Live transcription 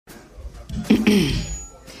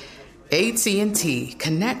AT&T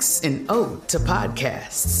connects an ode to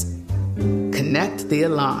podcasts. Connect the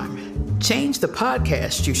alarm. Change the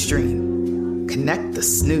podcast you stream. Connect the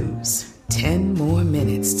snooze. 10 more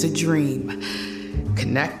minutes to dream.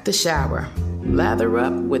 Connect the shower. Lather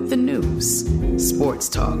up with the news. Sports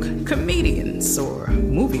talk, comedians, or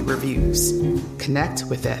movie reviews. Connect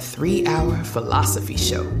with that 3-hour philosophy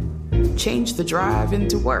show. Change the drive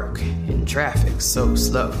into work in traffic so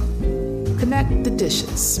slow. Connect the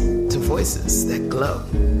dishes to voices that glow.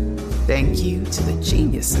 Thank you to the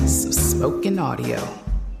geniuses of spoken audio.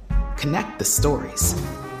 Connect the stories.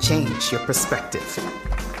 Change your perspective.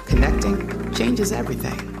 Connecting changes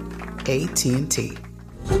everything. AT&T.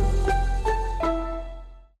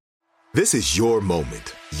 This is your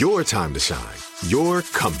moment, your time to shine, your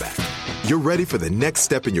comeback. You're ready for the next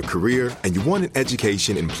step in your career, and you want an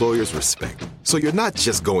education employers respect. So you're not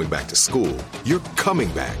just going back to school, you're coming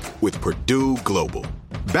back with Purdue Global.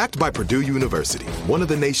 Backed by Purdue University, one of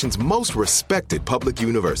the nation's most respected public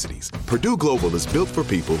universities, Purdue Global is built for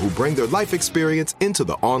people who bring their life experience into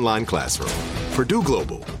the online classroom. Purdue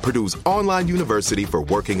Global, Purdue's online university for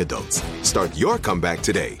working adults. Start your comeback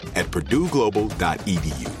today at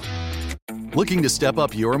purdueglobal.edu. Looking to step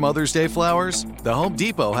up your Mother's Day flowers? The Home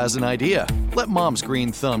Depot has an idea. Let Mom's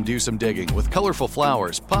green thumb do some digging with colorful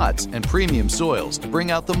flowers, pots, and premium soils to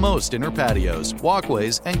bring out the most in her patios,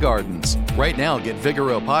 walkways, and gardens. Right now, get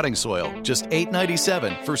Vigoro potting soil, just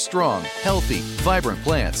 $8.97 for strong, healthy, vibrant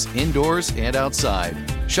plants indoors and outside.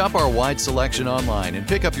 Shop our wide selection online and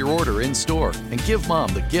pick up your order in-store and give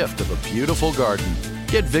Mom the gift of a beautiful garden.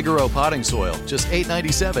 Get Vigoro potting soil, just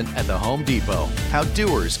 $8.97 at the Home Depot. How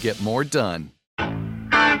doers get more done.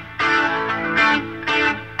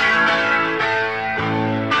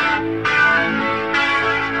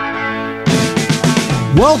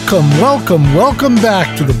 Welcome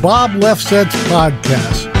back to the Bob Lefsetz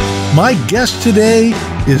podcast. My guest today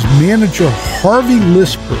is manager Harvey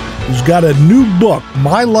Lisberg, who's got a new book,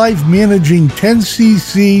 My Life Managing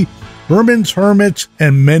 10cc, Herman's Hermits,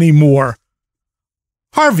 and many more.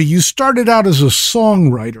 Harvey, you started out as a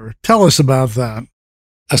songwriter. Tell us about that.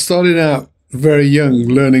 I started out very young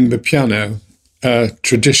learning the piano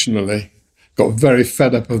traditionally, got very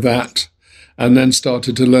fed up of that, and then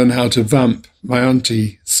started to learn how to vamp. My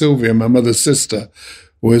auntie Sylvia, my mother's sister,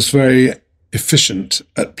 was very efficient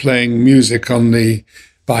at playing music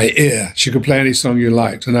by ear. She could play any song you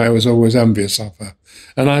liked, and I was always envious of her.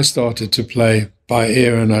 And I started to play by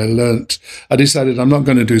ear, and I decided I'm not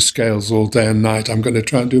going to do scales all day and night. I'm going to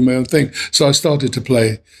try and do my own thing. So I started to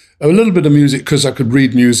play a little bit of music because I could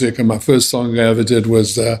read music, and my first song I ever did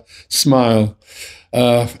was Smile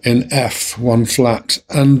in F, 1 flat.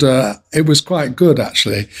 And it was quite good,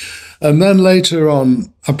 actually. And then later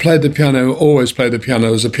on, I played the piano, always played the piano.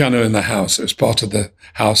 There was a piano in the house. It was part of the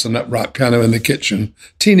house, an upright piano in the kitchen.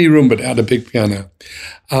 Teeny room, but it had a big piano.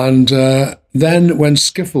 And then when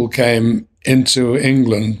skiffle came into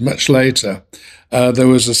England much later, there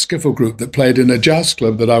was a skiffle group that played in a jazz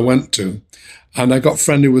club that I went to. And I got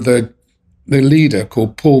friendly with the leader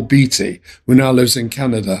called Paul Beattie, who now lives in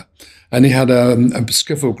Canada. And he had a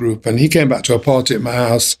skiffle group, and he came back to a party at my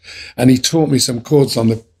house, and he taught me some chords on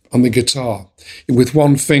the guitar. With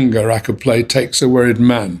one finger, I could play Takes a Worried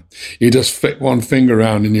Man. You just fit one finger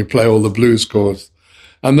around and you play all the blues chords.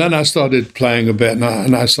 And then I started playing a bit,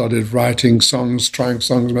 and I started writing songs, trying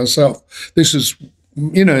songs myself. This was,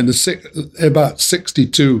 in about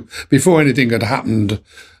 62, before anything had happened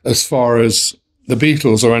as far as the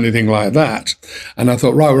Beatles or anything like that. And I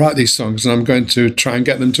thought, right, I'll write these songs, and I'm going to try and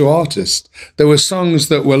get them to artists. There were songs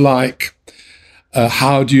that were like,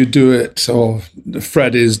 How Do You Do It? Or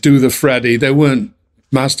Freddie's Do the Freddie. They weren't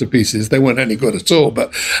masterpieces. They weren't any good at all,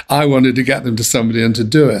 but I wanted to get them to somebody and to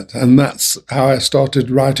do it. And that's how I started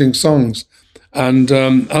writing songs. And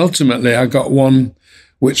ultimately, I got one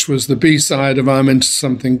which was the B-side of I'm Into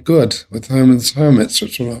Something Good with Herman's Hermits,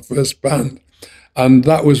 which was my first band. And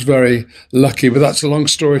that was very lucky, but that's a long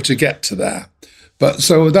story to get to there. But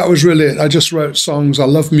so that was really it. I just wrote songs. I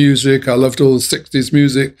love music. I loved all the 60s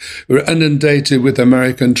music. We were inundated with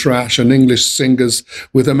American trash and English singers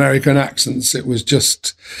with American accents. It was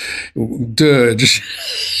just dirge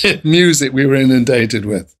music we were inundated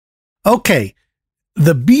with. Okay.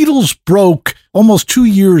 The Beatles broke almost 2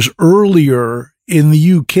 years earlier in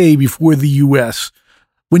the UK before the US.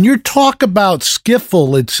 When you talk about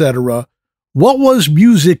skiffle, etc., what was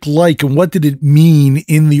music like, and what did it mean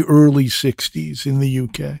in the early 60s in the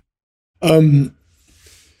UK?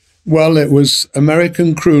 Well, it was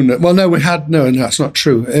American crooner. Well, no, that's not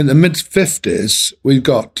true. In the mid-50s, we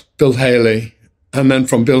got Bill Haley And then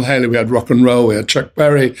from Bill Haley, we had rock and roll, we had Chuck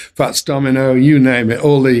Berry, Fats Domino, you name it.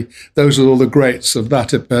 Those are all the greats of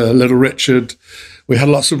that. Little Richard. We had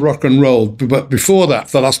lots of rock and roll. But before that,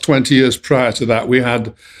 for the last 20 years prior to that, we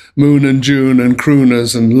had Moon and June and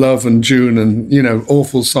crooners and Love and June and,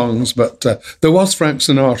 awful songs. But there was Frank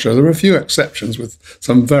Sinatra. There were a few exceptions with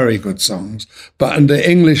some very good songs. And the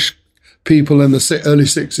English people in the early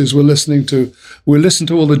 60s we listened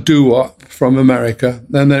to all the doo-wop from America,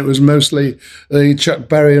 and then it was mostly the Chuck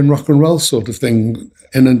Berry and rock and roll sort of thing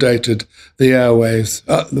inundated the airwaves.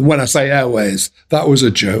 When I say airwaves, that was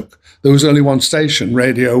a joke. There was only one station,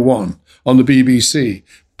 Radio 1, on the BBC,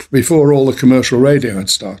 before all the commercial radio had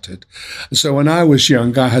started. And so when I was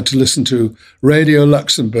young, I had to listen to Radio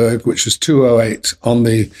Luxembourg, which was 208 on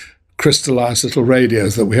the crystallized little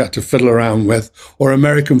radios that we had to fiddle around with, or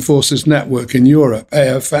American Forces Network in Europe,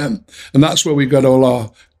 AFM. And that's where we got all our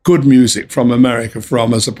good music from America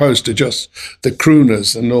from, as opposed to just the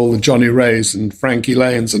crooners and all the Johnny Rays and Frankie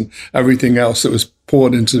Lanes and everything else that was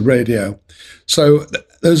poured into the radio. So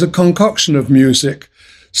there's a concoction of music.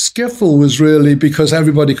 Skiffle was really because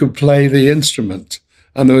everybody could play the instrument.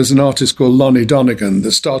 And there was an artist called Lonnie Donegan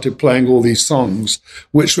that started playing all these songs,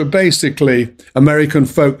 which were basically American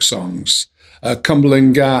folk songs.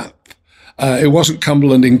 Cumberland Gap. It wasn't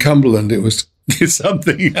Cumberland in Cumberland. It was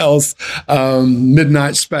something else.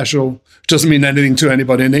 Midnight Special. Doesn't mean anything to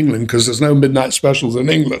anybody in England because there's no midnight specials in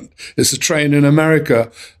England. It's a train in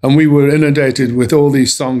America. And we were inundated with all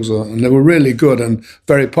these songs, and they were really good and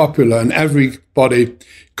very popular. And everybody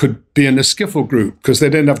could be in a skiffle group because they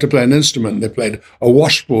didn't have to play an instrument. They played a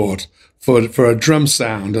washboard for a drum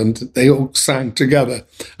sound, and they all sang together.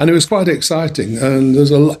 And it was quite exciting. And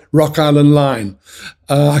there's a Rock Island Line.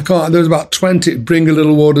 There was about 20, Bring a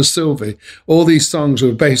Little Water Sylvie. All these songs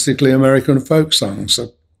were basically American folk songs,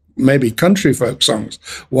 so maybe country folk songs,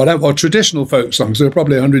 whatever, or traditional folk songs. They were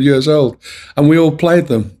probably 100 years old. And we all played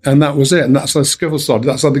them, and that was it. And that's how skiffle started.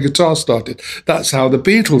 That's how the guitar started. That's how the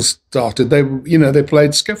Beatles started. They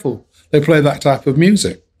played skiffle. They played that type of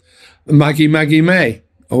music. Maggie, Maggie May,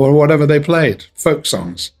 or whatever they played, folk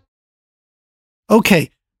songs.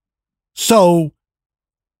 Okay, so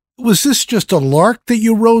was this just a lark that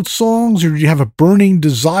you wrote songs, or did you have a burning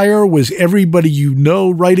desire? Was everybody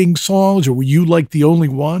writing songs, or were you like the only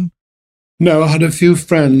one? No, I had a few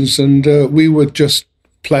friends, and we were just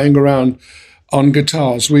playing around on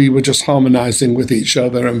guitars. We were just harmonizing with each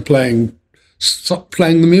other and playing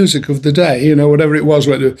the music of the day, whatever it was,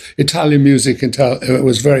 whether Italian music, it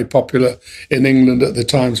was very popular in England at the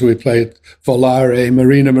time, so we played Volare,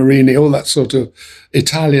 Marina Marini, all that sort of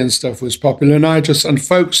Italian stuff was popular, and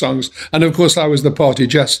folk songs, and of course I was the party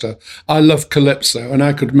jester. I loved calypso, and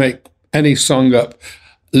I could make any song up.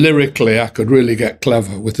 Lyrically, I could really get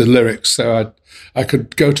clever with the lyrics, so I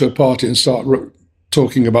could go to a party and start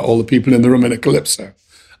talking about all the people in the room in a calypso,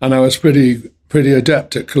 and I was pretty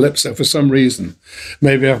adept at calypso for some reason.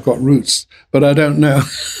 Maybe I've got roots, but I don't know.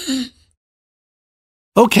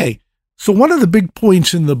 Okay, so one of the big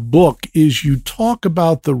points in the book is you talk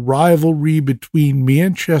about the rivalry between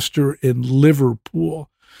Manchester and Liverpool.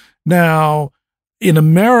 Now, in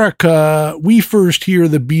America, we first hear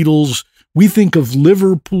the Beatles, we think of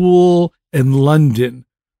Liverpool and London.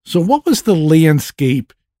 So what was the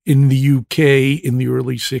landscape in the UK in the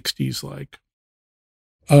early 60s like?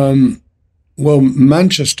 Well,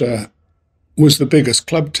 Manchester was the biggest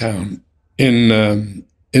club town in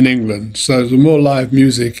England, so there was more live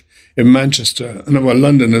music in Manchester, and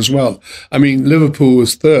London as well. I mean, Liverpool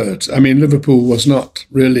was third. I mean, Liverpool was not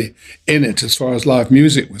really in it as far as live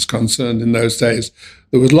music was concerned in those days.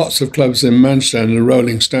 There was lots of clubs in Manchester, and the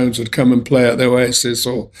Rolling Stones would come and play at the Oasis,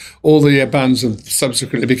 or all the bands that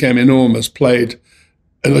subsequently became enormous played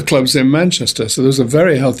at the clubs in Manchester. So there was a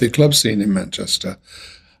very healthy club scene in Manchester.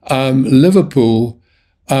 Liverpool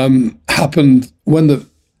happened when the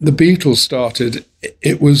Beatles started.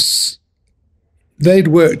 They'd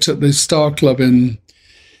worked at the Star Club in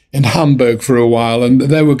Hamburg for a while, and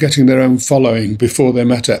they were getting their own following before they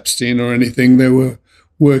met Epstein or anything. They were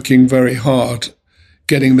working very hard,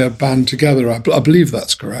 getting their band together. I believe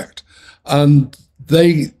that's correct. And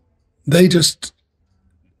they just,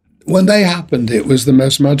 when they happened, it was the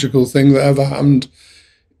most magical thing that ever happened.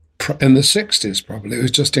 In the 60s, probably. It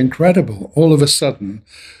was just incredible. All of a sudden,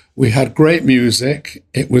 we had great music.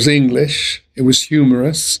 It was English. It was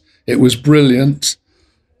humorous. It was brilliant.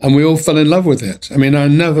 And we all fell in love with it. I mean,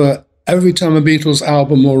 every time a Beatles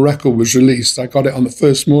album or record was released, I got it on the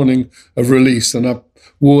first morning of release, and I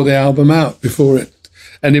wore the album out before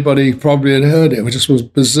anybody probably had heard it. We just was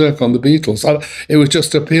berserk on the Beatles. It was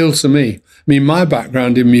just appealed to me. I mean, my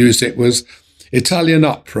background in music was Italian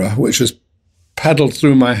opera, which was peddled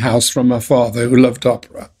through my house from my father, who loved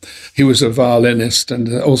opera. He was a violinist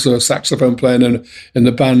and also a saxophone player in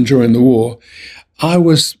the band during the war. I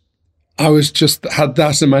was just had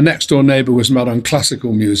that, and my next door neighbor was mad on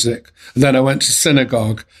classical music. And then I went to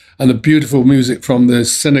synagogue, and the beautiful music from the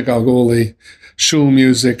synagogue, all the shul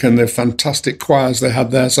music and the fantastic choirs they had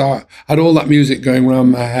there. So I had all that music going around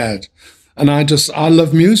my head. And I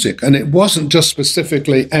love music. And it wasn't just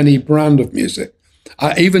specifically any brand of music.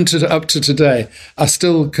 Even up to today, I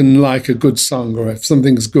still can like a good song, or if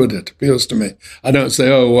something's good, it appeals to me. I don't say,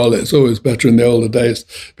 oh, well, it's always better in the older days,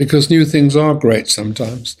 because new things are great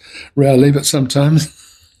sometimes. Rarely, but sometimes.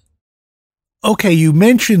 Okay, you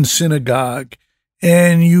mentioned synagogue,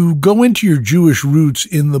 and you go into your Jewish roots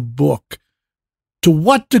in the book. To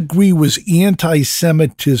what degree was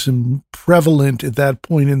anti-Semitism prevalent at that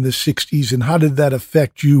point in the 60s, and how did that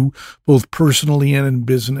affect you both personally and in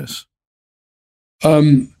business?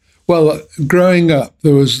 Well, growing up,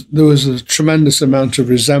 there was a tremendous amount of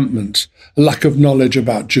resentment, a lack of knowledge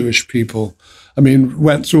about Jewish people. I mean,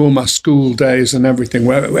 went through all my school days and everything,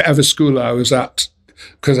 wherever school I was at,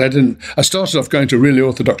 because I started off going to really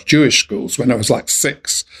Orthodox Jewish schools when I was like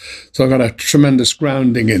 6. So I got a tremendous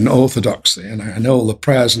grounding in Orthodoxy, and I know all the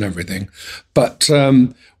prayers and everything. But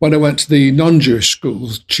when I went to the non-Jewish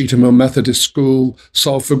schools, Cheetham Hill Methodist School,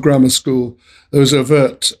 Salford Grammar School, there was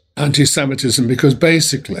overt anti-Semitism, because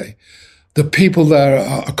basically the people there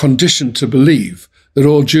are conditioned to believe that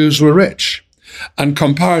all Jews were rich. And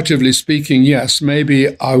comparatively speaking, yes,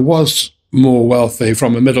 maybe I was more wealthy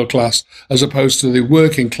from a middle class as opposed to the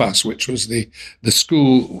working class, which was the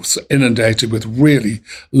school inundated with really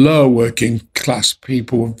low working class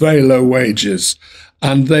people with very low wages.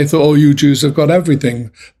 And they thought, oh, you Jews have got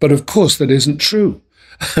everything. But of course, that isn't true.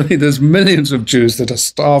 I mean, there's millions of Jews that are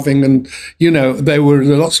starving, and, there were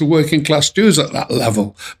lots of working class Jews at that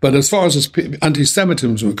level. But as far as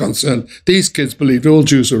anti-Semitism were concerned, these kids believed all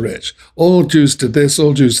Jews were rich. All Jews did this,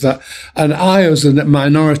 all Jews did that. And I, as a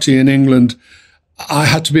minority in England, I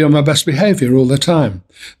had to be on my best behavior all the time.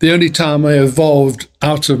 The only time I evolved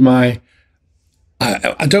out of my,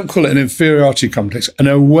 I don't call it an inferiority complex, an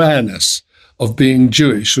awareness of being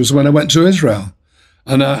Jewish was when I went to Israel.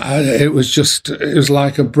 And it was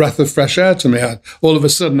like a breath of fresh air to me. All of a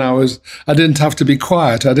sudden, I didn't have to be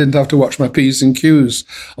quiet. I didn't have to watch my P's and Q's.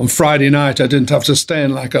 On Friday night, I didn't have to stay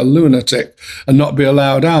in like a lunatic and not be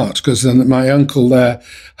allowed out, because then my uncle there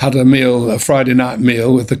had a Friday night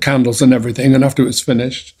meal with the candles and everything. And after it was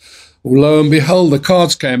finished, lo and behold, the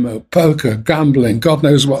cards came out, poker, gambling, God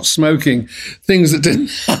knows what, smoking, things that didn't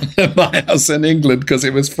happen in my house in England because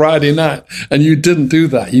it was Friday night. And you didn't do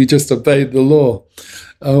that. You just obeyed the law.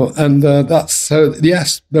 Oh, and that's so,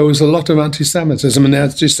 yes, there was a lot of anti-Semitism, and the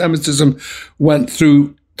anti-Semitism went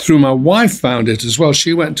through my wife found it as well.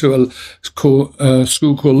 She went to a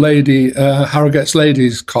school called Harrogate's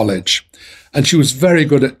Ladies College, and she was very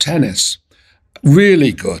good at tennis,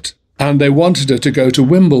 really good. And they wanted her to go to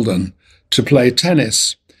Wimbledon to play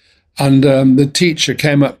tennis. And the teacher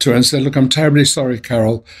came up to her and said, look, I'm terribly sorry,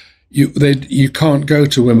 Carol. You can't go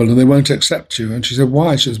to Wimbledon. They won't accept you. And she said,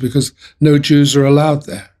 why? She says, because no Jews are allowed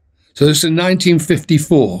there. So this is in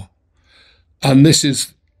 1954. And this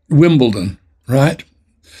is Wimbledon, right?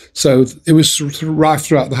 So it was rife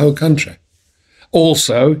throughout the whole country.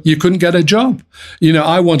 Also, you couldn't get a job.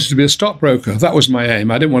 I wanted to be a stockbroker. That was my aim.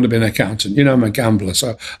 I didn't want to be an accountant. I'm a gambler,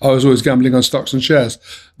 so I was always gambling on stocks and shares.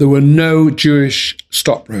 There were no Jewish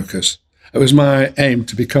stockbrokers. It was my aim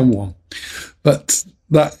to become one. But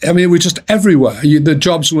it was just everywhere. The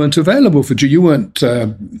jobs weren't available for Jews. You weren't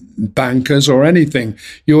bankers or anything.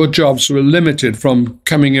 Your jobs were limited from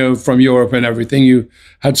coming over from Europe and everything. You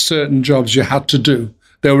had certain jobs you had to do.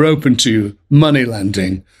 They were open to you, money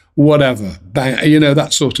lending, whatever, that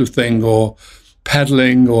sort of thing, or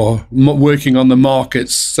peddling, or working on the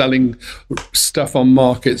markets, selling stuff on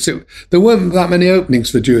markets. There weren't that many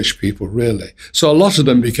openings for Jewish people, really. So a lot of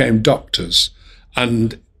them became doctors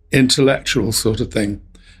and intellectual sort of thing.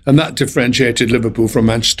 And that differentiated Liverpool from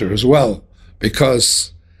Manchester as well,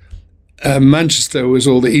 because Manchester was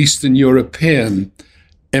all the Eastern European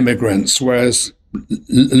immigrants, whereas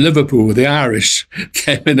Liverpool, the Irish,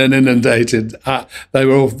 came in and inundated. They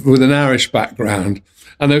were all with an Irish background,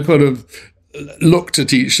 and they kind of looked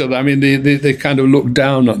at each other. I mean, they kind of looked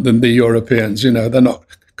down on the Europeans. They're not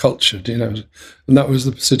cultured. And that was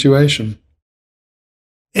the situation.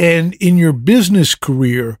 And in your business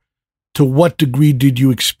career, to what degree did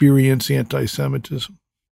you experience anti-Semitism?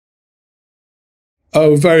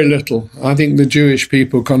 Oh, very little. I think the Jewish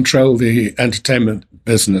people controlled the entertainment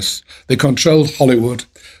business. They controlled Hollywood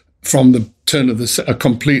from the turn of the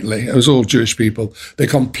completely. It was all Jewish people. They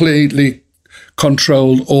completely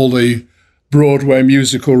controlled all the Broadway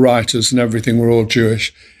musical writers and everything were all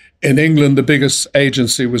Jewish. In England, the biggest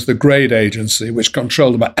agency was the Grade Agency, which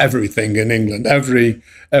controlled about everything in England. Every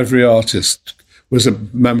artist was a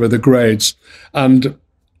member of the Grades. And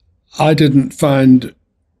I didn't find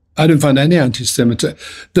any anti-Semitism.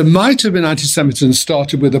 There might have been anti-Semitism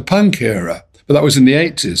started with the punk era, but that was in the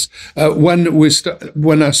 80s.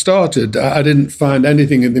 When I started, I didn't find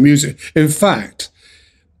anything in the music. In fact,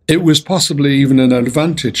 it was possibly even an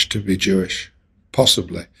advantage to be Jewish,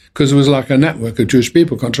 possibly, because it was like a network of Jewish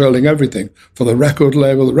people controlling everything, from the record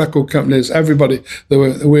label, the record companies, everybody.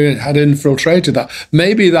 We had infiltrated that.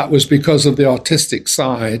 Maybe that was because of the artistic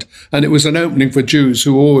side, and it was an opening for Jews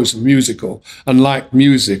who were always musical and liked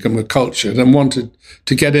music and were cultured and wanted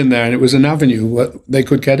to get in there, and it was an avenue where they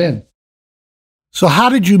could get in. So how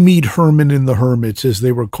did you meet Herman and the Hermits, as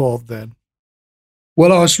they were called then?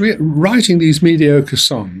 Well, I was writing these mediocre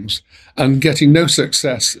songs and getting no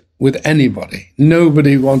success with anybody.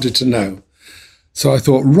 Nobody wanted to know. So I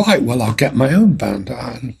thought, right, well, I'll get my own band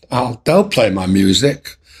and they'll play my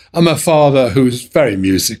music. And my father, who's very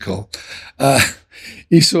musical,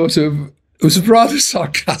 he sort of was rather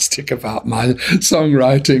sarcastic about my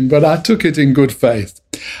songwriting, but I took it in good faith.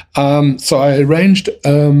 So I arranged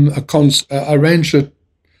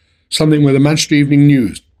something with the Manchester Evening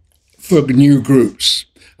News for new groups.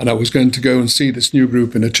 And I was going to go and see this new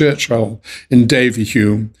group in a church hall in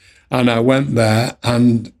Davyhulme. And I went there,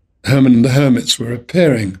 and Herman and the Hermits were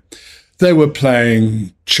appearing. They were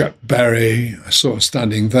playing Chuck Berry. I saw her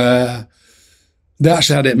standing there. They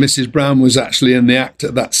actually had it. Mrs. Brown was actually in the act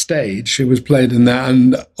at that stage. She was played in there.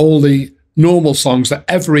 And all the normal songs that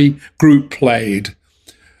every group played,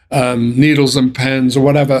 Needles and Pens or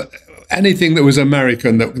whatever, anything that was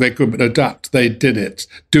American that they could adapt, they did it.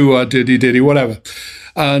 Do-a, diddy, whatever.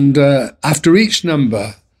 And after each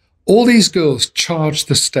number, all these girls charged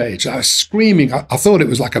the stage. I was screaming. I thought it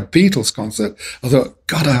was like a Beatles concert. I thought,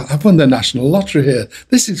 God, I've won the national lottery here.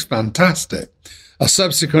 This is fantastic. I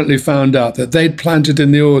subsequently found out that they'd planted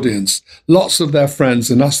in the audience lots of their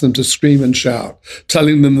friends and asked them to scream and shout,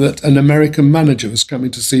 telling them that an American manager was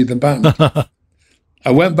coming to see the band. I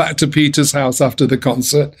went back to Peter's house after the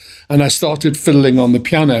concert and I started fiddling on the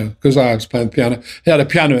piano because I was playing piano. He had a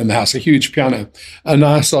piano in the house, a huge piano. And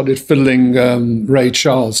I started fiddling Ray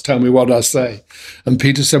Charles, Tell Me What I Say. And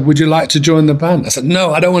Peter said, would you like to join the band? I said,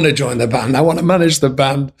 no, I don't want to join the band. I want to manage the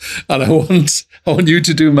band and I want you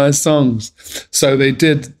to do my songs. So they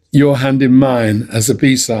did Your Hand in Mine as a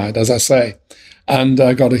B-side, as I say. And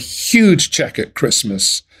I got a huge check at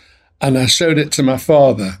Christmas and I showed it to my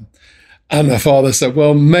father. And my father said,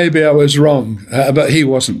 well, maybe I was wrong. But he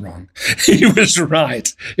wasn't wrong. He was right.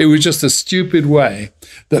 It was just a stupid way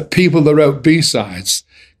that people that wrote B-sides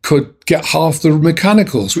could get half the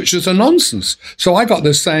mechanicals, which is a nonsense. So I got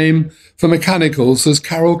the same for mechanicals as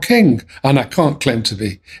Carole King. And I can't claim to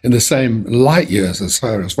be in the same light years as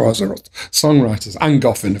her as far as songwriters. And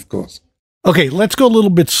Goffin, of course. Okay, let's go a little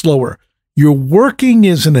bit slower. You're working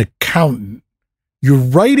as an accountant. You're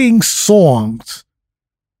writing songs.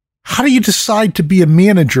 How do you decide to be a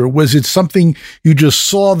manager? Was it something you just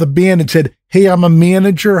saw the band and said, hey, I'm a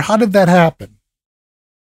manager? How did that happen?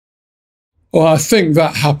 Well, I think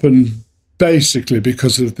that happened basically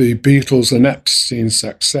because of the Beatles and Epstein's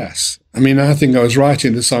success. I mean, I think I was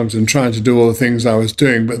writing the songs and trying to do all the things I was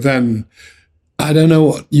doing, but then I don't know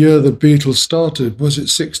what year the Beatles started. Was it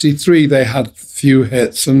 63? They had a few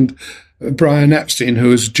hits, and Brian Epstein, who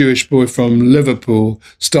was a Jewish boy from Liverpool,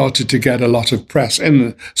 started to get a lot of press.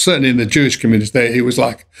 Certainly in the Jewish community, he was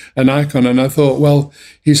like an icon. And I thought, well,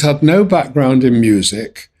 he's had no background in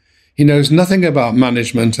music. He knows nothing about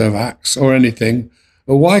management of acts or anything.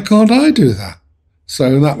 Well, why can't I do that?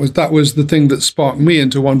 So that was the thing that sparked me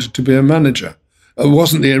into wanting to be a manager. It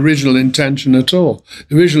wasn't the original intention at all.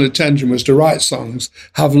 The original intention was to write songs,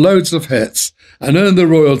 have loads of hits, and earn the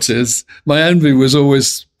royalties. My envy was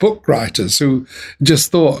always book writers who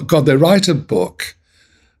just thought, God, they write a book,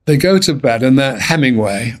 they go to bed and they're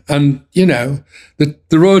Hemingway, and, you know, the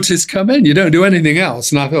royalties come in. You don't do anything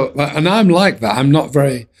else. And I thought, and I'm like that.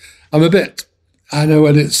 I'm a bit, I know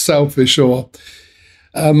when it's selfish or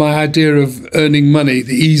my idea of earning money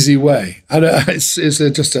the easy way.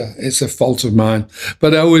 It's a fault of mine.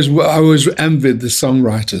 But I always envied the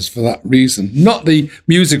songwriters for that reason. Not the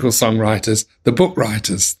musical songwriters, the book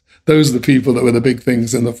writers. Those are the people that were the big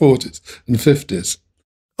things in the 40s and 50s.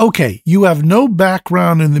 Okay, you have no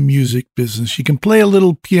background in the music business. You can play a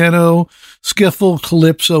little piano, skiffle,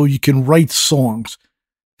 calypso. You can write songs.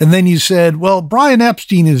 And then you said, well, Brian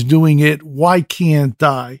Epstein is doing it. Why can't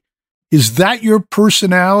I? Is that your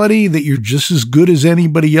personality, that you're just as good as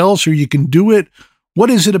anybody else, or you can do it? What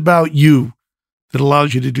is it about you that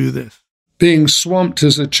allows you to do this? Being swamped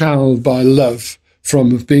as a child by love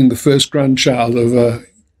from being the first grandchild of a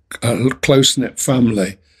close-knit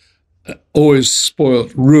family, always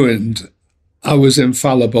spoilt, ruined. I was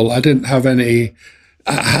infallible. I didn't have I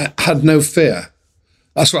had no fear.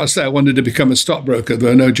 That's why I say I wanted to become a stockbroker. There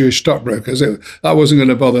were no Jewish stockbrokers. That wasn't going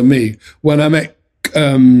to bother me. When I met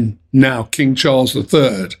now King Charles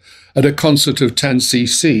III at a concert of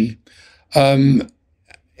 10cc,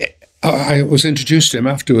 I was introduced to him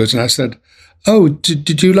afterwards, and I said, "Oh,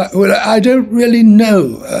 did you like?" Well, I don't really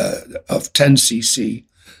know of 10cc.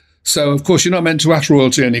 So, of course, you're not meant to ask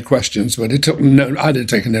royalty any questions, but I didn't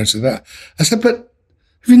take a notice of that. I said, "But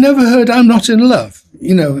have you never heard I'm Not in Love?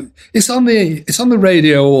 You know, it's on the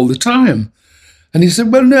radio all the time." And he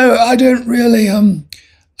said, "Well, no, I don't really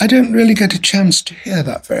get a chance to hear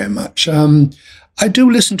that very much. I do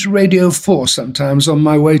listen to Radio 4 sometimes on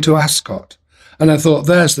my way to Ascot." And I thought,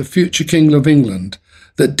 there's the future King of England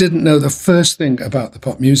that didn't know the first thing about the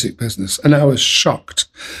pop music business. And I was shocked.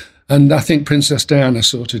 And I think Princess Diana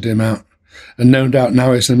sorted him out. And no doubt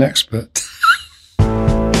now he's an expert.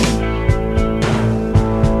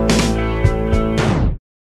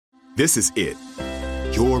 This is it.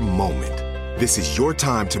 Your moment. This is your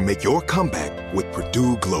time to make your comeback with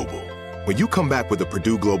Purdue Global. When you come back with a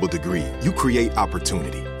Purdue Global degree, you create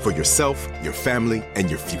opportunity for yourself, your family, and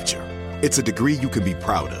your future. It's a degree you can be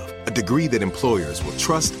proud of, a degree that employers will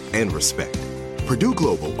trust and respect. Purdue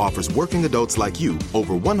Global offers working adults like you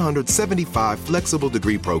over 175 flexible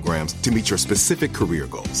degree programs to meet your specific career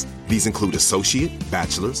goals. These include associate,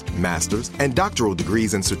 bachelor's, master's, and doctoral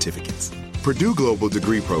degrees and certificates. Purdue Global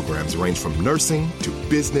degree programs range from nursing to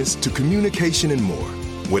business to communication and more.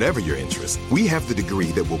 Whatever your interest, we have the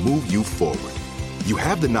degree that will move you forward. You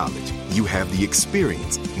have the knowledge, you have the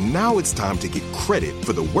experience. Now it's time to get credit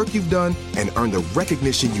for the work you've done and earn the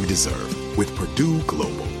recognition you deserve with Purdue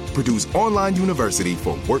Global, Purdue's online university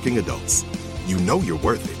for working adults. You know you're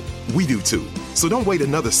worth it. We do too. So don't wait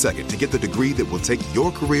another second to get the degree that will take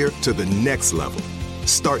your career to the next level.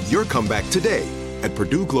 Start your comeback today at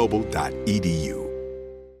purdueglobal.edu.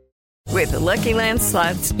 With the Lucky Land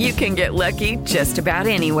Slots, you can get lucky just about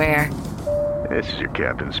anywhere. This is your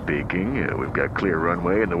captain speaking. We've got clear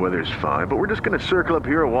runway and the weather's fine, but we're just going to circle up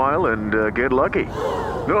here a while and get lucky.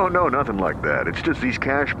 No, nothing like that. It's just these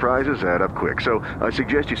cash prizes add up quick. So I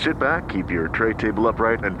suggest you sit back, keep your tray table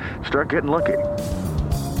upright, and start getting lucky.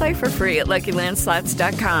 Play for free at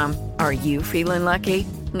LuckyLandSlots.com. Are you feeling lucky?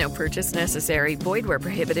 No purchase necessary. Void where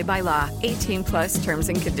prohibited by law. 18+ terms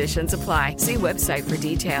and conditions apply. See website for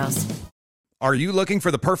details. Are you looking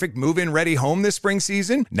for the perfect move-in ready home this spring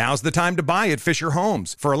season? Now's the time to buy at Fisher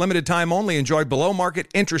Homes. For a limited time only, enjoy below-market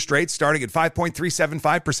interest rates starting at 5.375%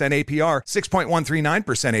 APR,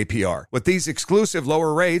 6.139% APR. With these exclusive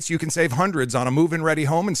lower rates, you can save hundreds on a move-in ready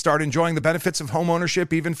home and start enjoying the benefits of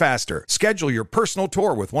homeownership even faster. Schedule your personal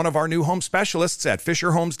tour with one of our new home specialists at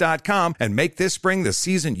FisherHomes.com and make this spring the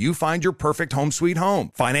season you find your perfect home sweet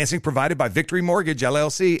home. Financing provided by Victory Mortgage,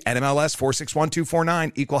 LLC, NMLS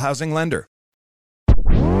 461249, Equal Housing Lender.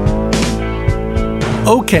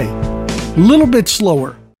 Okay, a little bit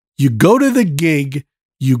slower. You go to the gig,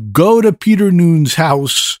 you go to Peter Noon's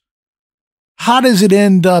house. How does it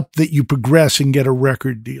end up that you progress and get a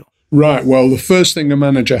record deal? Right, well, the first thing a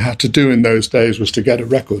manager had to do in those days was to get a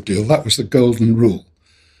record deal. That was the golden rule.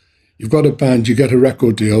 You've got a band, you get a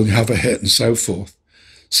record deal, you have a hit and so forth.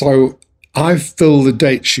 So I fill the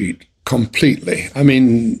date sheet completely. I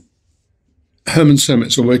mean, Herman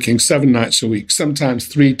Summits are working 7 nights a week, sometimes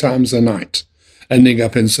 3 times a night, ending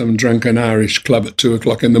up in some drunken Irish club at 2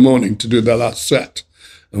 o'clock in the morning to do their last set.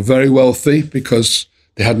 They're very wealthy because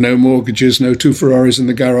they had no mortgages, no 2 Ferraris in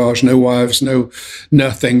the garage, no wives, no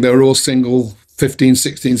nothing. They were all single, 15,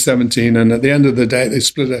 16, 17. And at the end of the day, they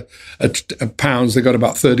split a pounds. They got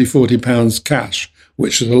about 30, 40 pounds cash,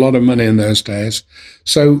 which was a lot of money in those days.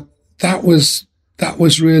 So that was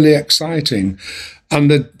really exciting.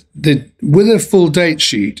 And with a full date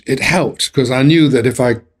sheet, it helped because I knew that if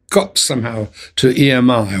I got somehow to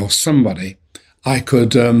EMI or somebody, I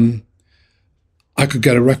could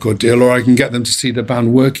get a record deal, or I can get them to see the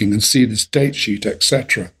band working and see this date sheet,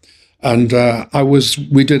 etc. And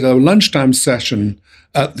we did a lunchtime session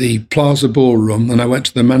at the Plaza Ballroom, and I went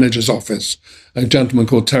to the manager's office, a gentleman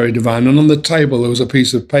called Terry Devine, and on the table there was a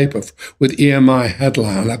piece of paper with EMI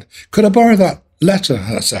headline. Could I borrow that letter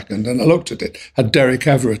a second? And I looked at it, had Derek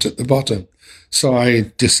Everett at the bottom. So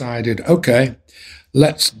I decided, okay,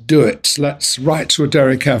 let's do it. Let's write to a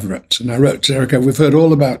Derek Everett. And I wrote to Derek Everett, we've heard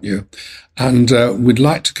all about you. and we'd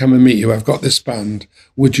like to come and meet you. I've got this band.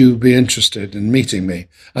 Would you be interested in meeting me?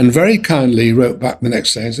 And very kindly wrote back the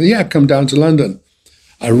next day and said, yeah, come down to London.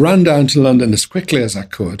 I ran down to London as quickly as I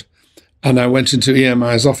could, and I went into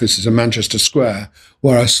EMI's offices in Manchester Square,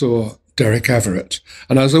 where I saw Derek Everett.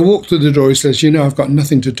 And as I walked through the door, he says, I've got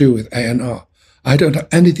nothing to do with A&R. I don't have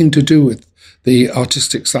anything to do with the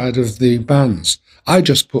artistic side of the bands. I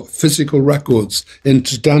just put physical records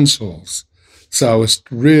into dance halls. So I was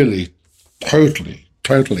really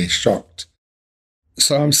totally shocked.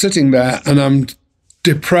 So I'm sitting there and I'm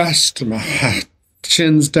depressed, my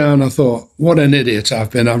chin's down. I thought, what an idiot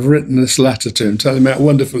I've been. I've written this letter to him telling me how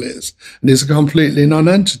wonderful it is. And he's a completely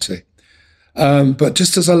non-entity. But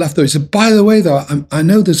just as I left there, he said, by the way, though, I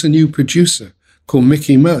know there's a new producer called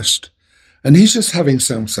Mickey Most, and he's just having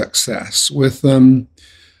some success with a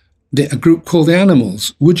group called The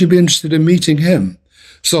Animals. Would you be interested in meeting him?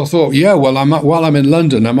 So I thought, yeah, well, while I'm in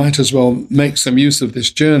London, I might as well make some use of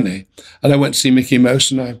this journey. And I went to see Mickey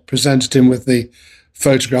Most, and I presented him with the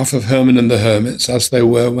photograph of Herman and the Hermits as they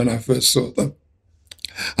were when I first saw them.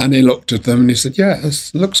 And he looked at them and he said, yeah,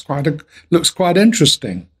 this looks quite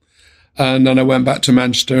interesting. And then I went back to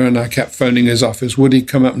Manchester and I kept phoning his office. Would he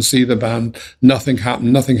come up and see the band? Nothing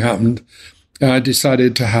happened. And I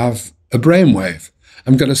decided to have a brainwave.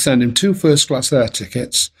 I'm going to send him 2 first-class air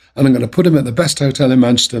tickets, and I'm going to put him at the best hotel in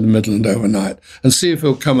Manchester in the Midland overnight and see if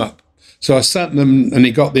he'll come up. So I sent them, and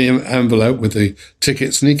he got the envelope with the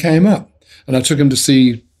tickets, and he came up. And I took him to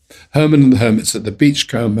see Herman and the Hermits at the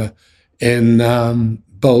Beachcomber in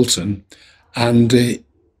Bolton. And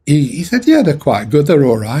he said, yeah, they're quite good, they're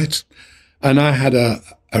all right. And I had a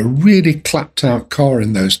really clapped-out car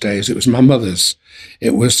in those days. It was my mother's.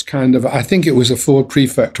 It was I think it was a Ford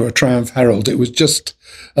Prefect or a Triumph Herald. It was just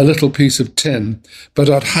a little piece of tin. But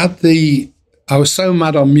I was so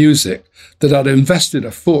mad on music that I'd invested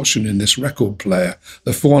a fortune in this record player,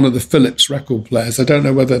 one of the Philips record players. I don't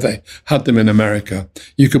know whether they had them in America.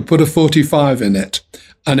 You could put a 45 in it,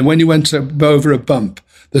 and when you went over a bump,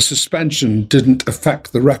 the suspension didn't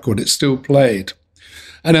affect the record. It still played.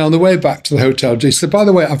 And on the way back to the hotel, he said, by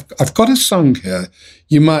the way, I've got a song here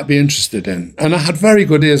you might be interested in. And I had very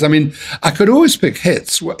good ears. I mean, I could always pick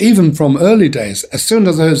hits, even from early days. As soon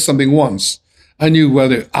as I heard something once, I knew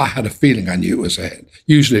I had a feeling I knew it was a hit.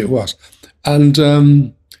 Usually it was.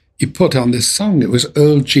 And he put on this song. It was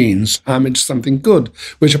Earl Jean's I'm Into Something Good,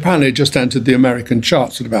 which apparently just entered the American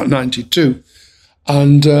charts at about 92.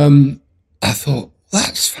 And I thought,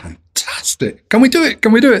 that's fantastic. Can we do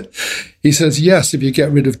it? He says, yes, if you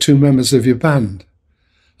get rid of 2 members of your band.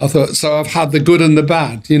 I thought, so I've had the good and the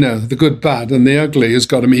bad, the good, bad, and the ugly has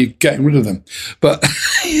got to me getting rid of them. But,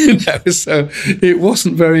 so it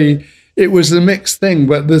was a mixed thing,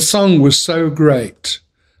 but the song was so great.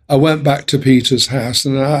 I went back to Peter's house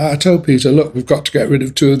and I told Peter, look, we've got to get rid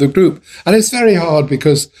of 2 of the group. And it's very hard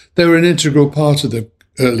because they were an integral part of the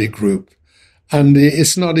early group. And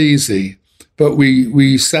it's not easy. But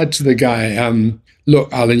we said to the guy,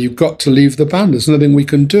 look, Alan, you've got to leave the band. There's nothing we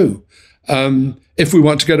can do. If we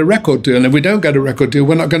want to get a record deal, and if we don't get a record deal,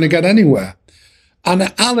 we're not going to get anywhere.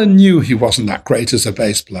 And Alan knew he wasn't that great as a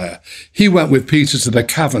bass player. He went with Peter to the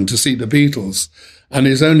Cavern to see the Beatles, and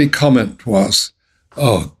his only comment was,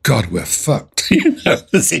 oh, God, we're fucked.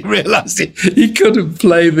 As he realised he couldn't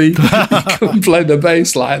play the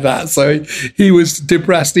bass like that. So he was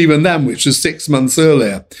depressed even then, which was 6 months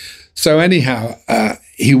earlier. So anyhow,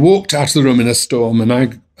 he walked out of the room in a storm,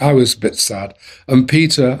 and I was a bit sad. And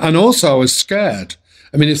Peter, and also I was scared.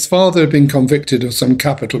 I mean, his father had been convicted of some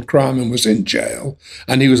capital crime and was in jail.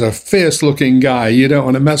 And he was a fierce-looking guy. You don't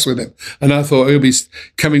want to mess with him. And I thought he'll be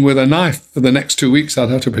coming with a knife for the next 2 weeks. I'd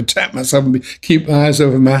have to protect myself and keep my eyes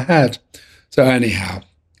over my head. So anyhow,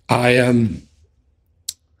 I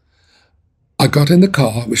got in the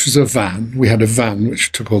car, which was a van. We had a van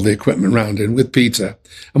which took all the equipment round in with Peter,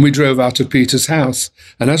 and we drove out of Peter's house.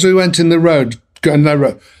 And as we went in the road,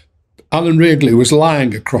 Alan Wrigley was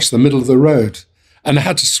lying across the middle of the road, and I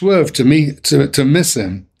had to swerve to miss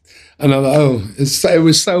him. And I thought,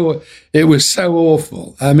 it was so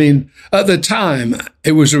awful. I mean, at the time,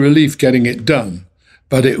 it was a relief getting it done,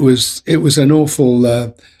 but it was an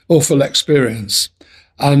awful experience.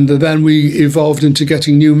 And then we evolved into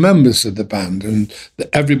getting new members of the band, and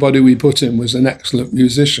everybody we put in was an excellent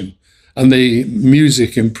musician. And the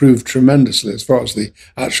music improved tremendously as far as the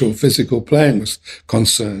actual physical playing was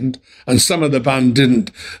concerned. And some of the band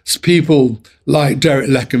didn't. People like Derek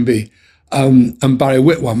Leckenby and Barry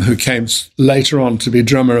Whitwam, who came later on to be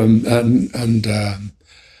drummer and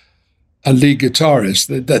lead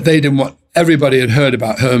guitarist, that they didn't want. Everybody had heard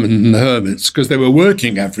about Herman and the Hermits because they were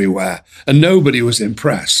working everywhere, and nobody was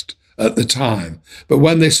impressed at the time. But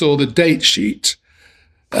when they saw the date sheet,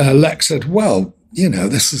 Lex said, well,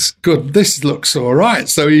 this is good. This looks all right.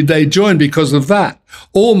 So they joined because of that.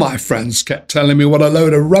 All my friends kept telling me what a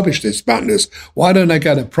load of rubbish this band is. Why don't I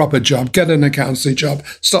get a proper job, get an accountancy job,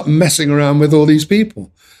 stop messing around with all these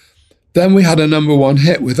people? Then we had a number one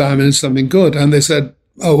hit with I'm in Something Good. And they said,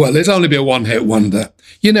 oh, well, it'll only be a one-hit wonder.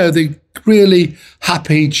 The really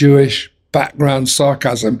happy Jewish background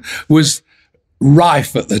sarcasm was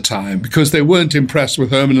rife at the time because they weren't impressed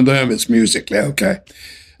with Herman and the Hermits musically, okay?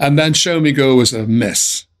 And then Show Me Go was a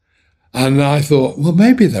miss. And I thought, well,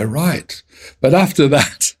 maybe they're right. But after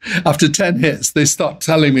that, after 10 hits, they stopped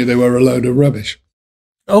telling me they were a load of rubbish.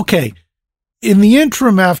 Okay. In the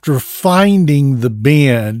interim, after finding the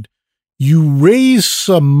band, you raised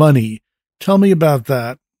some money. Tell me about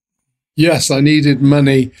that. Yes, I needed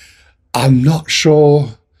money. I'm not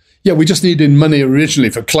sure. Yeah, we just needed money originally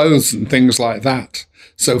for clothes and things like that.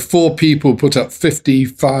 So 4 people put up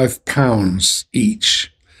 £55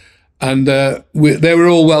 each. And they were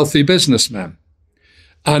all wealthy businessmen.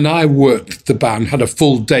 And I worked the band, had a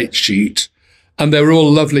full date sheet. And they were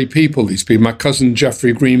all lovely people, these people. My cousin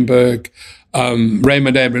Jeffrey Greenberg,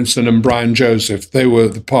 Raymond Abramson and Brian Joseph, they were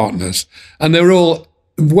the partners. And they were all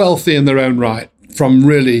wealthy in their own right from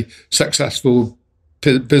really successful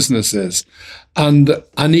businesses. And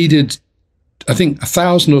I needed, I think,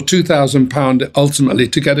 £1,000 or £2,000 ultimately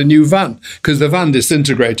to get a new van because the van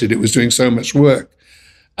disintegrated. It was doing so much work.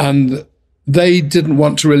 And they didn't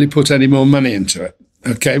want to really put any more money into it,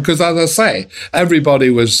 okay? Because as I say, everybody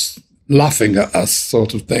was laughing at us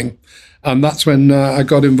sort of thing. And that's when I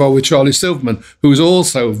got involved with Charlie Silverman, who was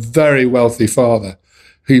also a very wealthy father.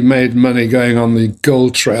 He made money going on the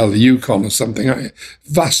Gold Trail, the Yukon or something,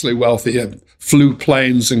 vastly wealthy, flew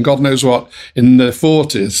planes and God knows what in the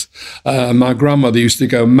 40s. My grandmother used to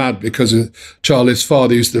go mad because Charlie's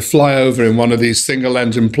father used to fly over in one of these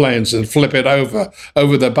single-engine planes and flip it over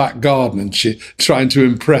the back garden, and she trying to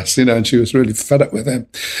impress, and she was really fed up with him.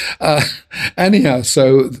 Anyhow,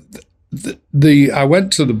 so I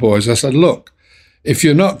went to the boys. I said, look, if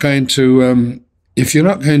you're not going to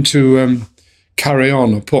carry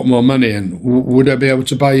on or put more money in, would I be able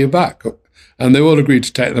to buy you back? And they all agreed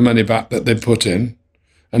to take the money back that they put in,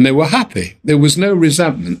 and they were happy. There was no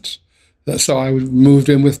resentment. So I moved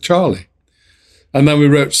in with Charlie. And then we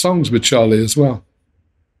wrote songs with Charlie as well.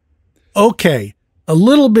 Okay, a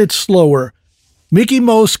little bit slower. Mickey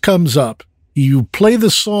Most comes up. You play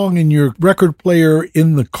the song in your record player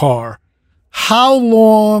in the car. How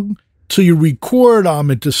long till you record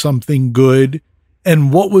I'm Into Something Good?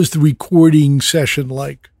 And what was the recording session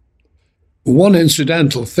like? One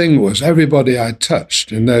incidental thing was everybody I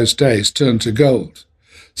touched in those days turned to gold.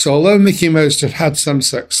 So although Mickey Most had had some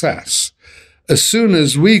success, as soon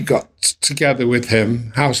as we got together with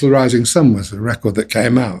him, House of the Rising Sun was the record that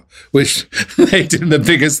came out, which made him the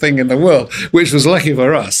biggest thing in the world, which was lucky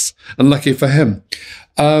for us and lucky for him.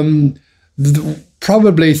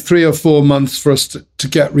 Probably 3 or 4 months for us to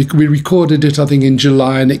get, we recorded it, I think, in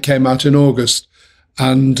July, and it came out in August.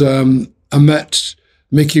 And I met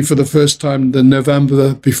Mickey for the first time the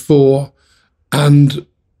November before, and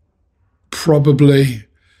probably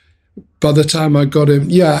by the time I got him,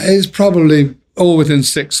 it's probably all within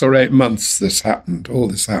 6 or 8 months all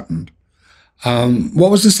this happened.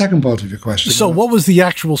 What was the second part of your question? So what was the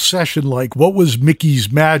actual session like? What was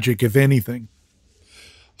Mickey's magic, if anything?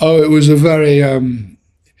 Oh, it was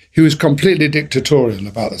he was completely dictatorial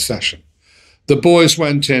about the session. The boys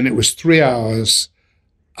went in, it was 3 hours.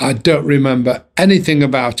 I don't remember anything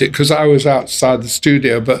about it because I was outside the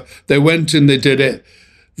studio, but they went in, they did it.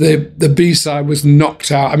 The B-side was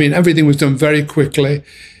knocked out. I mean, everything was done very quickly.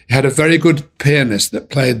 He had a very good pianist that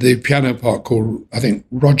played the piano part called, I think,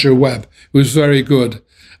 Roger Webb, who was very good.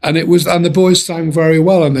 And the boys sang very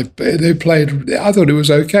well, and they played, I thought it was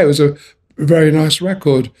okay. It was a very nice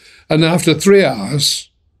record. And after 3 hours,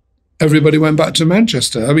 everybody went back to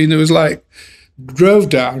Manchester. I mean, it was like, drove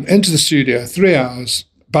down into the studio, 3 hours,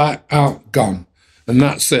 back, out, gone. And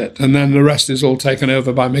that's it. And then the rest is all taken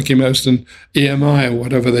over by Mickey Most and EMI or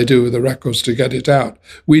whatever they do with the records to get it out.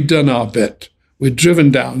 We'd done our bit. We'd driven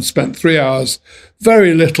down, spent 3 hours,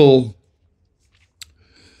 very little,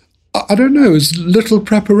 I don't know, it was little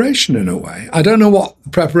preparation in a way. I don't know what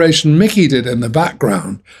preparation Mickey did in the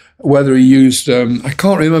background, whether he used, I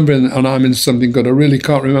can't remember on I'm In Something Good, I really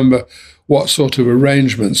can't remember what sort of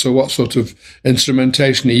arrangements or what sort of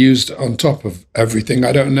instrumentation he used on top of everything.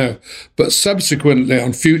 I don't know. But subsequently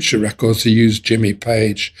on future records, he used Jimmy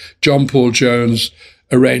Page. John Paul Jones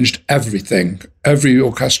arranged everything. Every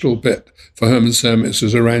orchestral bit for Herman's Hermits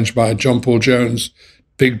was arranged by John Paul Jones,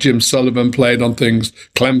 Big Jim Sullivan played on things.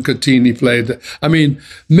 Clem Catini played. I mean,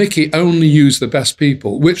 Mickey only used the best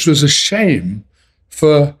people, which was a shame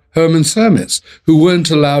for Herman's Hermits, who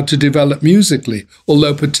weren't allowed to develop musically,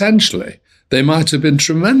 although potentially they might have been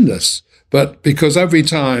tremendous. But because every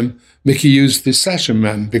time Mickey used the session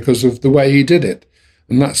men because of the way he did it.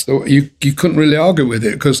 And that's you couldn't really argue with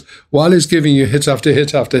it, because while he's giving you hit after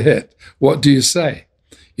hit after hit, what do you say?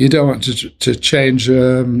 You don't want to change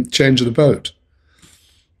the boat.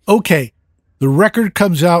 Okay, the record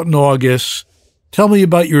comes out in August. Tell me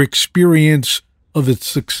about your experience of its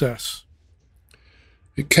success.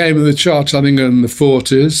 It came in the chart, I think, in the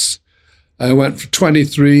 40s. I went from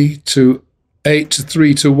 23 to 8 to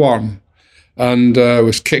 3 to 1, and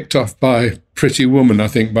was kicked off by Pretty Woman, I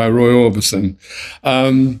think, by Roy Orbison.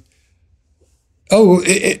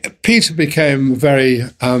 Peter became very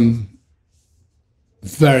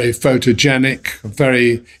photogenic,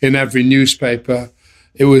 very in every newspaper.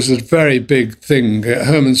 It was a very big thing.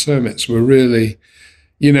 Herman's Hermits were really,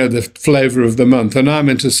 the flavour of the month. And I'm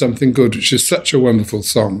Into Something Good, which is such a wonderful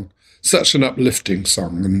song, such an uplifting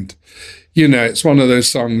song. And, it's one of those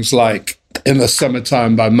songs like In the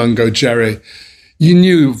Summertime by Mungo Jerry. You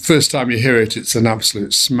knew first time you hear it, it's an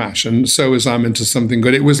absolute smash. And so was I'm Into Something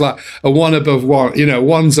Good. It was like a one above one,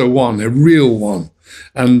 one's a one, a real one.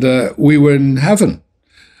 And we were in heaven.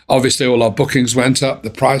 Obviously, all our bookings went up, the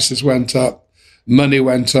prices went up. Money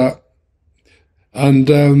went up,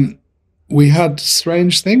 and we had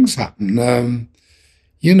strange things happen.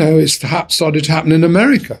 It started to happen in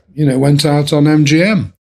America. Went out on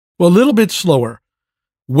MGM. Well, a little bit slower.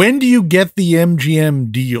 When do you get the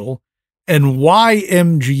MGM deal, and why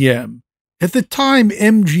MGM? At the time,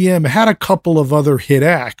 MGM had a couple of other hit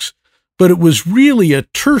acts, but it was really a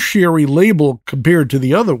tertiary label compared to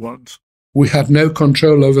the other ones. We had no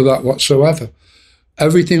control over that whatsoever.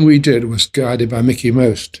 Everything we did was guided by Mickey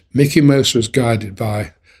Most. Mickey Most was guided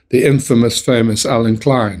by the infamous, famous Alan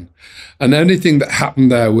Klein. And anything that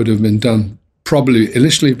happened there would have been done probably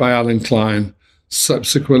initially by Alan Klein,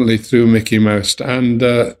 subsequently through Mickey Most. And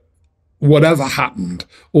whatever happened,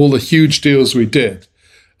 all the huge deals we did,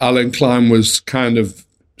 Alan Klein was kind of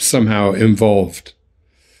somehow involved.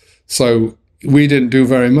 So we didn't do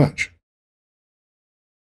very much.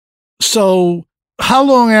 So how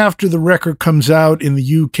long after the record comes out in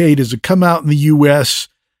the UK does it come out in the US?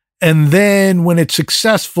 And then when it's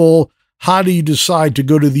successful, how do you decide to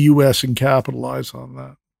go to the US and capitalize on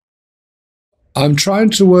that? I'm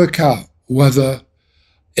trying to work out whether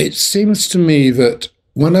it seems to me that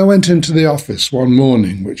when I went into the office one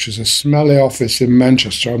morning, which is a smelly office in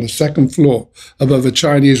Manchester on the second floor above a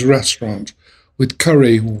Chinese restaurant with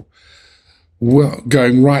curry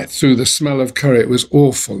going right through, the smell of curry, it was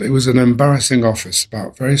awful. It was an embarrassing office,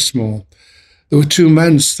 about very small. There were two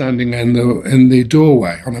men standing in the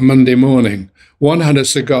doorway on a Monday morning. One had a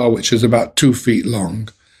cigar which was about 2 feet long,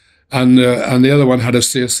 and the other one had a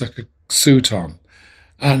seersucker suit on.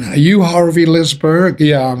 And are you Harvey Lisberg?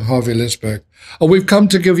 Yeah, I'm Harvey Lisberg. Oh, we've come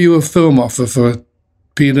to give you a film offer for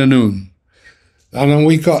Peter Noon.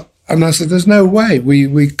 And I said, there's no way.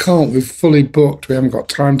 We can't. We're fully booked. We haven't got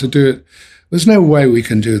time to do it. There's no way we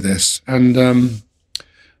can do this. And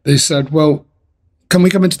they said, well, can we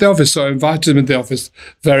come into the office? So I invited them into the office.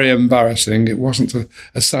 Very embarrassing. It wasn't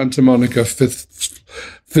a Santa Monica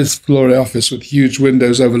fifth floor office with huge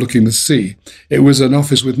windows overlooking the sea. It was an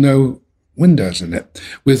office with no windows in it,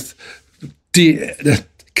 with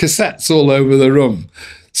cassettes all over the room,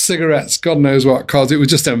 cigarettes, God knows what cards. It was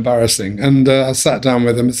just embarrassing. And I sat down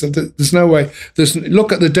with him and said, there's no way.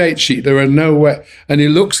 Look at the date sheet. There are no way. And he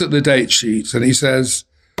looks at the date sheet and he says,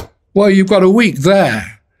 well, you've got a week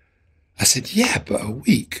there. I said, yeah, but a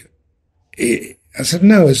week. I said,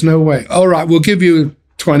 no, there's no way. All right, we'll give you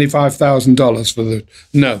 $25,000 for the,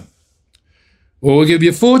 no. Well, we'll give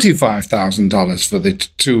you $45,000 for the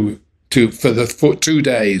 2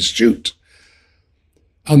 days shoot.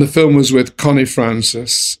 And the film was with Connie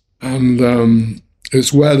Francis, and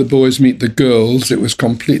it's Where the Boys Meet the Girls. It was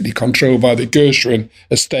completely controlled by the Gershwin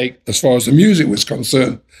estate as far as the music was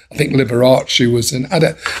concerned. I think Liberace was in.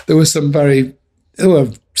 There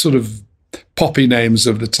were sort of poppy names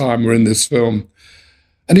of the time were in this film.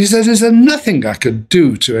 And he says, is there nothing I could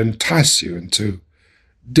do to entice you and to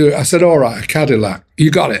do it? I said, all right, a Cadillac.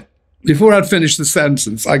 You got it. Before I'd finished the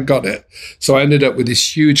sentence, I got it. So I ended up with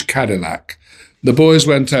this huge Cadillac. The boys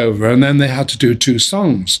went over, and then they had to do 2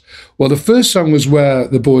 songs. Well, the first song was Where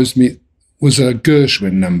the Boys Meet, was a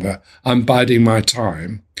Gershwin number, I'm Biding My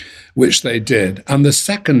Time, which they did. And the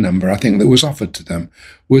second number, I think, that was offered to them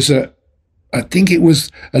was I think it was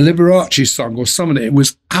a Liberace song or something. It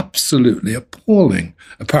was absolutely appalling,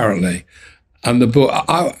 apparently. And the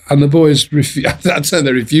boys I'd say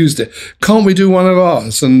they refused it. Can't we do one of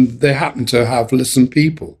ours? And they happened to have Listen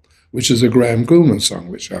People, which is a Graham Goulman song,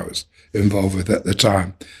 which I was involved with at the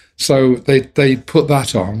time. So they put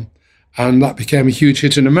that on, and that became a huge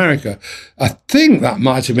hit in America. I think that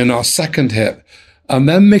might have been our second hit. And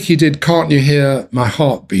then Mickey did Can't You Hear My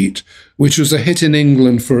Heartbeat, which was a hit in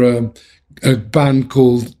England for a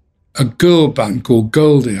girl band called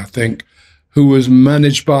Goldie, I think, who was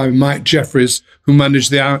managed by Mike Jeffries, who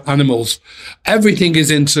managed the Animals. Everything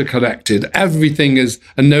is interconnected. Everything is,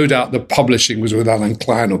 and no doubt the publishing was with Alan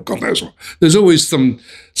Klein or God knows what. There's always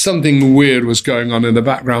something weird was going on in the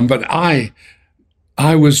background. But I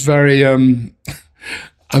was very, what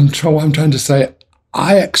I'm trying to say,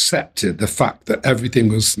 I accepted the fact that everything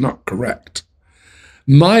was not correct.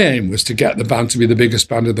 My aim was to get the band to be the biggest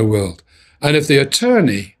band in the world. And if the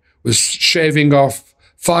attorney was shaving off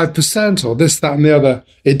 5% or this, that, and the other,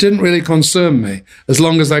 it didn't really concern me as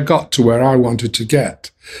long as I got to where I wanted to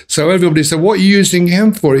get. So everybody said, what are you using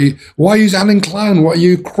him for? Why use Alan Klein? What, are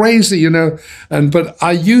you crazy, But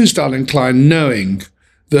I used Alan Klein knowing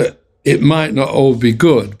that it might not all be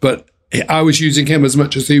good, but I was using him as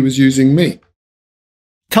much as he was using me.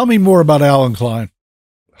 Tell me more about Alan Klein.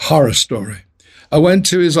 Horror story. I went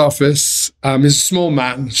to his office. He's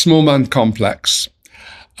a small man complex.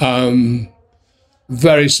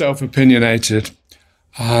 Very self-opinionated,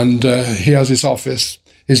 and he has his office.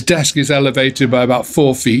 His desk is elevated by about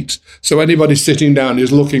 4 feet, so anybody sitting down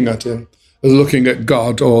is looking at him, looking at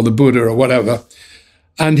God or the Buddha or whatever.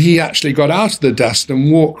 And he actually got out of the desk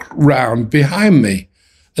and walked round behind me.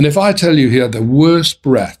 And if I tell you he had the worst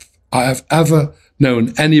breath I have ever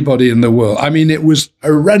known anybody in the world. I mean, it was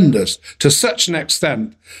horrendous to such an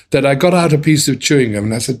extent that I got out a piece of chewing gum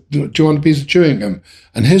and I said, do you want a piece of chewing gum?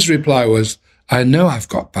 And his reply was, I know I've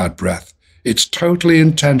got bad breath. It's totally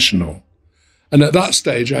intentional. And at that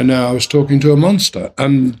stage, I know I was talking to a monster.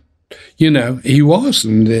 And, he was.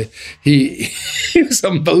 And he was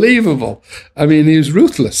unbelievable. I mean, he was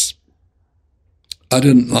ruthless. I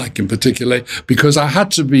didn't like him particularly because I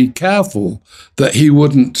had to be careful that he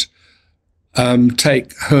wouldn't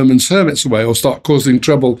take Herman's Hermits away or start causing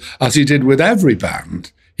trouble as he did with every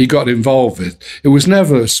band he got involved with. It was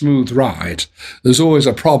never a smooth ride. There's always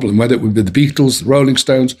a problem, whether it would be the Beatles, the Rolling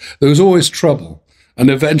Stones, there was always trouble. And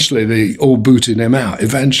eventually they all booted him out,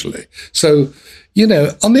 eventually. So,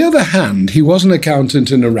 on the other hand, he was an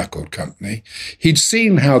accountant in a record company. He'd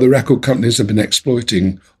seen how the record companies had been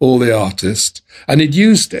exploiting all the artists, and he'd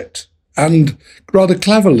used it, and rather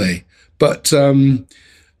cleverly. But when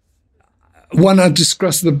I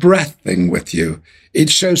discuss the breath thing with you, it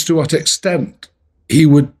shows to what extent he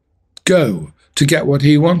would go to get what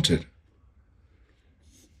he wanted.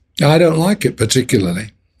 I don't like it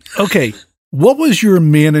particularly. Okay. What was your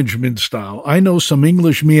management style? I know some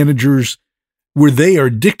English managers where they are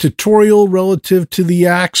dictatorial relative to the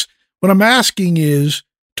acts. What I'm asking is,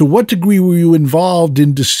 to what degree were you involved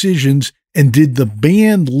in decisions, and did the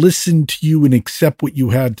band listen to you and accept what you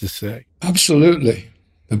had to say? Absolutely.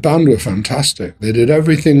 The band were fantastic. They did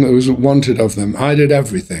everything that was wanted of them. I did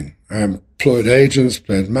everything. I employed agents,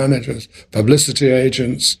 employed managers, publicity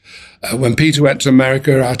agents. When Peter went to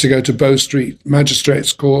America, I had to go to Bow Street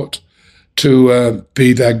Magistrates Court to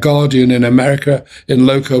be their guardian in America in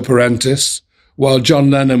loco parentis, while John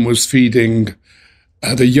Lennon was feeding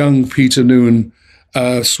the young Peter Noone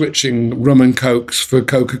switching rum and cokes for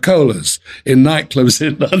Coca-Colas in nightclubs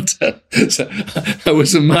in London. So that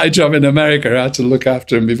wasn't my job in America. I had to look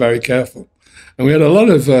after and be very careful. And we had a lot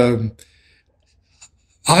of...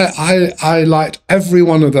 I liked every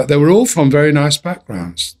one of that. They were all from very nice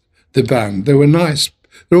backgrounds, the band. They were nice.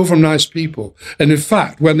 They're all from nice people. And in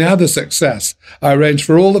fact, when they had the success, I arranged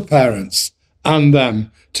for all the parents and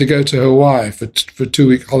them to go to Hawaii for a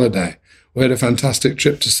 2-week holiday. We had a fantastic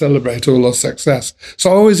trip to celebrate all our success.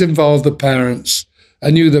 So I always involved the parents.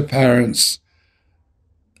 I knew the parents.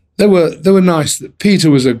 They were nice. Peter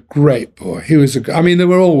was a great boy. They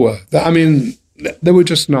were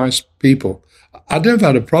just nice people. I never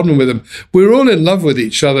had a problem with them. We were all in love with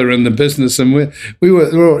each other in the business, and we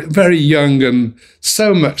were very young and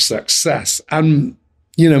so much success, and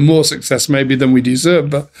more success maybe than we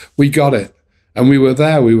deserved, but we got it. And we were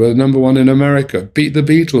there. We were number one in America, beat the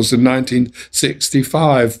Beatles in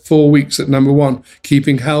 1965, 4 weeks at number one,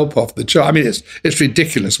 keeping Help off the chart. I mean, it's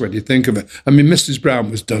ridiculous when you think of it. I mean, Mrs. Brown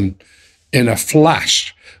was done in a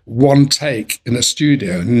flash, one take in a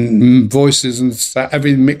studio, and voices and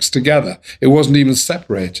everything mixed together. It wasn't even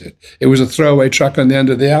separated. It was a throwaway track on the end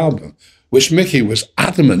of the album, which Mickey was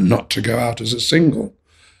adamant not to go out as a single.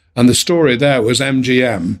 And the story there was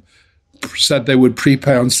MGM said they would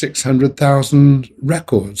prepay on 600,000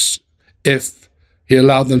 records if he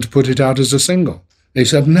allowed them to put it out as a single. He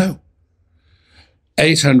said no.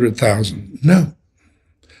 800,000, no.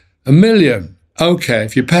 1 million, okay,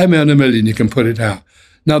 if you pay me on 1 million, you can put it out.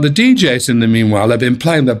 Now, the DJs, in the meanwhile, have been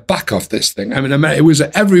playing the back off this thing. I mean, it was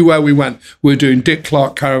everywhere we went. We were doing Dick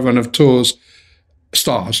Clark Caravan of Tours,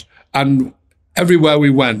 Stars, and everywhere we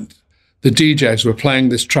went, the DJs were playing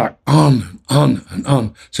this track on and on and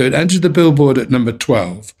on. So it entered the Billboard at number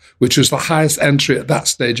 12, which was the highest entry at that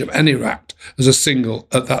stage of any act as a single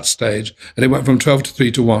at that stage. And it went from 12 to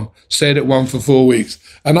 3 to 1, stayed at 1 for 4 weeks.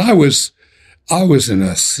 And I was in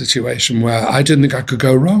a situation where I didn't think I could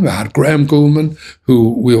go wrong. I had Graham Gouldman,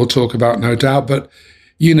 who we all talk about, no doubt, but,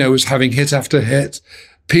 was having hit after hit.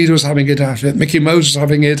 Peter was having hit after hit. Mickey Moses was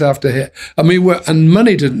having hit after hit. I mean, and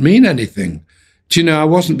money didn't mean anything. I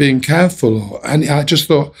wasn't being careful. And I just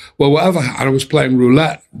thought, well, whatever. I was playing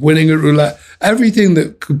roulette, winning at roulette, everything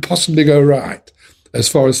that could possibly go right as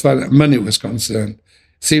far as money was concerned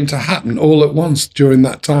seemed to happen all at once during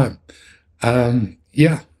that time.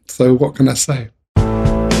 So what can I say?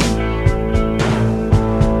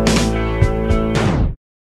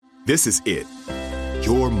 This is it.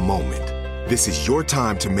 Your moment. This is your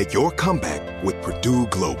time to make your comeback with Purdue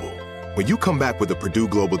Global. When you come back with a Purdue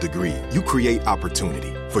Global degree, you create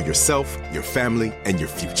opportunity for yourself, your family, and your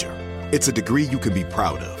future. It's a degree you can be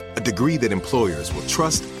proud of, a degree that employers will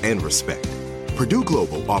trust and respect. Purdue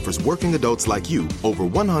Global offers working adults like you over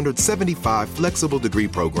 175 flexible degree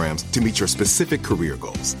programs to meet your specific career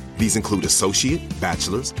goals. These include associate,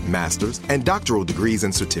 bachelor's, master's, and doctoral degrees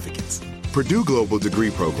and certificates. Purdue Global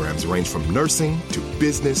degree programs range from nursing to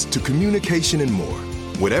business to communication and more.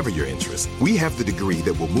 Whatever your interest, we have the degree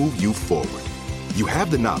that will move you forward. You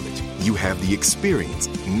have the knowledge, you have the experience.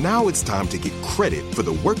 Now it's time to get credit for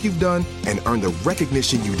the work you've done and earn the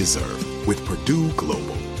recognition you deserve with Purdue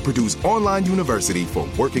Global, Purdue's online university for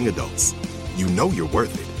working adults. You know you're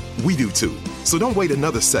worth it. We do too. So don't wait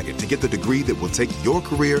another second to get the degree that will take your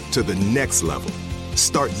career to the next level.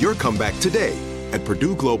 Start your comeback today at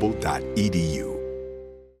purdueglobal.edu.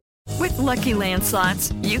 With Lucky Land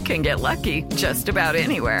Slots, you can get lucky just about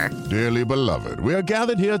anywhere. Dearly beloved, we are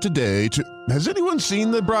gathered here today to... Has anyone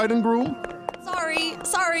seen the bride and groom?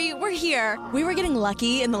 Sorry, we're here. We were getting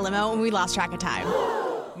lucky in the limo and we lost track of time.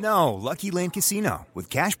 No, Lucky Land Casino, with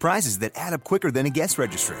cash prizes that add up quicker than a guest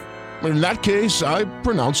registry. In that case, I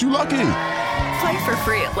pronounce you lucky. Play for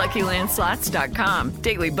free at LuckyLandSlots.com.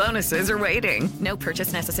 Daily bonuses are waiting. No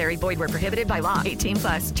purchase necessary. Void where prohibited by law.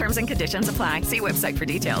 18+. Terms and conditions apply. See website for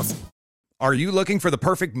details. Are you looking for the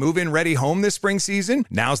perfect move-in ready home this spring season?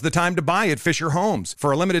 Now's the time to buy at Fisher Homes.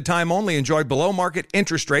 For a limited time only, enjoy below-market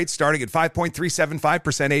interest rates starting at 5.375%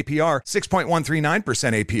 APR,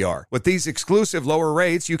 6.139% APR. With these exclusive lower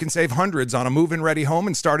rates, you can save hundreds on a move-in ready home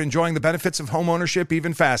and start enjoying the benefits of homeownership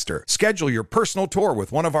even faster. Schedule your personal tour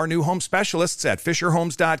with one of our new home specialists at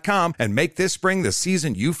FisherHomes.com and make this spring the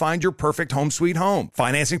season you find your perfect home sweet home.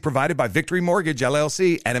 Financing provided by Victory Mortgage,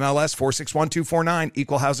 LLC, NMLS 461249,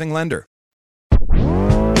 Equal Housing Lender.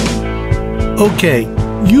 Okay,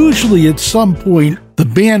 usually at some point, the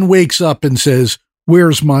band wakes up and says,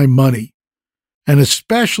 "Where's my money?" And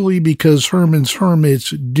especially because Herman's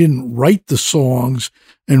Hermits didn't write the songs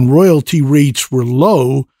and royalty rates were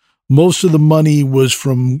low, most of the money was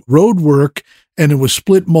from road work and it was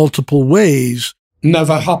split multiple ways.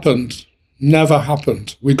 Never happened.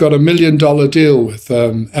 We got $1 million deal with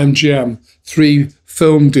MGM,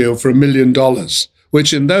 3-film deal for $1 million.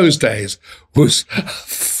 Which in those days was a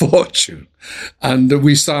fortune. And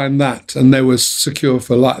we signed that and they were secure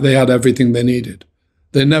for life. They had everything they needed.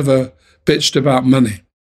 They never bitched about money.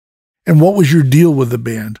 And what was your deal with the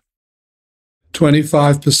band?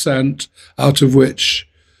 25%, out of which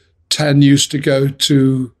 10 used to go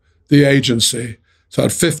to the agency. So I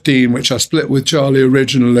had 15, which I split with Charlie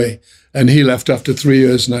originally, and he left after 3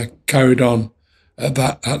 years and I carried on at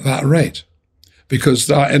that rate. Because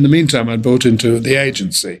in the meantime, I'd bought into the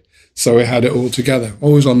agency. So we had it all together,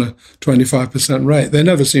 always on a 25% rate. They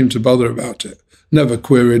never seemed to bother about it, never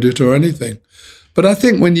queried it or anything. But I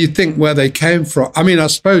think when you think where they came from, I mean, I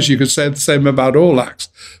suppose you could say the same about all acts,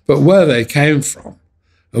 but where they came from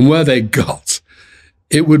and where they got,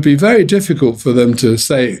 it would be very difficult for them to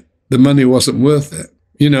say the money wasn't worth it.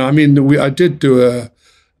 I mean, I did do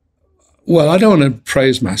well, I don't want to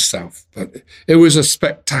praise myself, but it was a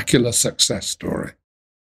spectacular success story.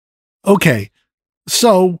 Okay,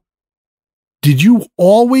 so did you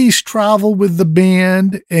always travel with the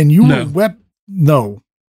band? And you were No.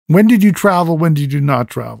 When did you travel? When did you not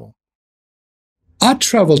travel? I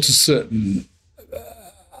traveled to certain...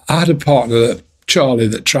 I had a partner that Charlie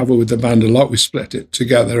that travelled with the band a lot. We split it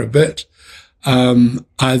together a bit.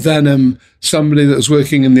 I then am somebody that was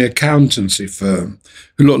working in the accountancy firm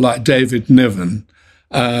who looked like David Niven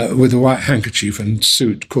with a white handkerchief and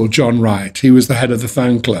suit called John Wright. He was the head of the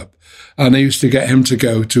fan club. And I used to get him to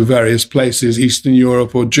go to various places, Eastern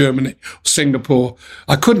Europe or Germany, Singapore.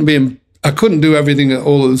 I couldn't do everything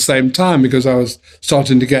all at the same time because I was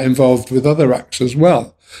starting to get involved with other acts as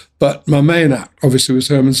well. But my main act, obviously, was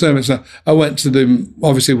Herman Sermon. So I went to them,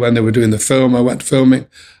 obviously, when they were doing the film, I went filming,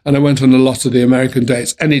 and I went on a lot of the American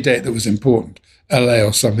dates, any date that was important, LA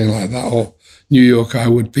or something like that, or New York, I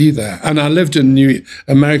would be there. And I lived in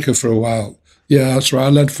America for a while. Yeah, that's right. I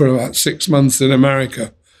lived for about 6 months in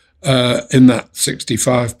America in that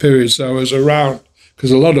 65 period. So I was around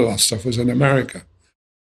because a lot of our stuff was in America.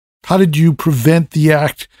 How did you prevent the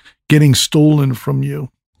act getting stolen from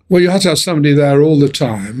you? Well, you had to have somebody there all the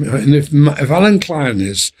time. And if Alan Klein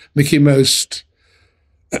is Mickey Most,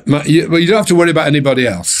 you don't have to worry about anybody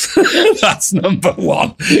else. That's number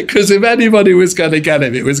one. Because if anybody was going to get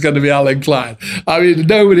him, it was going to be Alan Klein. I mean,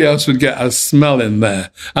 nobody else would get a smell in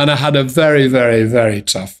there. And I had a very, very, very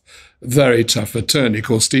tough attorney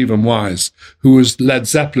called Stephen Wise, who was Led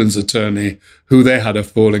Zeppelin's attorney, who they had a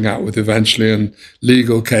falling out with eventually, and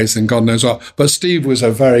legal case and God knows what. But Steve was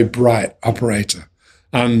a very bright operator.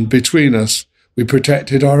 And between us, we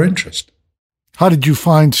protected our interest. How did you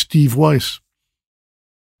find Steve Weiss?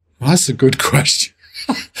 Well, that's a good question.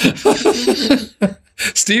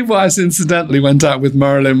 Steve Weiss, incidentally, went out with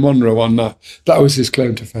Marilyn Monroe one night. That was his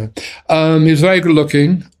claim to fame. He was very good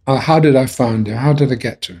looking. How did I find him? How did I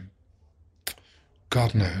get to him?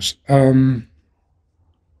 God knows.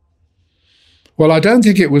 Well, I don't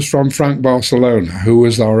think it was from Frank Barcelona, who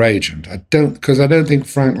was our agent. Because I don't think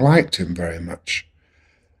Frank liked him very much.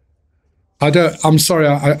 I'm sorry,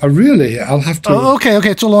 I'll have to... Okay,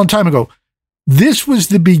 it's a long time ago. This was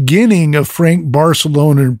the beginning of Frank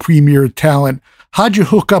Barcelona and Premier Talent. How'd you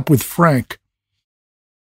hook up with Frank?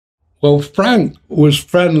 Well, Frank was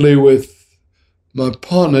friendly with my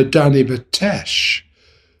partner, Danny Batesh,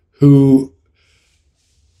 who...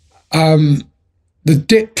 the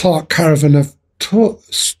Dick Clark Caravan of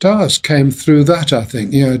Stars came through that, I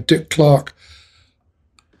think. You know, Dick Clark...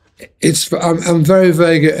 I'm very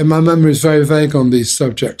vague, and my memory is very vague on these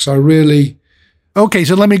subjects. Okay,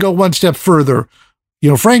 so let me go one step further.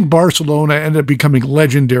 You know, Frank Barcelona ended up becoming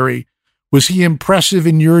legendary. Was he impressive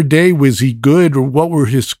in your day? Was he good, or what were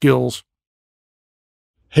his skills?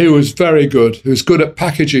 He was very good. He was good at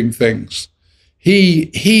packaging things.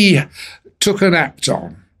 He took an act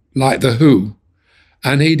on, like The Who,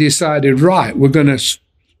 and he decided, right, we're going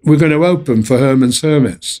to open for Herman's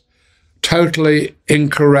Hermits. Totally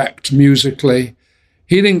incorrect musically.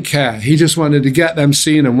 He didn't care. He just wanted to get them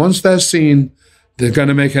seen. And once they're seen, they're going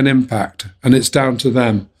to make an impact. And it's down to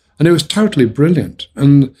them. And it was totally brilliant.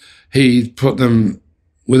 And he put them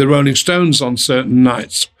with the Rolling Stones on certain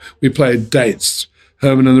nights. We played dates,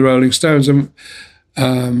 Herman and the Rolling Stones. And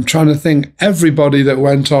trying to think, everybody that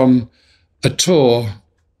went on a tour,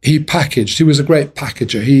 he packaged. He was a great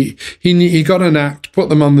packager. He got an act, put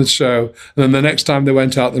them on the show, and then the next time they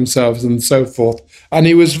went out themselves and so forth. And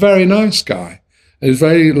he was a very nice guy. He was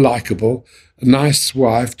very likable. A nice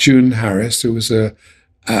wife, June Harris, who was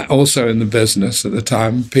also in the business at the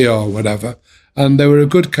time, PR, whatever. And they were a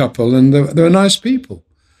good couple, and they were nice people.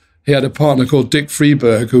 He had a partner called Dick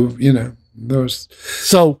Freeberg, who, you know, there was...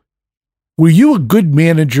 So, were you a good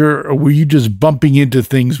manager, or were you just bumping into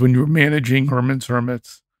things when you were managing Herman's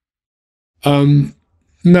Hermits?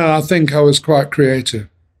 No, I think I was quite creative.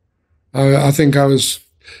 I think I was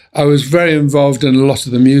very involved in a lot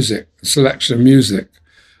of the music, selection of music,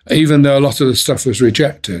 even though a lot of the stuff was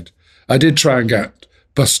rejected. I did try and get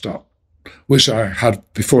Bus Stop, which I had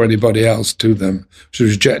before anybody else to them, which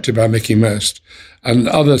was rejected by Mickey Most, and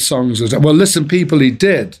other songs. Well, Listen People he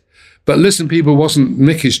did, but Listen People wasn't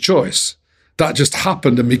Mickey's choice. That just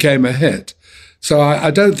happened and became a hit. So I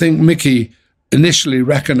don't think Mickey initially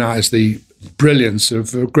recognized the brilliance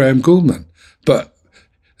of Graham Gouldman, but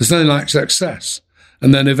there's nothing like success.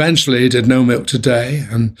 And then eventually he did No Milk Today,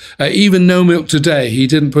 and even No Milk Today he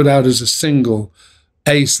didn't put out as a single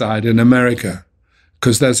A-side in America,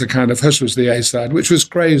 because there's a kind of Hush was the A-side, which was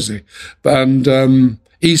crazy. And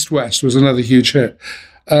East West was another huge hit.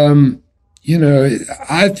 You know,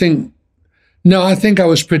 I think I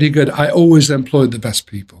was pretty good. I always employed the best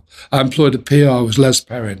people. I employed a PR, was Les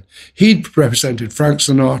Perrin. He'd represented Frank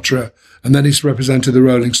Sinatra, and then he's represented the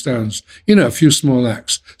Rolling Stones. You know, a few small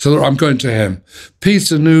acts. So I'm going to him.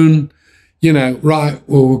 Peter Noon, you know, right,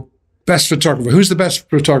 well, best photographer. Who's the best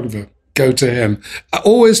photographer? Go to him.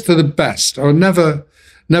 Always for the best. I was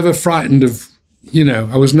never frightened of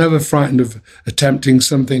I was never frightened of attempting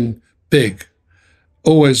something big.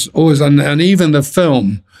 Always, and even the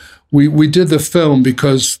film, we did the film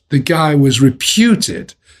because the guy was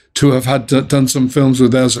reputed to have done some films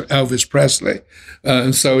with Elvis Presley.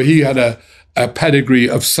 And so he had a pedigree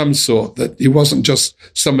of some sort, that he wasn't just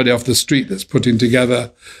somebody off the street that's putting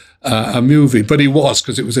together a movie, but he was,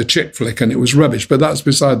 because it was a chick flick and it was rubbish, but that's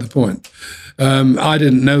beside the point. I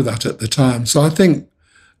didn't know that at the time. So I think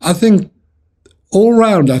all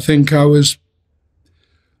round, I think I was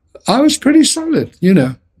pretty solid,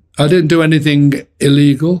 I didn't do anything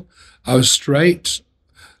illegal. I was straight.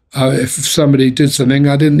 If somebody did something,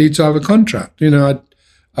 I didn't need to have a contract.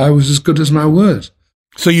 I was as good as my word.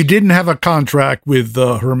 So you didn't have a contract with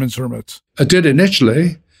Herman's Hermits? I did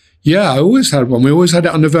initially. Yeah, I always had one. We always had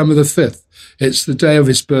it on November the 5th. It's the day of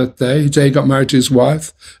his birthday, the day he got married to his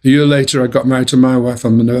wife. A year later, I got married to my wife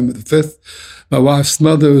on November the 5th. My wife's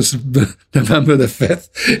mother was November the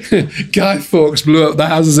 5th. Guy Fawkes blew up the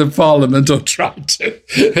Houses of Parliament, or tried to.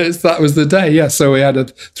 That was the day, yeah. So we had a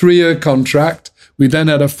 3-year contract. We then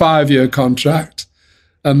had a 5-year contract.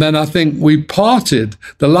 And then I think we parted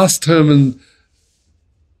the last term and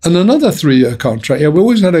another 3-year contract. Yeah, we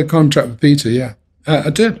always had a contract with Peter, yeah.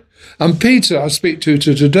 I did. And Peter, I speak to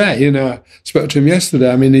today, I spoke to him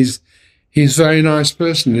yesterday. I mean, he's a very nice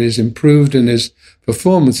person, and he's improved in his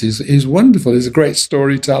performance. He's wonderful. He's a great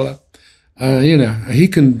storyteller.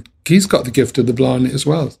 He's got the gift of the blind as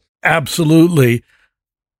well. Absolutely.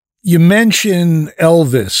 You mentioned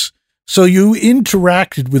Elvis. So you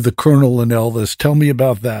interacted with the Colonel and Elvis. Tell me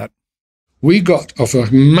about that. We got off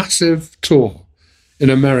a massive tour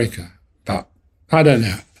in America, but I don't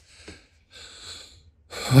know.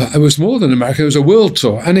 It was more than America. It was a world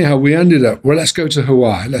tour. Anyhow, we ended up, let's go to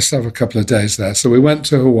Hawaii. Let's have a couple of days there. So we went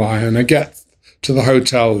to Hawaii, and I get to the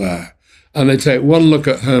hotel there, and they take one look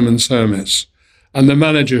at Herman's Hermits. And the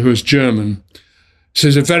manager, who's German,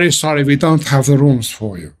 says, "I'm very sorry, we don't have the rooms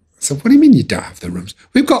for you." I said, "What do you mean you don't have the rooms?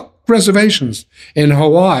 We've got reservations. In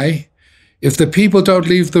Hawaii, if the people don't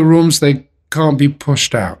leave the rooms, they can't be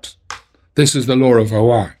pushed out. This is the law of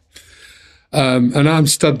Hawaii." And I'm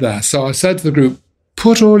stood there. So I said to the group,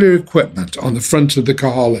 "Put all your equipment on the front of the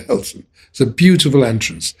Kahala Hilton." It's a beautiful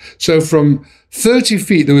entrance. So from 30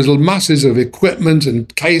 feet, there was masses of equipment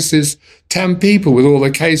and cases, 10 people with all the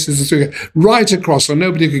cases, right across, so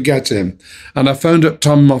nobody could get in. And I phoned up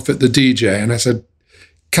Tom Moffat, the DJ, and I said,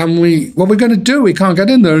 what are we going to do? We can't get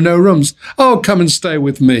in. There are no rooms. "Oh, come and stay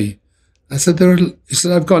with me." I said, he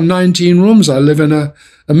said, "I've got 19 rooms. I live in a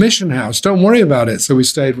mission house. Don't worry about it." So we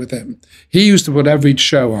stayed with him. He used to put every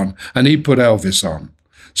show on, and he put Elvis on.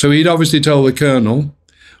 So he'd obviously told the Colonel,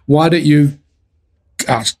 "Why don't you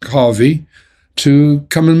ask Harvey to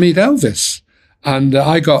come and meet Elvis?" And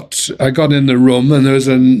I got in the room, and there was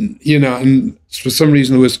and for some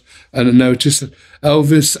reason there was a notice that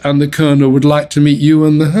Elvis and the Colonel would like to meet you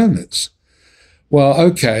and the Hermits. Well,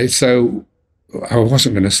 okay, so I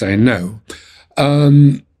wasn't going to say no.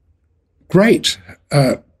 Great.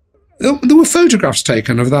 There were photographs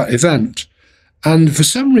taken of that event, and for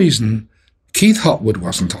some reason, Keith Hopwood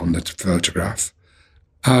wasn't on the photograph,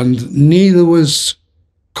 and neither was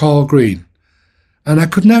Carl Green. And I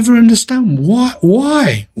could never understand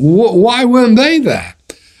why weren't they there?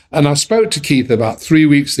 And I spoke to Keith about 3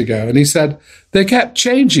 weeks ago, and he said they kept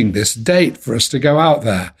changing this date for us to go out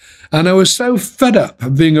there. And I was so fed up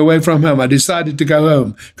of being away from home, I decided to go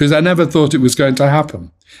home because I never thought it was going to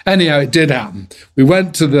happen. Anyhow, it did happen. We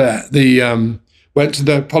went to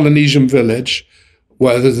the Polynesian village,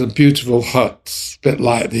 where there's a beautiful hut, a bit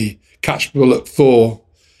like the Catch Bullock 4,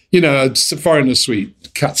 it's a foreigner suite,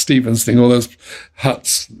 Cat Stevens thing, all those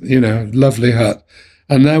huts, lovely hut.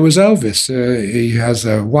 And there was Elvis. He has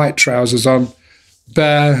white trousers on,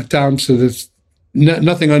 bare down to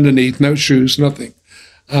nothing underneath, no shoes, nothing.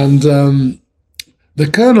 And the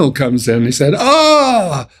Colonel comes in, he said,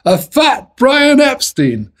 "Ah, a fat Brian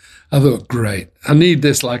Epstein." I thought, great. I need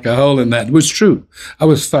this like a hole in that. It was true. I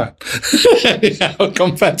was fat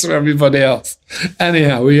compared to everybody else.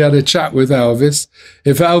 Anyhow, we had a chat with Elvis.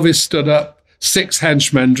 If Elvis stood up, 6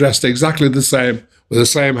 henchmen dressed exactly the same, with the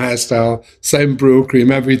same hairstyle, same brew cream,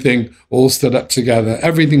 everything all stood up together.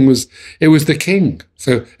 It was the king.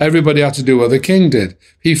 So everybody had to do what the king did.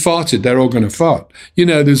 He farted, they're all going to fart.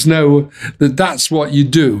 That's what you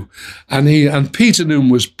do. And Peter Noone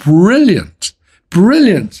was brilliant.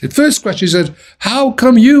 Brilliant. The first question, he said, "How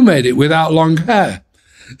come you made it without long hair?"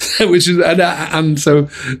 which is, and so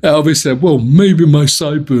Elvis said, well, maybe my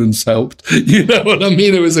sideburns helped. You know what I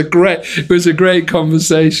mean? It was a great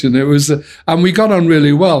conversation. And we got on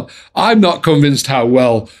really well. I'm not convinced how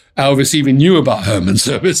well Elvis even knew about Herman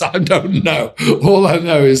Service. I don't know. All I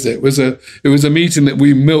know is that it was a meeting that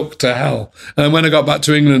we milked to hell. And when I got back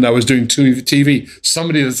to England, I was doing TV.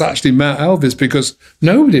 Somebody that's actually met Elvis, because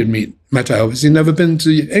nobody had met Elvis. He'd never been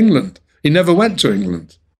to England. He never went to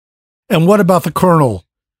England. And what about the Colonel?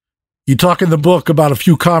 You talk in the book about a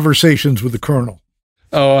few conversations with the Colonel.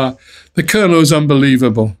 Oh, the Colonel is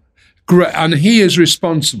unbelievable. Great. And he is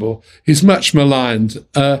responsible. He's much maligned.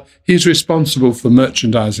 He's responsible for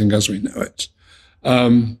merchandising as we know it.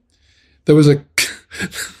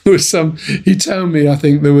 He told me, I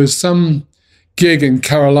think there was some gig in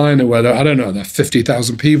Carolina where there were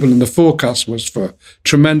 50,000 people, and the forecast was for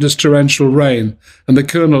tremendous torrential rain. And the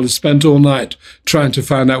Colonel had spent all night trying to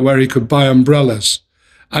find out where he could buy umbrellas.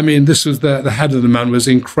 I mean, this was the head of the man was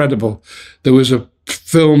incredible. There was a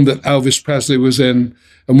film that Elvis Presley was in,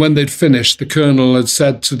 and when they'd finished, the Colonel had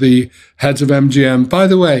said to the heads of MGM, by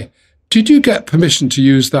the way, did you get permission to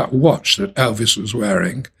use that watch that Elvis was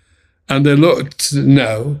wearing? And they looked,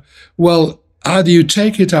 no. Well, either you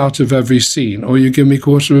take it out of every scene or you give me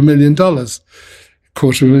 $250,000.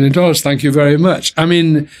 $250,000, thank you very much. I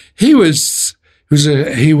mean, he was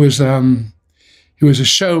a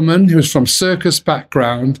showman. He was from circus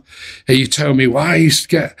background. He told me, I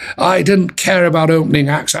didn't care about opening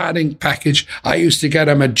acts. I didn't package. I used to get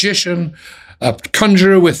a magician, a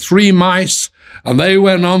conjurer with 3 mice, and they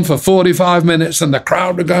went on for 45 minutes and the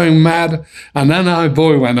crowd were going mad. And then our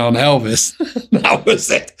boy went on, Elvis. That was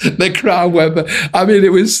it. The crowd went, I mean,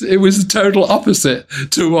 it was the total opposite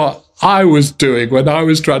to what I was doing when I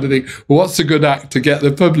was trying to think, what's a good act to get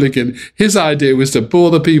the public in? His idea was to bore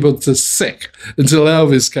the people to sick until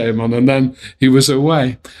Elvis came on, and then he was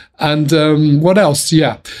away. And what else?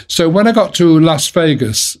 Yeah. So when I got to Las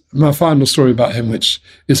Vegas, my final story about him, which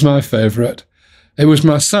is my favorite, it was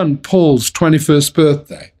my son Paul's 21st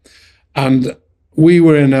birthday. And we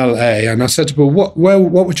were in LA, and I said to Paul, what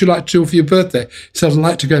would you like to do for your birthday? He said, I'd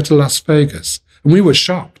like to go to Las Vegas. And we were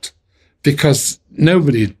shocked because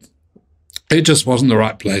it just wasn't the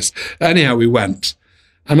right place. Anyhow, we went.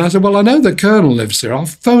 And I said, well, I know the Colonel lives here. I'll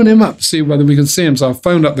phone him up to see whether we can see him. So I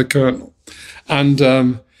phoned up the Colonel.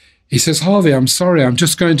 And he says, Harvey, I'm sorry, I'm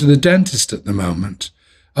just going to the dentist at the moment.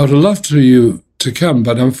 I would have loved for you to come,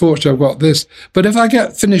 but unfortunately I've got this. But if I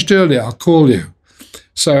get finished early, I'll call you.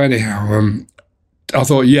 So anyhow, I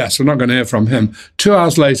thought, yes, we're not going to hear from him. 2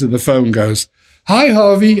 hours later, the phone goes, hi,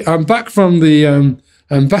 Harvey, I'm back from the...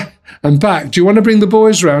 I'm back. Do you want to bring the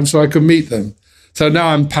boys round so I can meet them? So now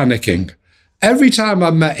I'm panicking. Every time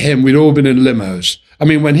I met him, we'd all been in limos. I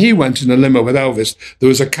mean, when he went in a limo with Elvis, there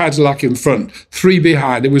was a Cadillac in front, 3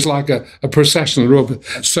 behind. It was like a procession.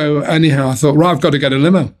 So anyhow, I thought, right, I've got to get a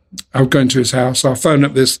limo. I was going to his house. So I phoned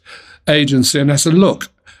up this agency and I said, look,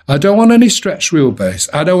 I don't want any stretch wheelbase.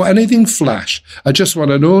 I don't want anything flash. I just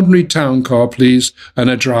want an ordinary town car, please, and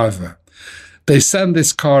a driver. They send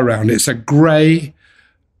this car around. It's a grey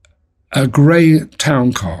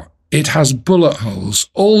town car. It has bullet holes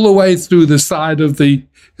all the way through the side of the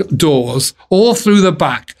doors, all through the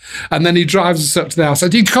back. And then he drives us up to the house. I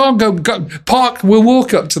said, you can't go park, we'll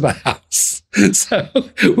walk up to the house. So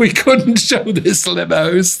we couldn't show this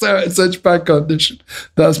limo. It was so in such bad condition.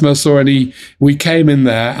 That's my story. And we came in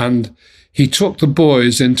there and he took the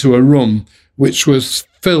boys into a room which was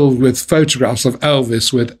filled with photographs of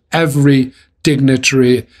Elvis with every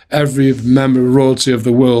dignitary, every member of royalty of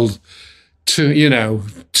the world, to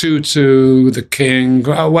the king,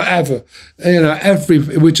 or whatever.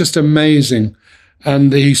 It was just amazing.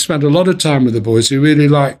 And he spent a lot of time with the boys. He really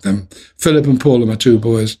liked them. Philip and Paul are my 2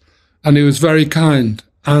 boys. And he was very kind.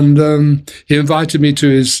 And he invited me to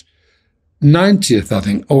his 90th, I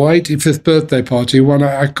think, or 85th birthday party.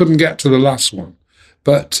 I couldn't get to the last one.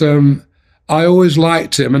 But I always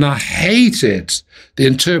liked him, and I hated the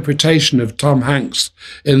interpretation of Tom Hanks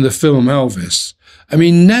in the film Elvis. I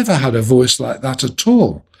mean, never had a voice like that at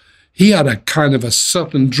all. He had a kind of a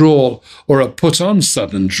southern drawl or a put-on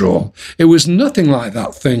southern drawl. It was nothing like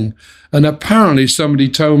that thing. And apparently somebody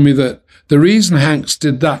told me that the reason Hanks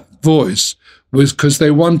did that voice was because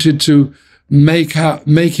they wanted to make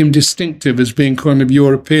him distinctive as being kind of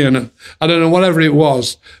European. And I don't know, whatever it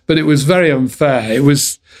was, but it was very unfair. It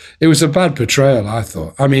was a bad portrayal, I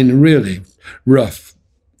thought. I mean, really rough.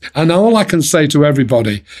 And all I can say to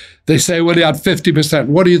everybody, they say, well, he had 50%.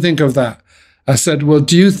 What do you think of that? I said, well,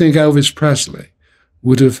 do you think Elvis Presley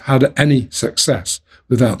would have had any success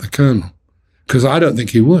without the Colonel? Because I don't think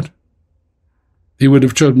he would. he would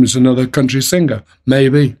have chosen as another country singer,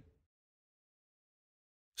 maybe.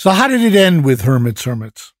 So how did it end with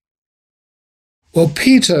Hermits? Well,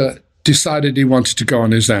 Peter decided he wanted to go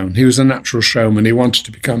on his own. He was a natural showman. He wanted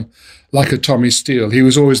to become like a Tommy Steele. He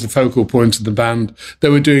was always the focal point of the band. They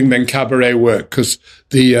were doing then cabaret work because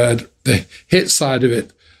the hit side of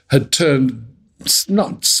it had turned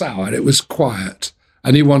not sour, it was quiet.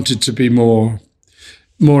 And he wanted to be more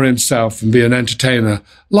himself and be an entertainer,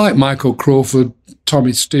 like Michael Crawford,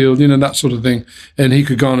 Tommy Steele, that sort of thing. And he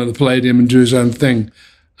could go on at the Palladium and do his own thing.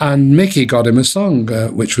 And Mickey got him a song,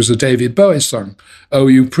 which was a David Bowie song, Oh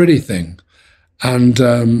You Pretty Thing.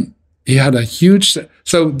 And he had a huge...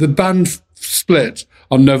 So the band split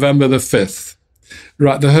on November the 5th.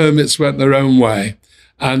 Right, the Hermits went their own way.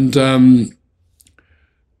 And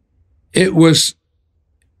it was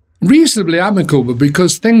reasonably amicable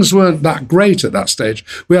because things weren't that great at that stage.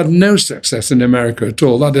 We had no success in America at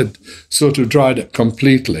all. That had sort of dried up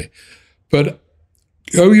completely. But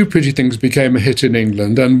Oh You Pretty Things became a hit in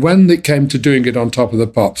England. And when it came to doing it on Top of the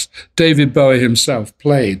Pops, David Bowie himself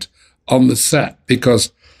played on the set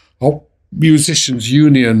because of musicians'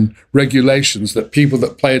 union regulations that people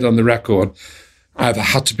that played on the record either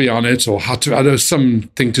had to be on it or there was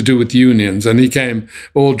something to do with unions. And he came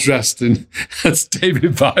all dressed in, as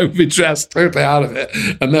David Bowie would be dressed totally out of it.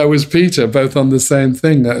 And there was Peter, both on the same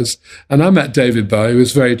thing. And I met David Bowie. He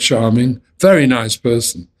was very charming, very nice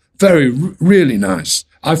person, really nice.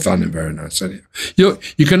 I found him very nice. Anyway.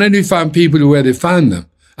 You can only find people where they find them.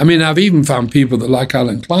 I mean, I've even found people that like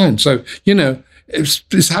Alan Klein. So,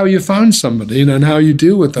 it's how you find somebody, and how you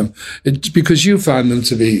deal with them. It's because you find them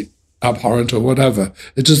to be abhorrent or whatever.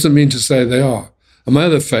 It doesn't mean to say they are. And my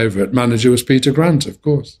other favourite manager was Peter Grant, of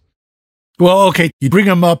course. Well, okay, you bring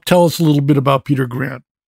him up. Tell us a little bit about Peter Grant.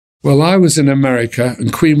 Well, I was in America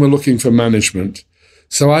and Queen were looking for management.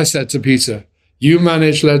 So I said to Peter, you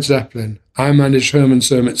manage Led Zeppelin, I manage Herman's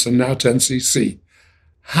Hermits and now 10cc.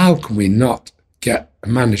 How can we not get a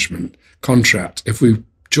management contract if we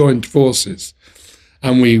joined forces?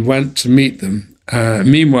 And we went to meet them.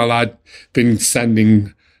 Meanwhile, I'd been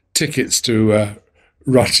sending tickets to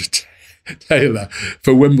Roger Taylor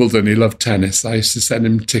for Wimbledon. He loved tennis. I used to send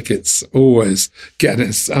him tickets, always get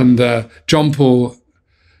it. And John Paul,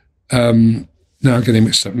 no, I'm getting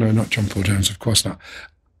mixed up. No, not John Paul Jones, of course not.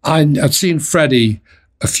 I'd seen Freddie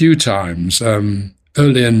a few times. Early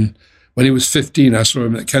when he was 15, I saw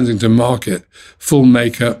him at Kensington Market, full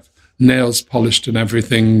makeup, nails polished and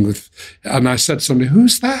everything. And I said to somebody,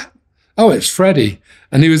 who's that? Oh, it's Freddie.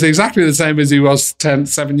 And he was exactly the same as he was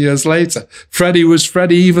 7 years later. Freddie was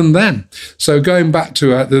Freddie even then. So going back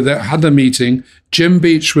to they had a meeting. Jim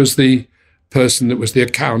Beach was the person that was the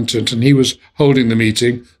accountant, and he was holding the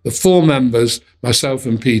meeting. The 4 members, myself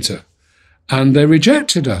and Peter. And they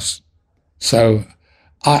rejected us. So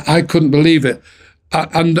I couldn't believe it.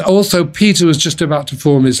 And also Peter was just about to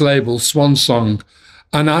form his label, Swan Song.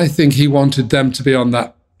 And I think he wanted them to be on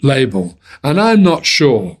that label. And I'm not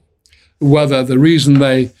sure whether the reason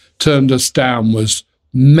they turned us down was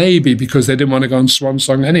maybe because they didn't want to go on Swan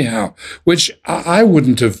Song anyhow, which I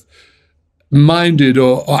wouldn't have minded,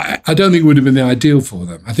 or I don't think it would have been the ideal for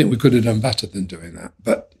them. I think we could have done better than doing that.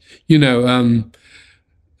 But,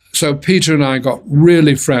 so Peter and I got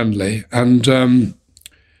really friendly, and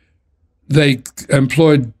they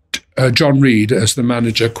employed John Reed as the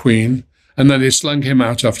manager, Queen, and then they slung him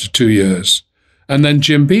out after 2 years. And then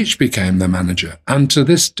Jim Beach became the manager. And to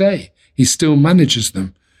this day, he still manages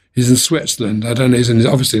them. He's in Switzerland. I don't know, he's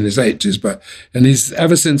obviously in his 80s, and he's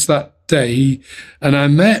ever since that day. And I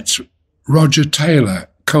met Roger Taylor,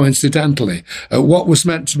 coincidentally, at what was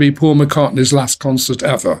meant to be Paul McCartney's last concert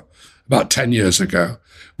ever, about 10 years ago,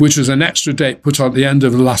 which was an extra date put on at the end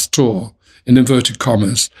of the last tour, in inverted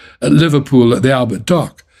commas, at Liverpool at the Albert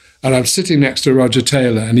Dock. And I'm sitting next to Roger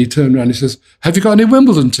Taylor, and he turned around and he says, have you got any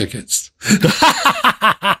Wimbledon tickets?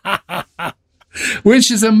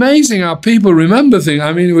 Which is amazing how people remember things.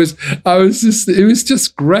 I mean, it was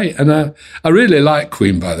just great. And I really like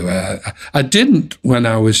Queen, by the way. I didn't when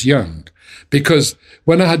I was young, because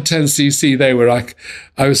when I had 10cc, they were like,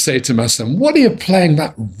 I would say to my son, what are you playing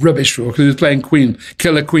that rubbish for? Because he was playing Queen,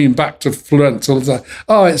 Killer Queen, Back to Florence, all the time.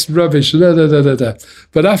 Oh, it's rubbish, da, da, da, da, da.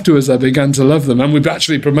 But afterwards, I began to love them. And we've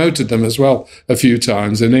actually promoted them as well a few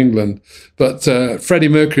times in England. But Freddie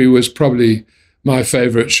Mercury was probably my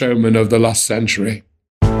favourite showman of the last century.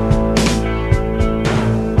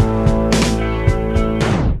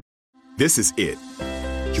 This is it.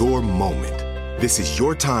 Your moment. This is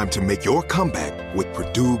your time to make your comeback with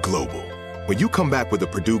Purdue Global. When you come back with a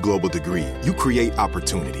Purdue Global degree, you create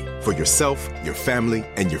opportunity for yourself, your family,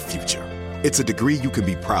 and your future. It's a degree you can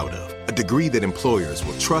be proud of, a degree that employers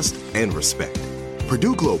will trust and respect.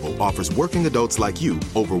 Purdue Global offers working adults like you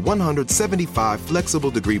over 175 flexible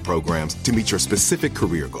degree programs to meet your specific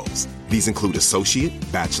career goals. These include associate,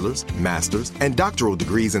 bachelor's, master's, and doctoral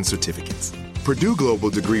degrees and certificates. Purdue Global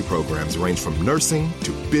degree programs range from nursing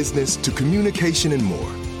to business to communication and more.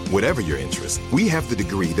 Whatever your interest, we have the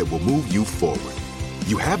degree that will move you forward.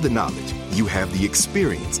 You have the knowledge, you have the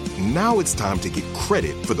experience. Now it's time to get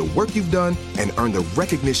credit for the work you've done and earn the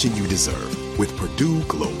recognition you deserve with Purdue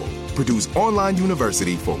Global, Purdue's online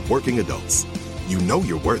university for working adults. You know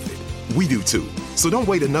you're worth it. We do too. So don't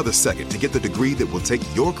wait another second to get the degree that will take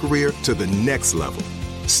your career to the next level.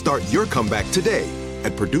 Start your comeback today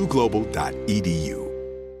at purdueglobal.edu.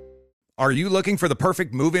 Are you looking for the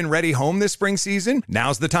perfect move-in ready home this spring season?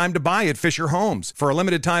 Now's the time to buy at Fisher Homes. For a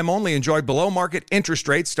limited time only, enjoy below-market interest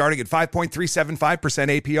rates starting at 5.375%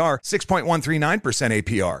 APR, 6.139%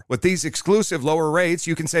 APR. With these exclusive lower rates,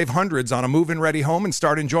 you can save hundreds on a move-in ready home and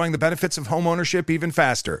start enjoying the benefits of homeownership even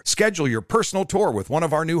faster. Schedule your personal tour with one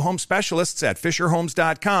of our new home specialists at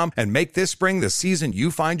FisherHomes.com and make this spring the season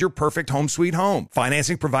you find your perfect home sweet home.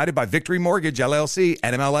 Financing provided by Victory Mortgage, LLC,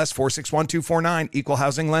 NMLS 461249, Equal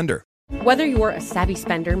Housing Lender. Whether you're a savvy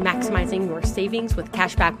spender maximizing your savings with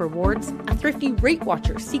cashback rewards, a thrifty rate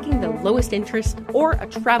watcher seeking the lowest interest, or a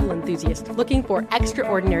travel enthusiast looking for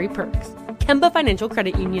extraordinary perks, Kemba Financial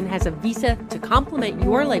Credit Union has a visa to complement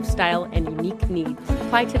your lifestyle and unique needs.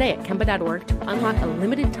 Apply today at Kemba.org to unlock a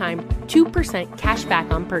limited time 2% cash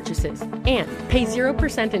back on purchases and pay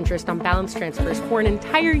 0% interest on balance transfers for an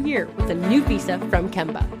entire year with a new visa from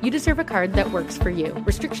Kemba. You deserve a card that works for you.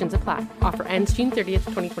 Restrictions apply. Offer ends June 30th,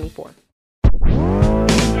 2024.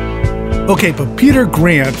 Okay, but Peter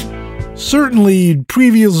Grant, certainly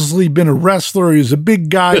previously been a wrestler. He was a big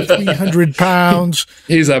guy, 300 pounds.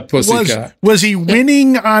 He's a pussycat. Was he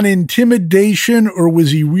winning on intimidation, or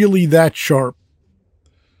was he really that sharp?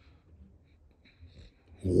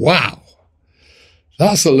 Wow.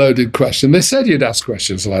 That's a loaded question. They said you'd ask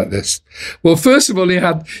questions like this. Well, first of all,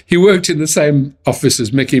 he worked in the same office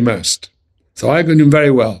as Mickey Most. So I knew him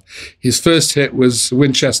very well. His first hit was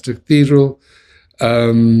Winchester Cathedral,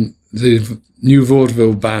 the new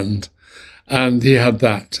vaudeville band, and he had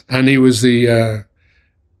that. And he was the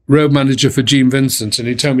road manager for Gene Vincent, and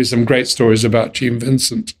he told me some great stories about Gene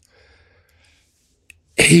Vincent.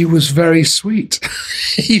 He was very sweet.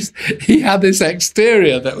 He had this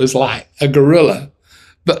exterior that was like a gorilla,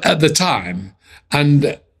 but at the time,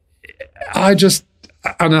 and I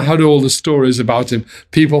heard all the stories about him,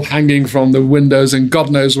 people hanging from the windows and God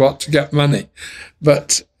knows what to get money.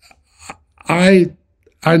 But I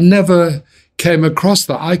never came across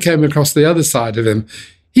that. I came across the other side of him.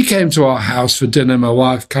 He came to our house for dinner. My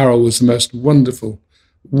wife, Carol, was the most wonderful,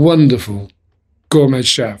 wonderful gourmet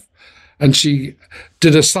chef. And she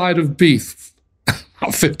did a side of beef,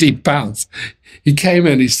 about 15 pounds. He came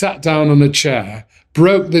in, he sat down on a chair,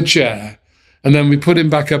 broke the chair, and then we put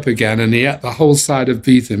him back up again, and he ate the whole side of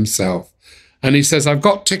beef himself. And he says, I've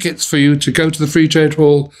got tickets for you to go to the Free Trade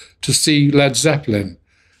Hall to see Led Zeppelin.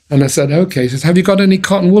 And I said, okay. He says, have you got any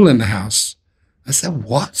cotton wool in the house? I said,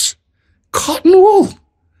 what? Cotton wool?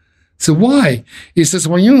 So why? He says,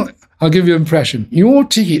 well, I'll give you an impression. Your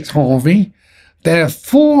tickets, Harvey, there are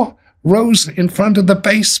 4 rows in front of the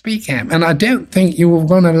bass speaker, and I don't think you were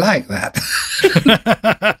going to like that.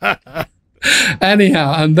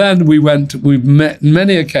 Anyhow, and then we've met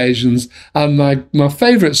many occasions, and my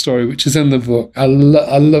favourite story, which is in the book, I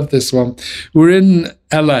love this one. We're in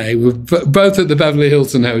LA, we're both at the Beverly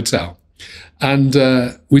Hilton Hotel, and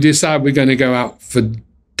we decide we're going to go out for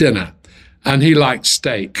dinner, and he liked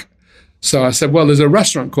steak. So I said, well, there's a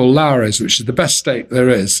restaurant called Lowry's, which is the best steak there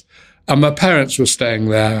is, and my parents were staying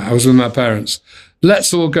there. I was with my parents.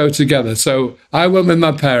 Let's all go together. So I went with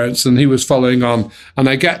my parents and he was following on. And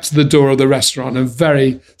I get to the door of the restaurant, and a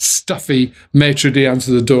very stuffy maitre d'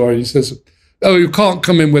 answers the door. And he says, oh, you can't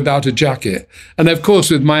come in without a jacket. And of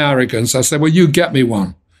course, with my arrogance, I said, well, you get me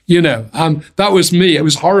one. That was me. It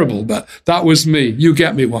was horrible, but that was me. You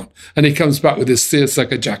get me one. And he comes back with his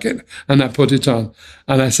seersucker jacket, and I put it on.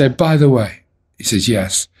 And I said, by the way, he says,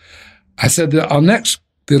 yes. I said,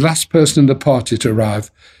 the last person in the party to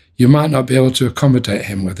arrive, you might not be able to accommodate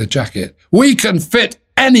him with a jacket. We can fit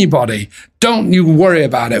anybody. Don't you worry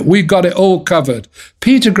about it. We've got it all covered.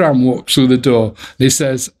 Peter Graham walks through the door and he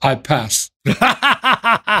says, I pass.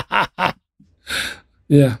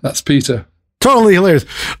 Yeah, that's Peter. Totally hilarious.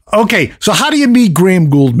 Okay, so how do you meet Graham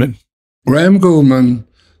Gouldman? Graham Gouldman,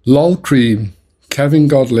 Lol Cream, Kevin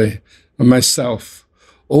Godley, and myself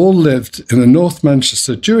all lived in the North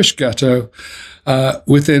Manchester Jewish ghetto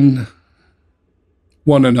within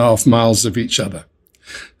 1.5 miles of each other.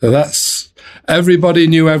 So that's, everybody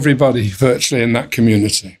knew everybody virtually in that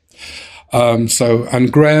community.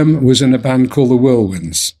 And Graham was in a band called the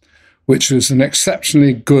Whirlwinds, which was an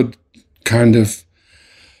exceptionally good kind of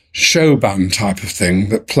show band type of thing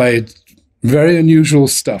that played very unusual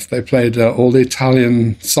stuff. They played all the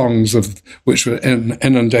Italian songs which were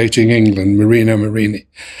inundating England, Marino Marini,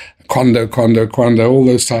 Quando, Quando, Quando, all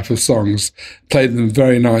those type of songs, played them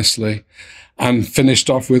very nicely, and finished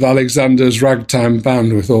off with Alexander's Ragtime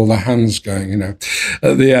Band with all the hands going, at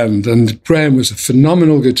the end. And Graham was a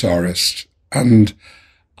phenomenal guitarist, and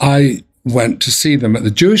I went to see them at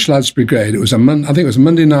the Jewish Lads Brigade. It was I think it was a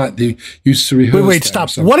Monday night. They used to rehearse. Wait,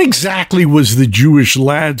 stop. What exactly was the Jewish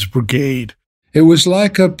Lads Brigade? It was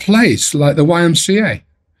like a place, like the YMCA,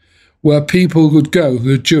 where people would go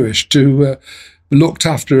who were Jewish to looked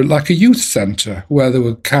after, like a youth centre, where there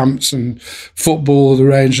were camps and football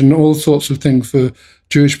arranged and all sorts of things for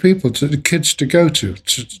Jewish people, to the kids to go to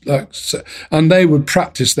and they would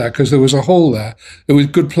practice there because there was a hall there. It was a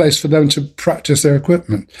good place for them to practice their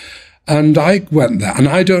equipment. And I went there, and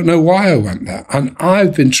I don't know why I went there. And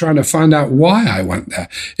I've been trying to find out why I went there.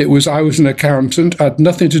 I was an accountant. I had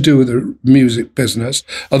nothing to do with the music business,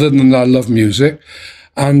 other than I love music.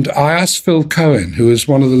 And I asked Phil Cohen, who was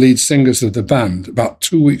one of the lead singers of the band, about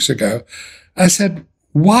 2 weeks ago, I said,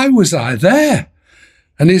 why was I there?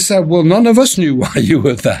 And he said, well, none of us knew why you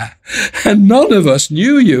were there. And none of us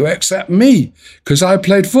knew you except me, because I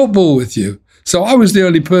played football with you. So I was the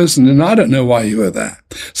only person, and I don't know why you were there.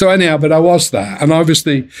 So anyhow, but I was there. And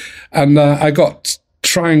obviously, I got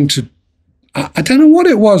trying to, I don't know what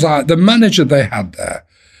it was. The manager they had there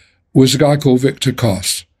was a guy called Victor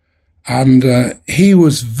Koss. And he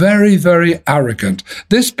was very, very arrogant.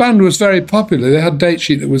 This band was very popular. They had a date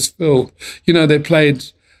sheet that was filled. They played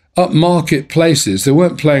upmarket places. They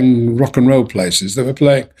weren't playing rock and roll places. They were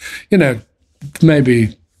playing,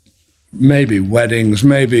 maybe weddings,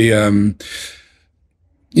 maybe, a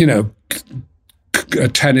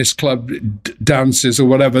tennis club dances or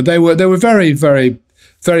whatever. They were very, very,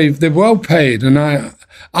 very, they were well paid. And I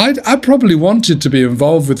probably wanted to be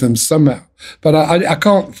involved with them somehow, but I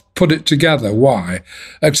can't put it together why,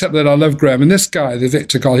 except that I love Graham. And this guy, the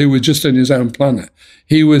Victor Cole, he was just on his own planet.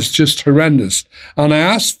 He was just horrendous. And I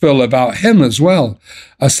asked Phil about him as well.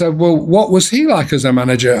 I said, well, what was he like as a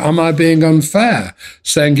manager? Am I being unfair,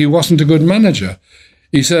 saying he wasn't a good manager?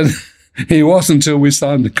 He said, he was until we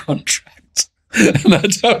signed the contract. And I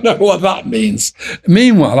don't know what that means.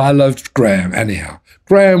 Meanwhile, I loved Graham anyhow.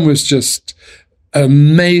 Graham was just an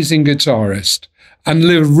amazing guitarist and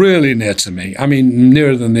lived really near to me. I mean,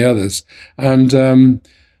 nearer than the others. And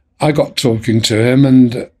I got talking to him,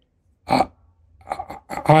 and I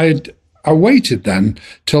waited then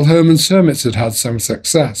till Herman's Hermits had some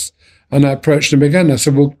success. And I approached him again. I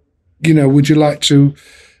said, well, would you like to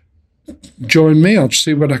join me? I'll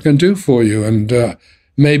see what I can do for you. And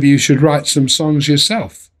maybe you should write some songs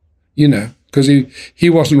yourself, because he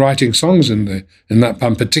wasn't writing songs in that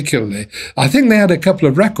band particularly. I think they had a couple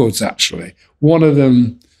of records, actually. One of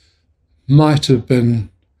them might have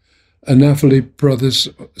been an Everly Brothers.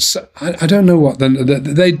 I don't know what.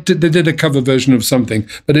 They did a cover version of something,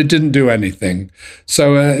 but it didn't do anything.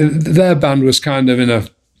 So their band was kind of in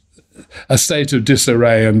a state of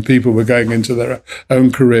disarray, and people were going into their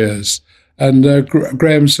own careers. And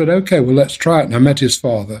Graham said, okay, well, let's try it. And I met his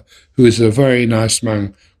father, who is a very nice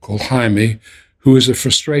man called Jaime, who is a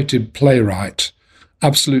frustrated playwright,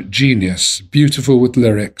 absolute genius, beautiful with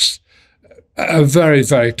lyrics, a very,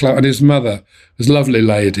 very clever. And his mother was a lovely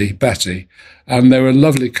lady, Betty, and they were a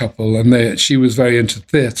lovely couple, and she was very into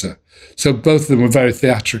theatre. So both of them were very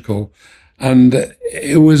theatrical, and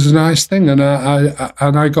it was a nice thing. And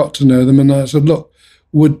I got to know them, and I said, look,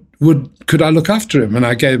 could I look after him? And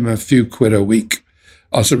I gave him a few quid a week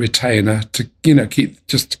as a retainer to, keep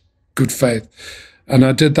just good faith. And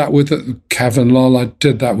I did that with Kevin Loll.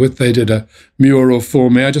 They did a mural for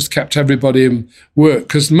me. I just kept everybody in work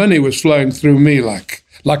because money was flowing through me.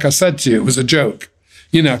 Like I said to you, it was a joke.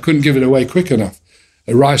 I couldn't give it away quick enough.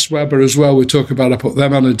 Rice Weber as well, we talk about, I put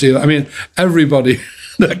them on a deal. I mean, everybody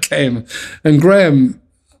that came. And Graham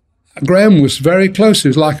was very close. He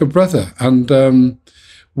was like a brother. And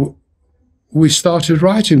we started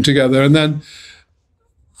writing together. And then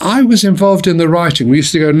I was involved in the writing. We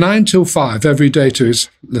used to go 9 till 5 every day to his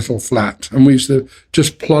little flat, and we used to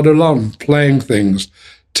just plod along, playing things,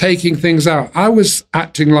 taking things out. I was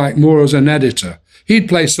acting like more as an editor. He'd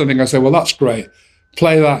play something, I said, well, that's great.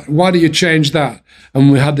 Play that. Why do you change that?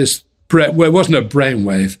 And we had this, well, it wasn't a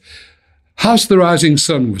brainwave. House of the Rising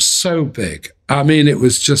Sun was so big. I mean, it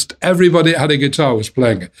was just everybody that had a guitar was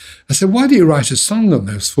playing it. I said, why do you write a song on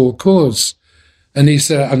those 4 chords? And he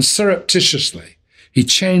said, and surreptitiously, he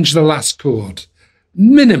changed the last chord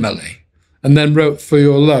minimally and then wrote For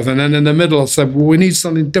Your Love. And then in the middle I said, well, we need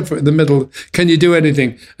something different in the middle. Can you do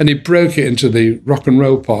anything? And he broke it into the rock and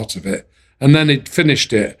roll part of it. And then he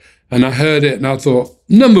finished it. And I heard it and I thought,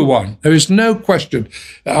 number one, there is no question.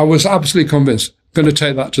 I was absolutely convinced, I'm going to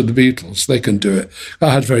take that to the Beatles. They can do it. I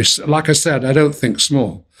had like I said, I don't think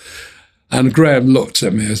small. And Graham looked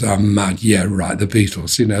at me as I'm mad. Yeah, right, the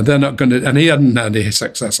Beatles, they're not going to, and he hadn't had any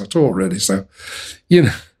success at all, really. So,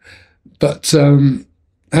 but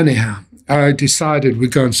anyhow, I decided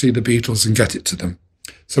we'd go and see the Beatles and get it to them.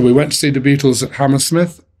 So we went to see the Beatles at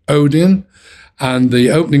Hammersmith, Odeon, and the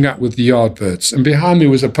opening act with the Yardbirds. And behind me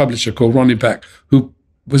was a publisher called Ronnie Beck, who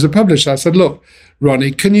was a publisher. I said, look,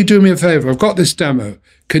 Ronnie, can you do me a favour? I've got this demo.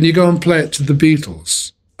 Can you go and play it to the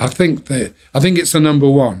Beatles? I think it's a number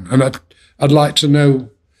one, and I'd like to know.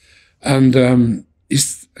 And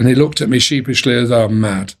he looked at me sheepishly as I'm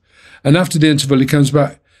mad. And after the interval, he comes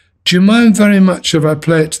back, do you mind very much if I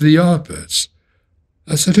play it to the Yardbirds?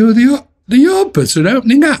 I said, who are the Yardbirds are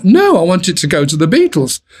opening act? No, I want it to go to the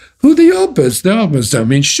Beatles. Who are the Yardbirds? The Yardbirds don't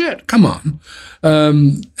mean shit. Come on.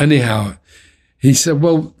 Anyhow, he said,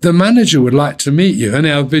 well, the manager would like to meet you.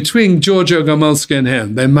 Anyhow, between Giorgio Gomulski and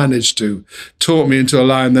him, they managed to talk me into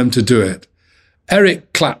allowing them to do it.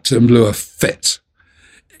 Eric Clapton blew a fit.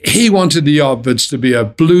 He wanted the Yardbirds to be a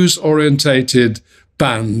blues-orientated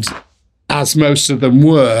band, as most of them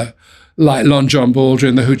were, like Lon John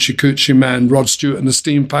Baldry, the Hoochie Coochie Man, Rod Stewart and the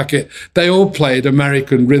Steam Packet. They all played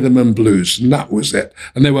American rhythm and blues, and that was it.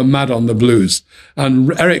 And they were mad on the blues.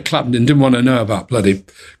 And Eric Clapton didn't want to know about bloody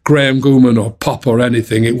Graham Gouman or pop or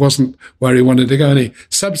anything. It wasn't where he wanted to go, and he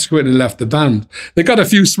subsequently left the band. They got a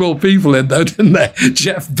few small people in, though, didn't they?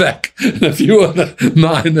 Jeff Beck and a few other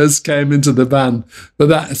miners came into the band.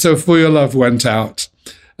 So For Your Love went out.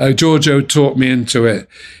 Giorgio taught me into it.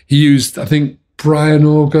 He used, I think, Brian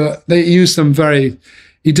Auger. He did some very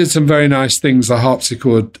nice things, the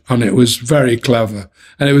harpsichord on it was very clever.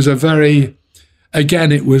 And it was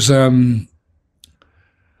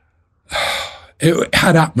it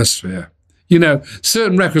had atmosphere.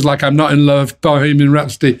 Certain records like I'm Not in Love, Bohemian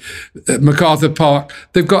Rhapsody, MacArthur Park,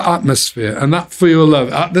 they've got atmosphere. And that For Your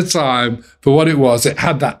Love, at the time, for what it was, it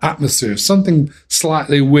had that atmosphere, something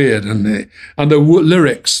slightly weird in it. And the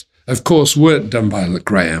lyrics, of course, weren't done by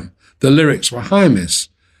Graham. The lyrics were Jaime's.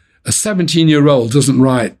 A 17-year-old doesn't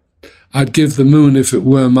write, I'd give the moon if it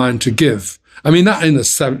were mine to give. I mean, that ain't a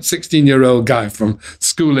 16-year-old guy from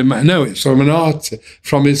school in no, it's from an artist,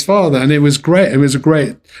 from his father, and it was great. It was a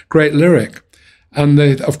great, great lyric. And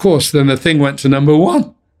of course, then the thing went to number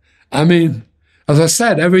one. I mean, as I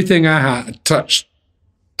said, everything I had touched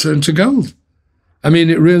turned to gold. I mean,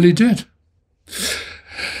 it really did.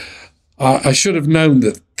 I should have known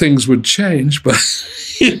that things would change, but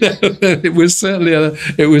it was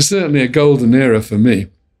certainly a golden era for me.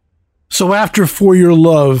 So after For Your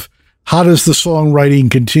Love, how does the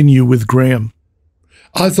songwriting continue with Graham?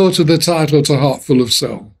 I thought of the title to Heart Full of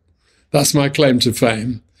Soul. That's my claim to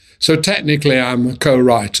fame. So technically I'm a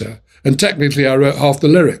co-writer, and technically I wrote half the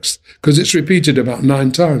lyrics because it's repeated about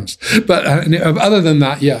 9 times. But other than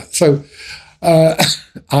that, yeah. So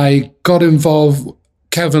I got involved.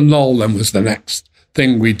 Kevin Knoll then was the next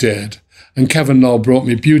thing we did. And Kevin Knoll brought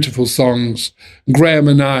me beautiful songs. Graham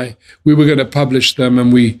and I, we were going to publish them,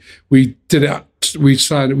 and we did it. We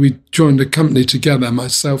joined a company together,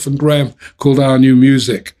 myself and Graham, called Our New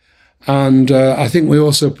Music. And I think we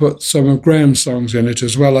also put some of Graham's songs in it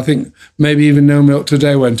as well. I think maybe even No Milk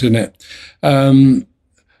Today went in it. And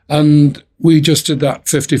we just did that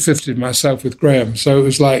 50-50, myself with Graham. So it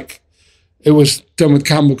was like, it was done with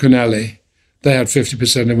Campbell Connelly. They had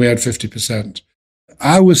 50% and we had 50%.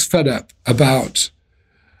 I was fed up about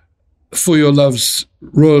For Your Love's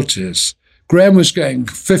royalties. Graham was getting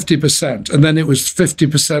 50%, and then it was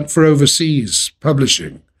 50% for overseas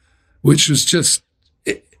publishing, which was just...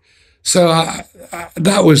 So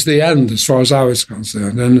that was the end as far as I was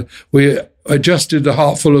concerned. And we adjusted the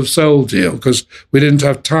Heart Full of Soul deal because we didn't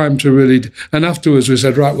have time to really... And afterwards we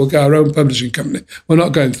said, right, we'll get our own publishing company. We're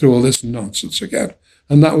not going through all this nonsense again.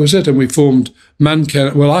 And that was it. And we formed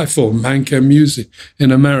Manken. Well, I formed Manken Music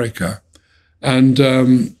in America. And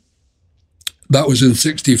that was in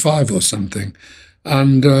 65 or something.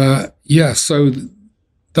 And so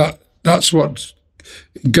that's what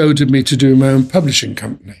goaded me to do my own publishing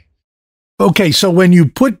company. Okay, so when you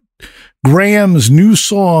put Graham's new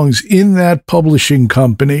songs in that publishing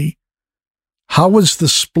company, how was the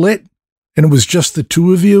split? And it was just the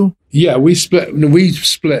two of you? Yeah, we split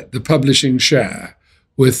the publishing share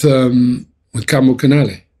with Campbell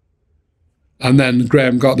Connelly. And then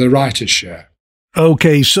Graham got the writer's share.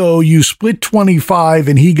 Okay, so you split 25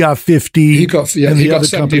 and he got 50. He got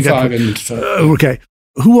 75 in it. Okay.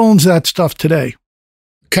 Who owns that stuff today?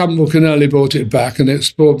 Campbell Connelly bought it back, and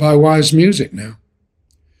it's bought by Wise Music now.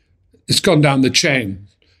 It's gone down the chain.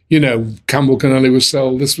 Campbell Connelly was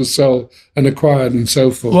sold, this was sold and acquired and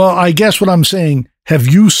so forth. Well, I guess what I'm saying, have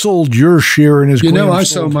you sold your share and I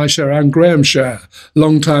sold my share and Graham's share a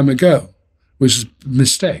long time ago, which is a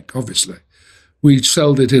mistake, obviously. We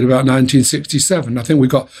sold it in about 1967. I think we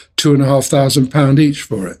got £2,500 each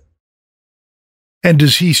for it. And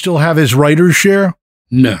does he still have his writer's share?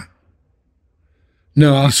 No.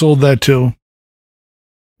 No, he sold that too.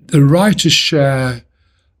 The writer's share,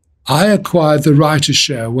 I acquired the writer's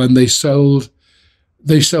share when they sold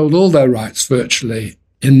all their rights virtually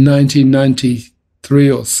in 1993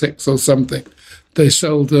 or 6 or something. They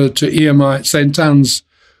sold to EMI. St. Anne's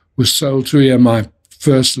was sold to EMI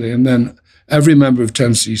firstly, and then every member of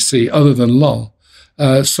 10cc, other than Lol,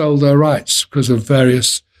 sold their rights because of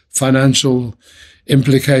various financial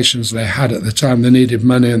implications they had at the time. They needed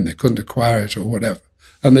money and they couldn't acquire it or whatever.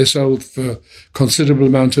 And they sold for a considerable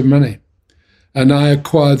amount of money. And I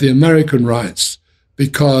acquired the American rights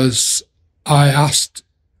because I asked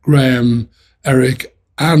Graham, Eric,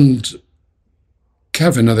 and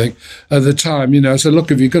Kevin, I think, at the time, I said,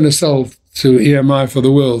 look, if you're going to sell to EMI for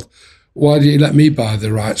the world, why don't you let me buy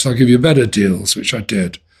the rights? I'll give you better deals, which I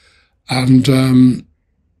did. And,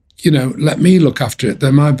 let me look after it.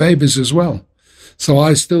 They're my babies as well. So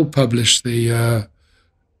I still publish the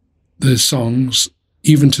songs,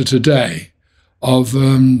 even to today, of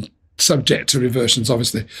subjectory versions,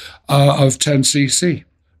 obviously, of 10cc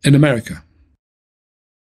in America.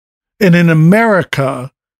 And in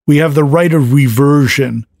America, we have the right of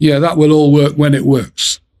reversion. Yeah, that will all work when it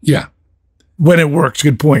works. Yeah. When it works,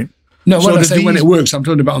 good point. No, when I say when it works, I'm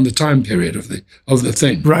talking about on the time period of the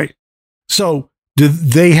thing. Right. So do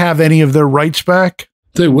they have any of their rights back?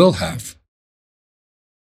 They will have.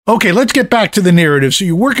 Okay, let's get back to the narrative. So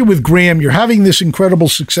you're working with Graham, you're having this incredible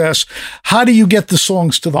success. How do you get the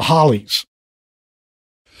songs to the Hollies?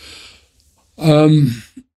 I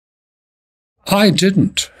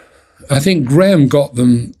didn't. I think Graham got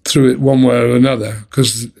them through it one way or another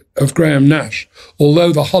because of Graham Nash.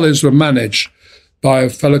 Although the Hollies were managed by a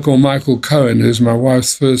fellow called Michael Cohen, who's my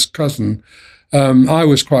wife's first cousin, I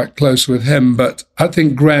was quite close with him, but I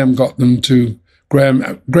think Graham got them to Graham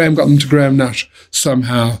got them to Graham Nash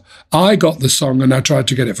somehow. I got the song and I tried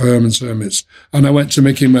to get it for Herman's Hermits, and I went to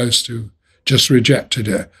Mickey Most, who just rejected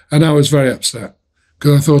it. And I was very upset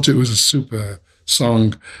because I thought it was a super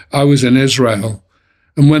song. I was in Israel,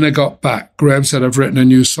 and when I got back, Graham said, I've written a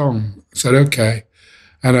new song. I said, okay.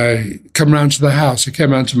 And I come round to the house. He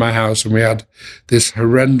came round to my house, and we had this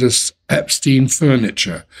horrendous Epstein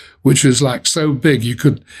furniture, which was like so big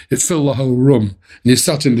it filled the whole room. And you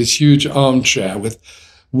sat in this huge armchair with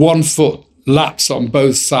 1 foot lats on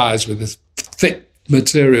both sides with this thick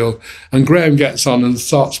material. And Graham gets on and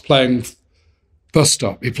starts playing Bus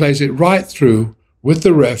Stop. He plays it right through with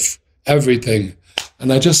the riff, everything.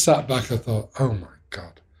 And I just sat back and thought, oh my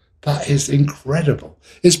God, that is incredible.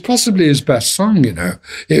 It's possibly his best song,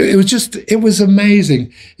 It was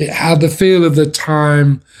amazing. It had the feel of the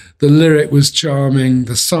time. The lyric was charming.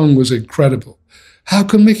 The song was incredible. How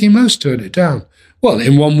can Mickey Most turn it down? Well,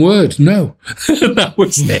 in one word, no. That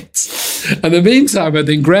was it. In the meantime, I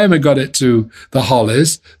think Graham had got it to the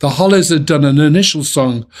Hollies. The Hollies had done an initial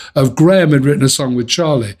song Graham had written a song with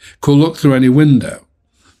Charlie called Look Through Any Window.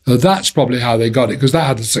 So that's probably how they got it, because that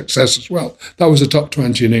had a success as well. That was a top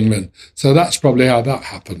 20 in England. So that's probably how that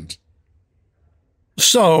happened.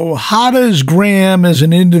 So how does Graham, as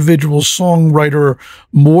an individual songwriter,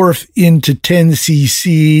 morph into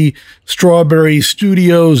 10cc, Strawberry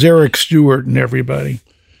Studios, Eric Stewart, and everybody?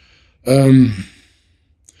 He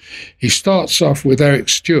starts off with Eric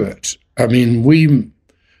Stewart. I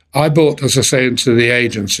bought, as I say, into the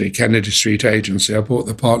agency, Kennedy Street Agency. I bought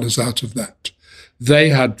the partners out of that. They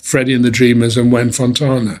had Freddie and the Dreamers and Wayne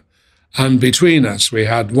Fontana. And between us, we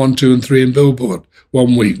had 1, 2, and 3 in Billboard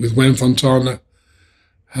one week with Wayne Fontana,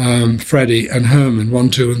 Freddie and Herman, 1,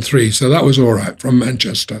 2, and 3. So that was all right from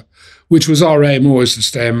Manchester, which was our aim always to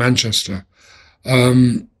stay in Manchester.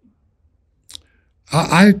 I'm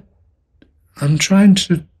trying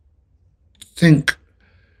to think.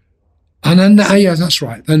 And then, yeah, that's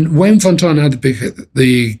right. Then Wayne Fontana had the big hit,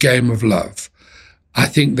 The Game of Love. I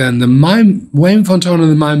think then Wayne Fontana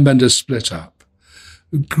and the Mindbenders split up.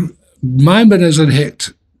 Mindbenders had a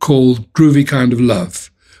hit called Groovy Kind of Love,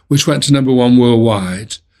 which went to #1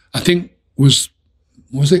 worldwide. I think was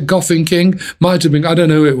it Goffin King? Might have been. I don't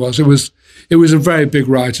know who it was. It was a very big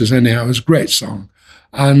writer's anyhow. It was a great song.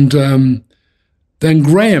 And Then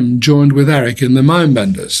Graham joined with Eric in the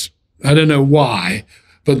Mindbenders. I don't know why,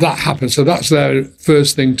 but that happened. So that's their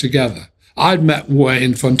first thing together. I'd met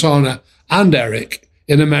Wayne Fontana and Eric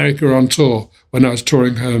in America on tour when I was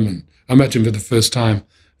touring Herman. I met him for the first time.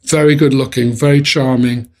 Very good looking, very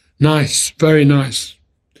charming, nice, very nice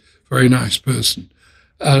person.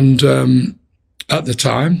 And at the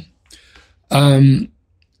time,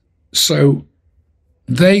 so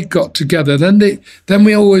they got together. Then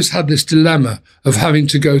we always had this dilemma of having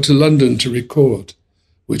to go to London to record,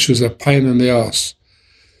 which was a pain in the arse.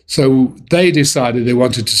 So they decided they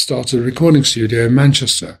wanted to start a recording studio in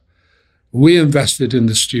Manchester. We invested in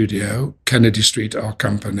the studio, Kennedy Street, our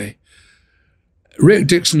company. Rick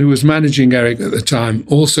Dixon, who was managing Eric at the time,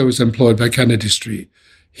 also was employed by Kennedy Street.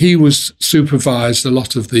 He was supervised a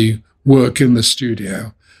lot of the work in the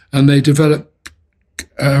studio, and they developed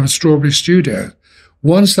Strawberry Studio.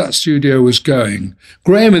 Once that studio was going,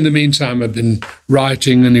 Graham, in the meantime, had been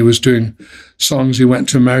writing, and he was doing songs. He went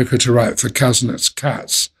to America to write for Kasnet's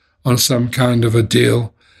Cats on some kind of a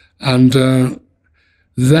deal. And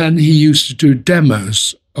then he used to do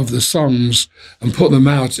demos of the songs and put them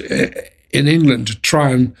out in England to try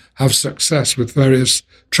and have success with various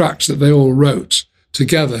tracks that they all wrote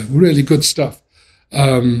together. Really good stuff.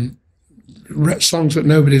 Songs that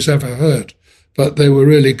nobody's ever heard, but they were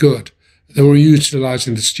really good. They were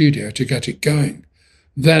utilising the studio to get it going.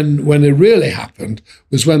 Then when it really happened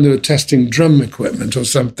was when they were testing drum equipment or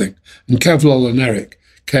something, and Kevlol and Eric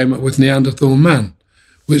came up with Neanderthal Man,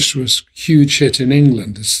 which was a huge hit in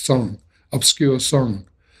England, this song, obscure song.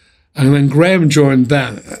 And when Graham joined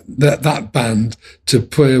that band to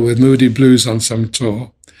play with Moody Blues on some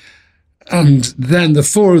tour, and then the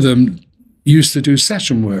four of them used to do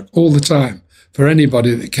session work all the time for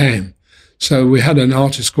anybody that came. So we had an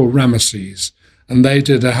artist called Ramesses, and they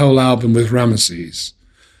did a whole album with Ramesses.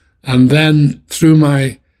 And then through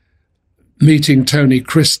my meeting Tony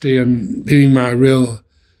Christie and being my real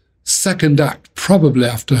second act, probably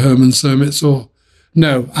after Herman Sermitz, or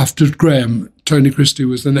no, after Graham, Tony Christie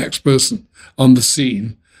was the next person on the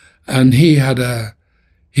scene. And he had a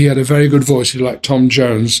very good voice. He liked Tom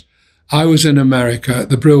Jones. I was in America at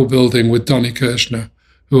the Brill Building with Donny Kirshner,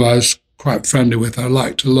 who I was quite friendly with, I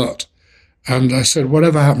liked a lot. And I said,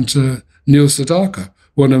 whatever happened to Neil Sedaka,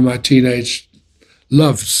 one of my teenage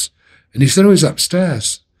loves? And he said, oh, he's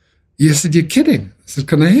upstairs. I said, you're kidding. I said,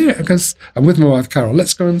 can I hear it? I'm with my wife, Carol.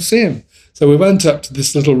 Let's go and see him. So we went up to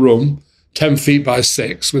this little room, 10 feet by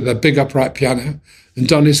 6, with a big upright piano. And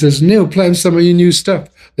Donny says, Neil, play him some of your new stuff.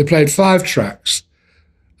 They played 5 tracks.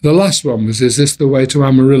 The last one was, Is This the Way to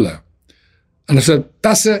Amarillo? And I said,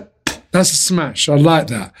 that's it. That's a smash. I like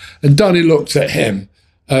that. And Donny looked at him.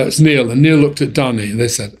 It's Neil. And Neil looked at Donny. And they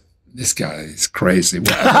said, this guy is crazy.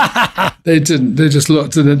 They didn't. They just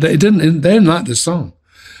looked at it. They didn't like the song.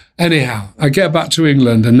 Anyhow, I get back to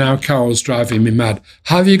England, and now Carol's driving me mad.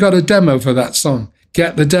 Have you got a demo for that song?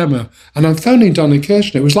 Get the demo. And I'm phoning Donny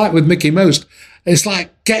Kirshner. It was like with Mickey Most. It's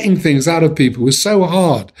like getting things out of people was so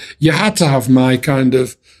hard. You had to have my kind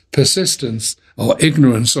of persistence or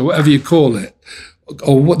ignorance or whatever you call it.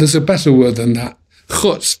 Or what? There's a better word than that.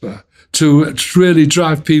 Chutzpah. To really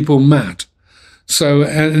drive people mad. So,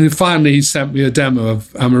 and finally he sent me a demo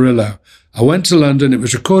of Amarillo. I went to London. It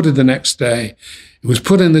was recorded the next day. It was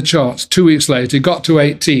put in the charts 2 weeks later. It got to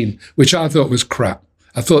 18, which I thought was crap.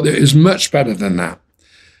 I thought it was much better than that.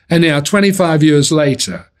 Anyhow, 25 years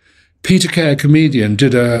later, Peter Kay, a comedian,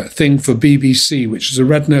 did a thing for BBC, which is a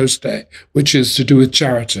Red Nose Day, which is to do with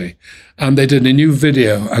charity. And they did a new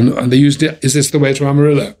video, and they used it, Is This the Way to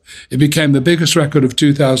Amarillo? It became the biggest record of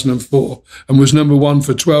 2004 and was number 1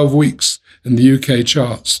 for 12 weeks in the UK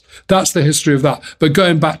charts. That's the history of that. But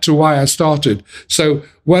going back to why I started. So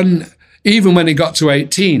even when he got to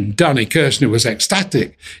 18, Donny Kirshner was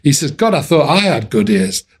ecstatic. He says, God, I thought I had good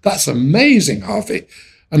ears. That's amazing, Harvey.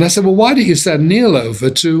 And I said, well, why don't you send Neil over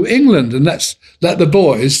to England and let's let the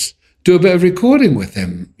boys do a bit of recording with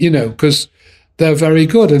him, because they're very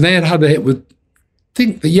good. And they had a hit with,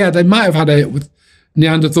 they might have had a hit with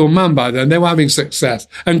Neanderthal Man by then. They were having success.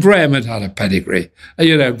 And Graham had a pedigree.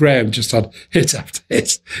 Graham just had hit after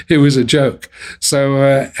hit. It was a joke. So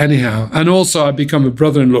anyhow, and also I'd become a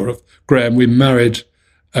brother-in-law of Graham. We married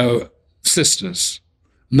sisters.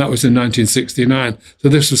 And that was in 1969. So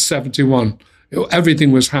this was 71.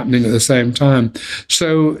 Everything was happening at the same time.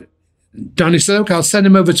 So Donny said, okay, I'll send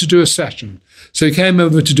him over to do a session. So he came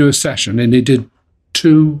over to do a session, and he did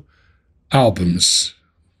 2 albums.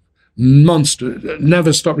 Monster,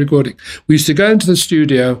 never stopped recording. We used to go into the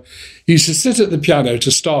studio. He used to sit at the piano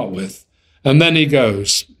to start with, and then he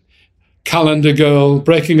goes, Calendar Girl,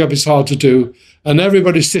 Breaking Up Is Hard to Do, and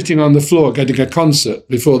everybody's sitting on the floor getting a concert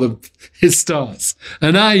before it starts.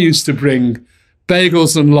 And I used to bring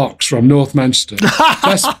bagels and lox from North Manchester.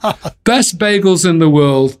 Best bagels in the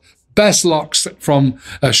world, best lox from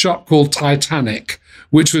a shop called Titanic,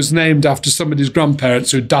 which was named after somebody's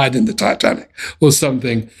grandparents who died in the Titanic or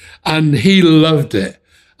something. And he loved it.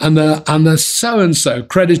 And the so-and-so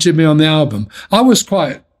credited me on the album. I was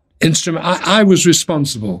quite instrumental. I was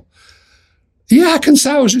responsible. Yeah, I can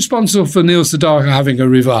say I was responsible for Neil Sedaka having a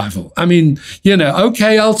revival. I mean,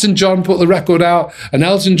 okay, Elton John put the record out and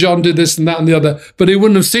Elton John did this and that and the other, but he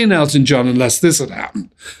wouldn't have seen Elton John unless this had happened.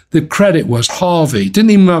 The credit was Harvey.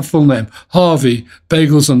 Didn't even have a full name. Harvey,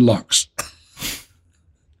 Bagels and Lox.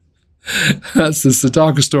 That's the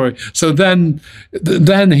Sedaka story. So then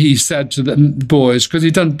he said to the boys, because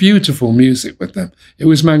he'd done beautiful music with them, it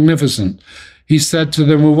was magnificent. He said to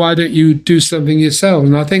them, well, why don't you do something yourself?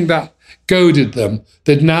 And I think that goaded them.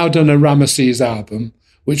 They'd now done a Ramesses album,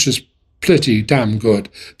 which was pretty damn good.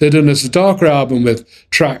 They'd done a Sedaka album with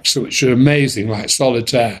tracks which are amazing, like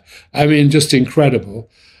Solitaire. I mean, just incredible.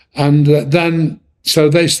 And so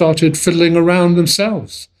they started fiddling around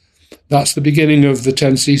themselves. That's the beginning of the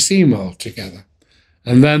 10cc mold together.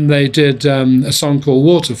 And then they did a song called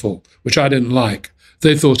Waterfall, which I didn't like.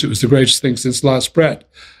 They thought it was the greatest thing since sliced bread.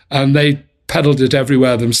 And they peddled it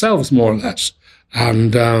everywhere themselves, more or less.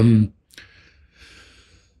 And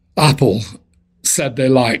Apple said they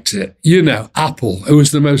liked it. Apple, it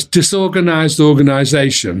was the most disorganized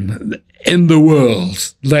organization in the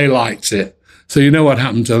world. They liked it. So you know what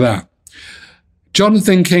happened to that.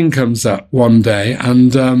 Jonathan King comes up one day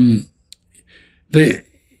and they'd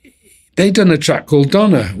done a track called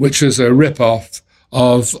Donna, which was a rip-off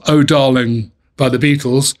of Oh Darling by the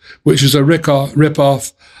Beatles, which is a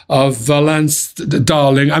rip-off of Valence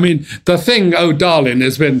Darling. I mean, the thing, Oh Darling,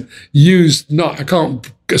 has been used, I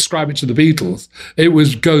can't ascribe it to the Beatles.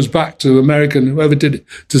 It goes back to American, whoever did it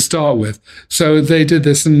to start with. So they did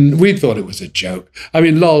this and we thought it was a joke. I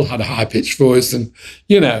mean, Lol had a high-pitched voice and,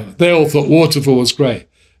 they all thought Waterfall was great.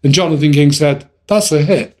 And Jonathan King said, that's a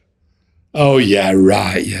hit. Oh, yeah,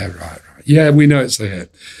 right. Yeah, we know it's a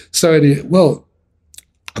hit. So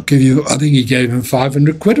I'll give you, I think he gave him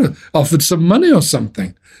 500 quid or offered some money or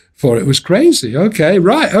something for it. It was crazy. Okay,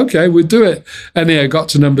 we'll do it. And he got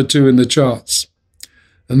to number 2 in the charts.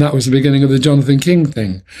 And that was the beginning of the Jonathan King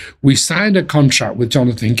thing. We signed a contract with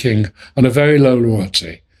Jonathan King on a very low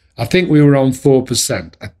royalty. I think we were on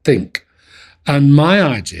 4%, I think. And my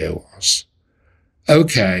idea was,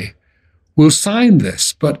 okay, we'll sign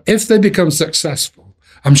this, but if they become successful,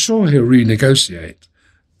 I'm sure he'll renegotiate.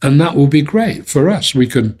 And that will be great for us.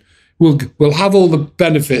 We'll have all the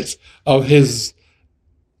benefits of his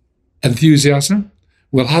enthusiasm.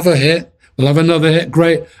 We'll have a hit. We'll have another hit.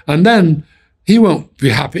 Great. And then he won't be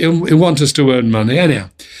happy. He'll want us to earn money. Anyhow,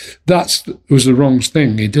 that was the wrong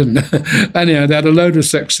thing. He didn't. Anyhow, they had a load of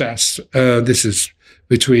success. This is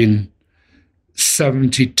between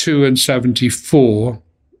 72 and 74.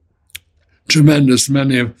 Tremendous,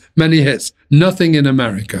 many hits. Nothing in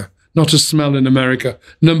America. Not a smell in America.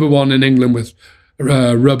 Number 1 in England with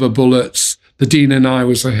Rubber Bullets. The Dean and I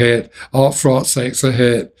was a hit. Art for Art's Sake's a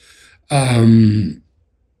hit. Mandy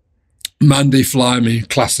Fly Me,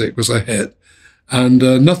 classic, was a hit. And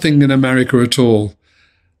nothing in America at all.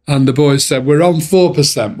 And the boys said, we're on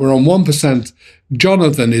 4%. We're on 1%.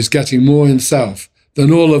 Jonathan is getting more himself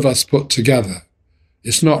than all of us put together.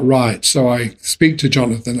 It's not right. So I speak to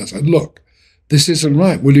Jonathan. I said, look, this isn't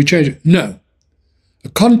right. Will you change it? No. A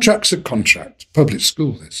contract's a contract. Public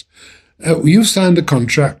school is. You've signed the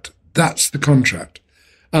contract. That's the contract.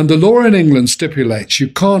 And the law in England stipulates you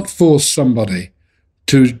can't force somebody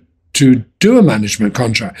to do a management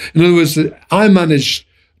contract. In other words, I managed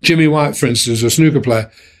Jimmy White, for instance, a snooker player.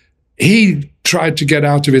 He tried to get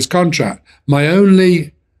out of his contract.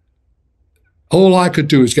 All I could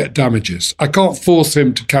do is get damages. I can't force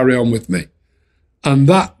him to carry on with me.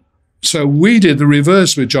 So we did the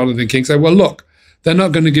reverse with Jonathan King. Say, well, look, they're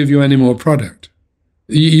not going to give you any more product.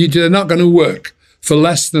 They're not going to work for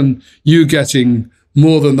less than you getting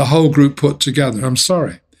more than the whole group put together. I'm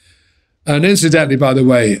sorry. And incidentally, by the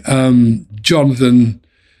way, Jonathan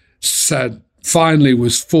finally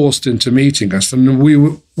was forced into meeting us. And we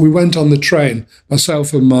went on the train,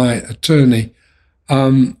 myself and my attorney,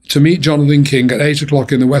 to meet Jonathan King at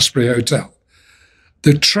 8:00 in the Westbury Hotel.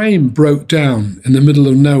 The train broke down in the middle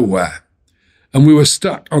of nowhere, and we were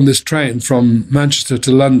stuck on this train from Manchester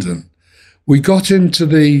to London. We got into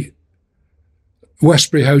the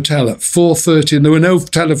Westbury Hotel at 4:30, and there were no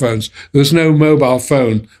telephones. There was no mobile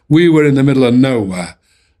phone. We were in the middle of nowhere.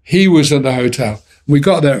 He was at the hotel. We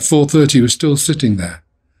got there at 4:30. He was still sitting there,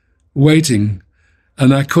 waiting.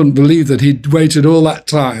 And I couldn't believe that he'd waited all that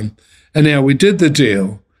time. Anyhow, we did the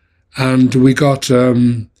deal, and we got,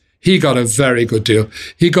 he got a very good deal.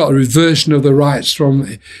 He got a reversion of the rights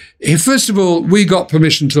from, first of all, we got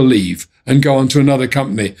permission to leave and go on to another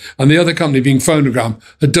company. And the other company, being Phonogram,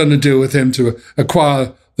 had done a deal with him to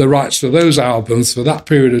acquire the rights to those albums for that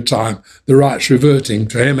period of time, the rights reverting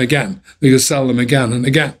to him again. We could sell them again and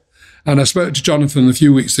again. And I spoke to Jonathan a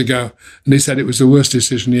few weeks ago, and he said it was the worst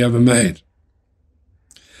decision he ever made.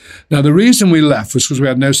 Now, the reason we left was because we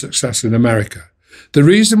had no success in America. The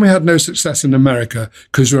reason we had no success in America,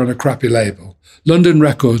 because we were on a crappy label. London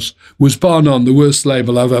Records was bar none the worst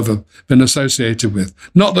label I've ever been associated with.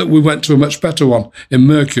 Not that we went to a much better one in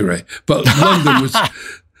Mercury, but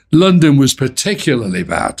London was particularly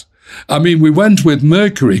bad. I mean, we went with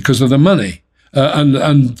Mercury because of the money, and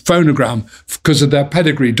Phonogram because of their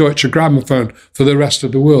pedigree, Deutsche Grammophon, for the rest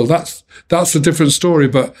of the world. That's a different story,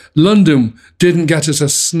 but London didn't get us a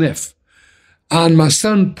sniff. And my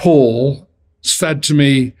son Paul said to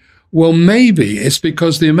me, well, maybe it's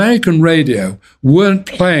because the American radio weren't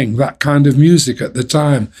playing that kind of music at the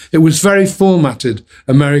time. It was very formatted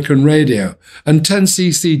American radio, and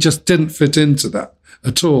 10cc just didn't fit into that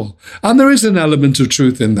at all. And there is an element of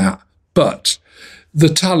truth in that, but the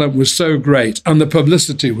talent was so great and the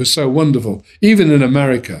publicity was so wonderful, even in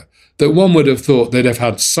America, that one would have thought they'd have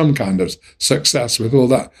had some kind of success with all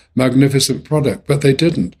that magnificent product, but they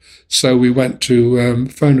didn't. So we went to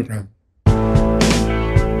Phonogram.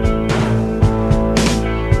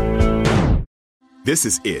 This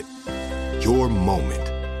is it. Your moment.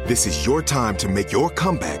 This is your time to make your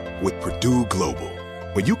comeback with Purdue Global.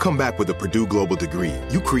 When you come back with a Purdue Global degree,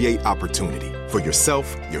 you create opportunity for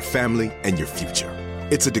yourself, your family, and your future.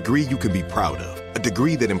 It's a degree you can be proud of, a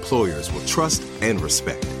degree that employers will trust and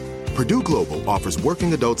respect. Purdue Global offers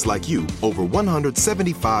working adults like you over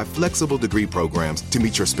 175 flexible degree programs to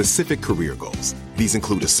meet your specific career goals. These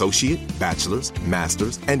include associate, bachelor's,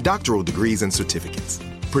 master's, and doctoral degrees and certificates.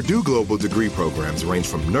 Purdue Global degree programs range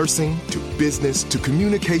from nursing to business to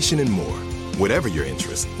communication and more. Whatever your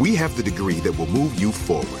interest, we have the degree that will move you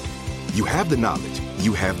forward. You have the knowledge,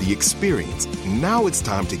 you have the experience. Now it's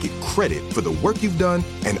time to get credit for the work you've done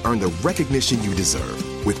and earn the recognition you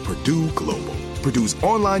deserve with Purdue Global, Purdue's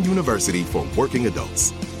online university for working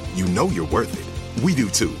adults. You know you're worth it. We do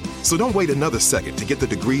too. So don't wait another second to get the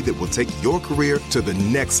degree that will take your career to the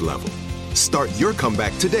next level. Start your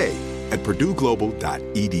comeback today at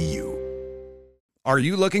purdueglobal.edu. Are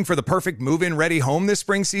you looking for the perfect move-in ready home this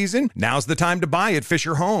spring season? Now's the time to buy at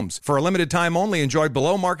Fisher Homes. For a limited time only, enjoy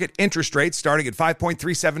below-market interest rates starting at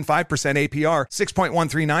 5.375% APR,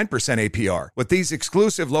 6.139% APR. With these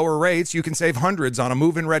exclusive lower rates, you can save hundreds on a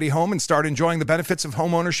move-in ready home and start enjoying the benefits of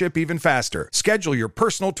home ownership even faster. Schedule your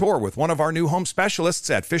personal tour with one of our new home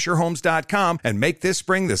specialists at FisherHomes.com and make this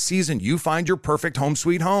spring the season you find your perfect home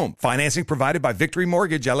sweet home. Financing provided by Victory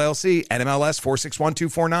Mortgage, LLC, NMLS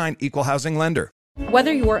 461249, Equal Housing Lender.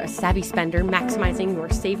 Whether you're a savvy spender maximizing your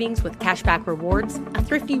savings with cashback rewards, a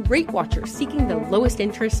thrifty rate watcher seeking the lowest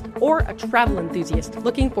interest, or a travel enthusiast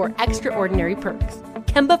looking for extraordinary perks,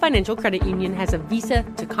 Kemba Financial Credit Union has a visa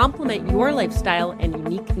to complement your lifestyle and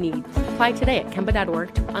unique needs. Apply today at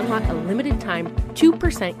Kemba.org to unlock a limited-time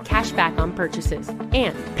 2% cash back on purchases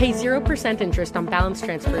and pay 0% interest on balance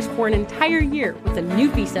transfers for an entire year with a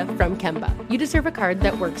new visa from Kemba. You deserve a card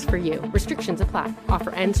that works for you. Restrictions apply.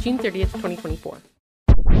 Offer ends June 30th, 2024.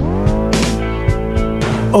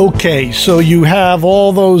 Okay, so you have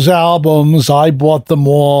all those albums. I bought them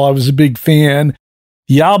all. I was a big fan.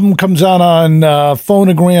 The album comes out on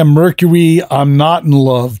Phonogram, Mercury. I'm Not in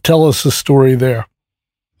Love. Tell us the story there.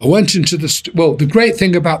 I went into the great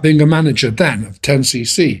thing about being a manager then of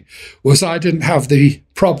 10cc was I didn't have the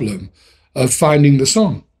problem of finding the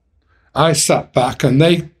song. I sat back and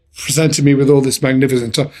they presented me with all this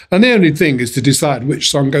magnificent stuff. And the only thing is to decide which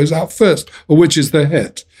song goes out first or which is the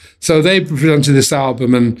hit. So they presented this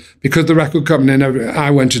album, and because the record company and everything,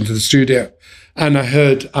 I went into the studio and I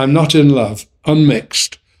heard I'm Not in Love,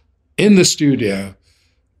 unmixed, in the studio,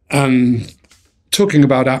 and talking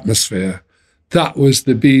about atmosphere. That was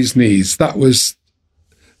the bee's knees. That was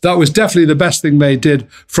definitely the best thing they did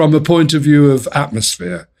from a point of view of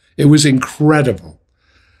atmosphere. It was incredible.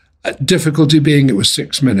 Difficulty being it was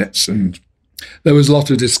 6 minutes, and there was a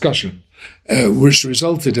lot of discussion, which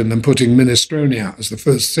resulted in them putting Minestrone out as the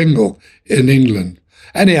first single in England.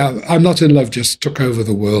 Anyhow, I'm Not in Love just took over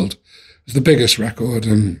the world. It was the biggest record,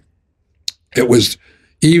 and it was,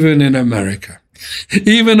 even in America,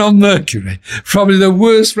 even on Mercury, probably the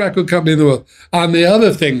worst record company in the world. And the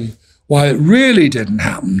other thing why it really didn't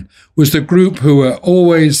happen was the group who were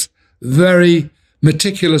always very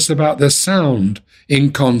meticulous about their sound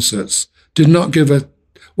in concerts did not give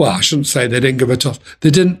I shouldn't say they didn't give a toss. They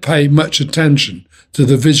didn't pay much attention to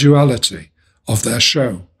the visuality of their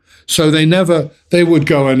show. So they would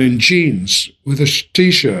go on in jeans with a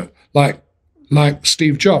T-shirt like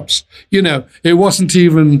Steve Jobs. It wasn't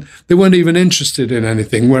even, they weren't even interested in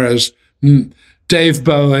anything, whereas Dave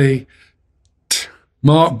Bowie,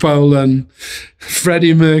 Mark Bolan,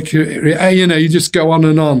 Freddie Mercury, you just go on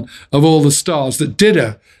and on of all the stars that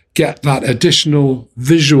did get that additional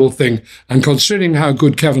visual thing. And considering how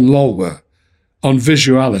good Kevin Lowell were on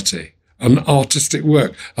visuality and artistic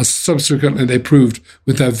work, as subsequently they proved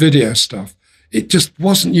with their video stuff, it just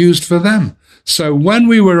wasn't used for them. So when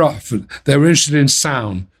we were off, they were interested in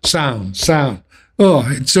sound. Oh,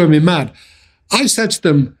 it drove me mad. I said to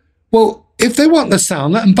them, well, if they want the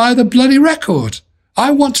sound, let them buy the bloody record.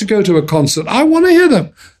 I want to go to a concert. I want to hear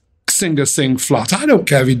the singer sing flat. I don't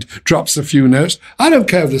care if he drops a few notes. I don't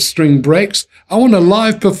care if the string breaks. I want a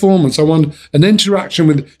live performance. I want an interaction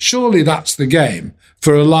with, surely that's the game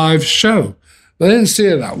for a live show. They didn't see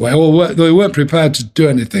it that way, or they weren't prepared to do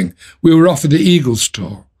anything. We were offered the Eagles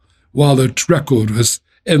tour while the record was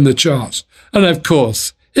in the charts. And of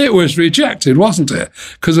course, it was rejected, wasn't it?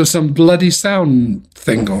 Because of some bloody sound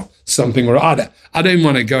thing or something. Or I didn't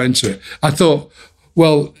want to go into it. I thought,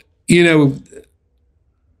 well,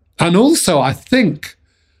 and also I think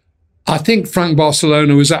Frank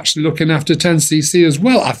Barcelona was actually looking after 10cc as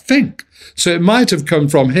well, I think. So it might have come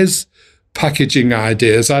from his packaging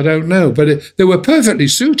ideas, I don't know. But they were perfectly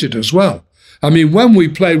suited as well. I mean, when we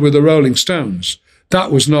played with the Rolling Stones,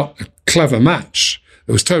 that was not a clever match.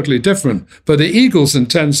 It was totally different. But the Eagles and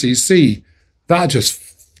 10cc,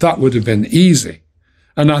 that would have been easy.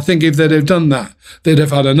 And I think if they'd have done that, they'd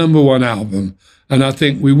have had a number one album. And I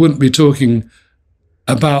think we wouldn't be talking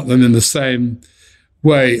about them in the same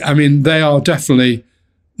way. I mean, they are definitely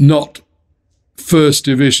not first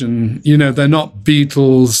division. They're not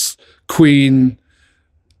Beatles, Queen,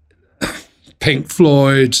 Pink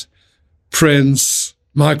Floyd, Prince,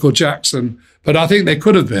 Michael Jackson. But I think they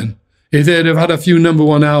could have been if they'd have had a few number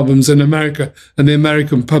one albums in America and the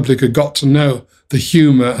American public had got to know the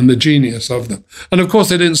humor and the genius of them. And of course,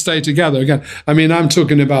 they didn't stay together again. I mean, I'm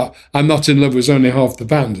talking about I'm Not in Love was only half the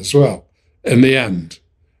band as well in the end,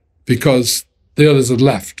 because the others had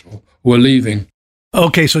left or were leaving.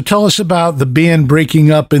 Okay, so tell us about the band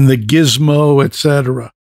breaking up in the Gizmo,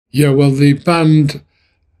 etc. Yeah, well, the band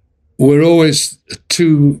were always a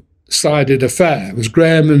two-sided affair. It was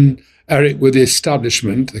Graham and Eric were the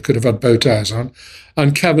establishment. They could have had bow ties on.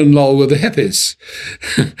 And Kevin Lowell were the hippies.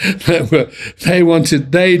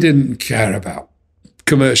 They didn't care about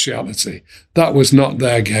commerciality. That was not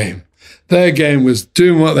their game. Their game was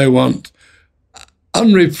doing what they want,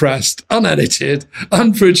 unrepressed, unedited,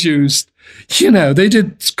 unproduced. They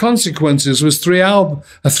did Consequences was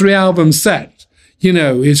a three-album set.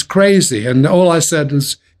 It's crazy. And all I said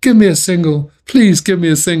was, give me a single, please give me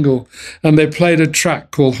a single. And they played a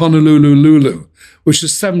track called Honolulu Lulu, which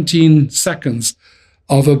is 17 seconds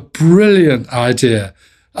of a brilliant idea.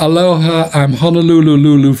 Aloha, I'm Honolulu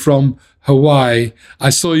Lulu from Hawaii. I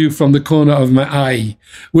saw you from the corner of my eye,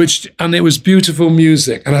 and it was beautiful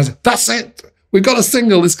music. And I said, that's it. We've got a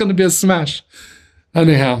single. It's going to be a smash.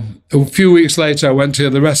 Anyhow, a few weeks later, I went to hear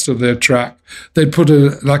the rest of their track. They'd put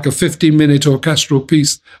a 15-minute orchestral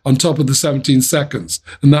piece on top of the 17 seconds,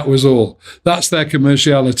 and that was all. That's their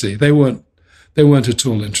commerciality. They weren't at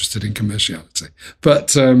all interested in commerciality.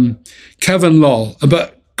 But Kevin Lowell,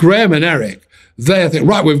 but Graham and Eric, they think,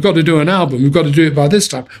 right, we've got to do an album. We've got to do it by this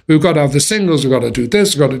time. We've got to have the singles. We've got to do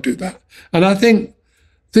this. We've got to do that. And I think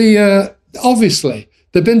obviously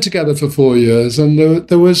they've been together for 4 years, and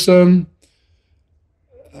there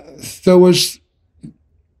was,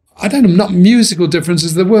 I don't know, not musical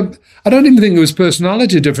differences. I don't even think there was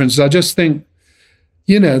personality differences. I just think,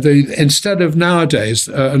 instead of nowadays,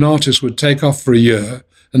 an artist would take off for a year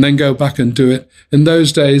and then go back and do it. In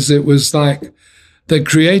those days, it was like they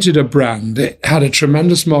created a brand. It had a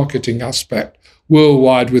tremendous marketing aspect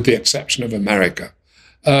worldwide, with the exception of America.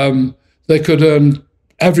 They could earn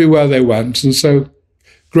everywhere they went. And so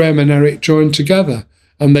Graham and Eric joined together.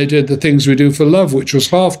 And they did The Things We Do for Love, which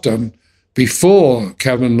was half done before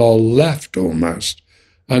Kevin Lowell left almost.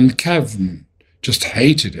 And Kevin just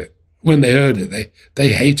hated it. When they heard it, they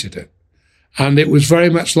hated it. And it was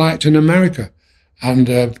very much liked in America.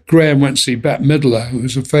 And Graham went to see Bette Midler, who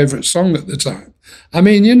was a favourite song at the time. I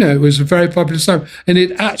mean, it was a very popular song. And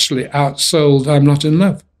it actually outsold I'm Not in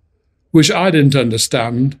Love, which I didn't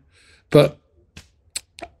understand. But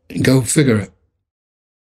go figure it.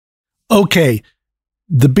 Okay.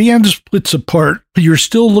 The band splits apart. You're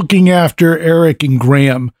still looking after Eric and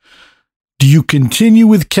Graham. Do you continue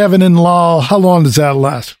with Kevin and Lol? How long does that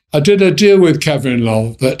last? I did a deal with Kevin and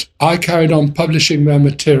Lol that I carried on publishing their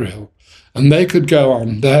material, and they could go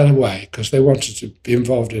on their way because they wanted to be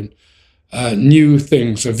involved in new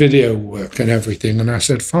things, video work and everything. And I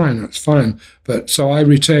said, fine, that's fine. But so I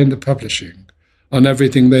retained the publishing on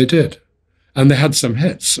everything they did. And they had some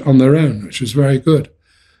hits on their own, which was very good.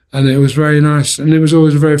 And it was very nice. And it was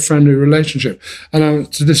always a very friendly relationship.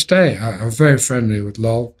 And to this day, I'm very friendly with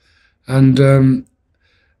Lol. And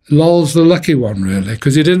Lol's the lucky one, really,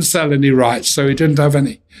 because he didn't sell any rights, so he didn't have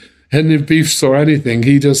any beefs or anything.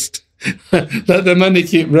 He just let the money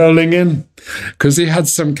keep rolling in, because he had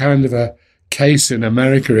some kind of a case in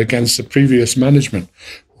America against the previous management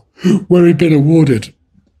where he'd been awarded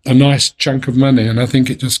a nice chunk of money, and I think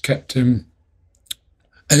it just kept him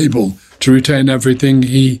able to retain everything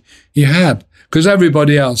he had, because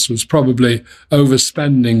everybody else was probably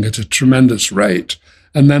overspending at a tremendous rate.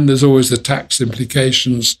 And then there's always the tax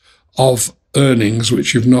implications of earnings,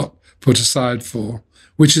 which you've not put aside for,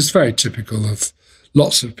 which is very typical of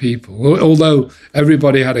lots of people. Although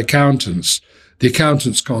everybody had accountants, the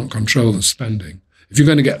accountants can't control the spending. If you're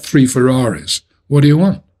going to get 3 Ferraris, what do you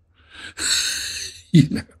want? You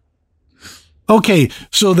know. Okay,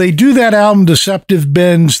 so they do that album, Deceptive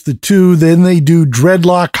Bends, the 2, then they do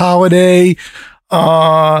Dreadlock Holiday.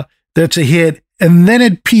 That's a hit. And then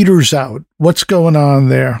it peters out. What's going on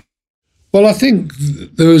there? Well, I think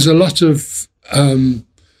there was a lot of...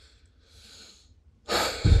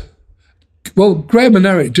 well, Graham and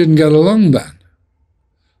Eric didn't get along then,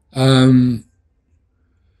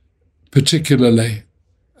 particularly.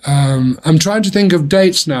 I'm trying to think of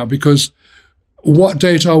dates now, because what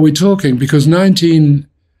date are we talking? Because the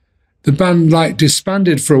band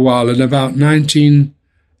disbanded for a while in about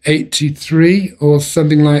 1983 or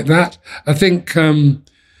something like that. I think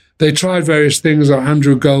they tried various things.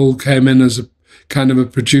 Andrew Gold came in as a kind of a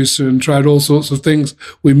producer and tried all sorts of things.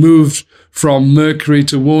 We moved from Mercury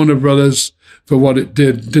to Warner Brothers for what it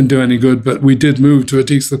didn't do any good, but we did move to a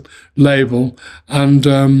decent label. And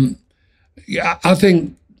I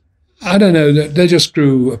think, I don't know, they just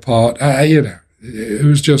grew apart. It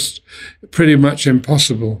was just pretty much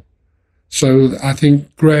impossible. So I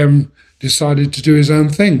think Graham decided to do his own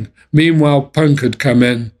thing. Meanwhile, punk had come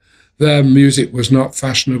in. Their music was not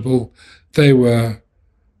fashionable. They were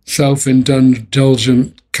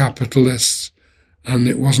self-indulgent capitalists, and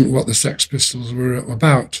it wasn't what the Sex Pistols were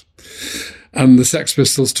about. And the Sex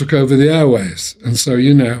Pistols took over the airwaves. And so,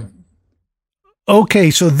 Okay,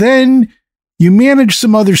 so then you manage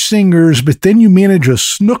some other singers, but then you manage a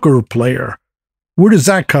snooker player. Where does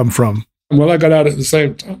that come from? Well, I got out at the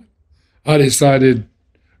same time. I decided,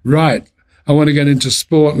 right, I want to get into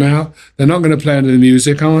sport now. They're not going to play any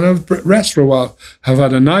music. I want to rest for a while. I've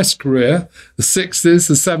had a nice career. The 60s,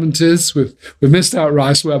 the 70s, we've missed out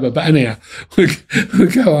Rice Weber, but anyhow, we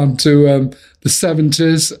go on to the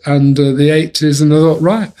 70s and the 80s, and I thought,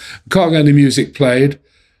 right, I can't get any music played.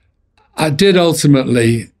 I did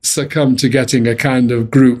ultimately succumb to getting a kind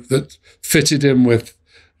of group that fitted in with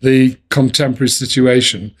the contemporary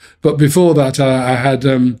situation. But before that, I had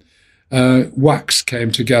Wax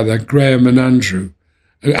came together, Graham and Andrew.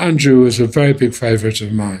 And Andrew was a very big favourite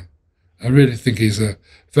of mine. I really think he's a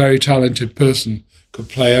very talented person, could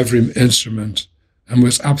play every instrument and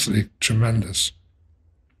was absolutely tremendous.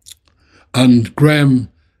 And Graham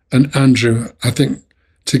and Andrew, I think,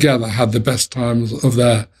 together had the best times of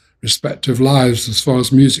their respective lives as far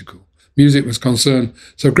as music was concerned.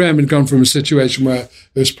 So Graham had gone from a situation where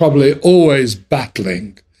it was probably always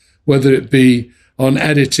battling, whether it be on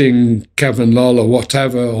editing Kevin Lol or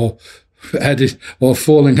whatever, or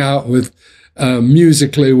falling out with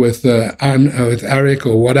musically with Eric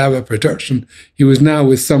or whatever production. He was now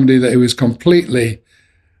with somebody that he was completely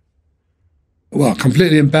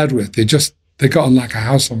in bed with. They got on like a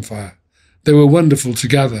house on fire. They were wonderful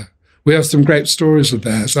together. We have some great stories of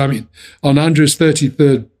theirs. I mean, on Andrew's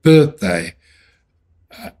 33rd birthday,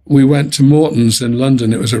 we went to Morton's in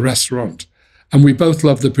London. It was a restaurant. And we both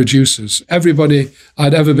loved the producers. Everybody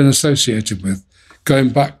I'd ever been associated with, going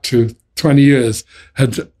back to 20 years,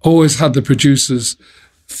 had always had the producers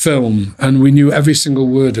film, and we knew every single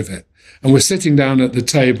word of it. And we're sitting down at the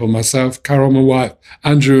table, myself, Carol, my wife,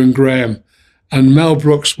 Andrew and Graham, and Mel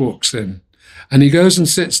Brooks walks in. And he goes and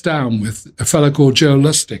sits down with a fellow called Joe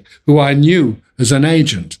Lustig, who I knew as an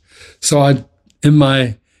agent. So in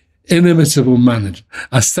my inimitable manner,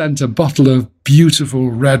 I sent a bottle of beautiful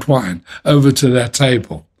red wine over to their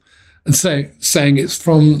table and saying it's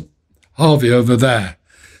from Harvey over there.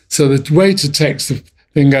 So the waiter takes the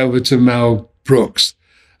thing over to Mel Brooks,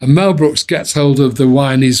 and Mel Brooks gets hold of the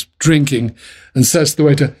wine he's drinking and says to the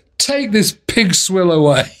waiter, take this pig swill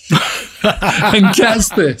away. And guess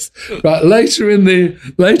this, right? Later in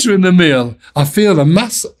the meal, I feel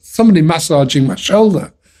somebody massaging my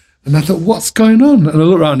shoulder, and I thought, what's going on? And I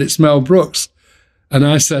look around, it's Mel Brooks, and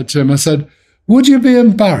I said to him, would you be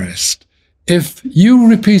embarrassed if you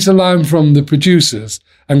repeat a line from The Producers,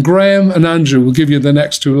 and Graham and Andrew will give you the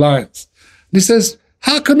next two lines? And he says,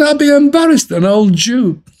 how can I be embarrassed, an old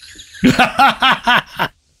Jew?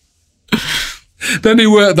 Then he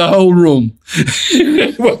worked the whole room.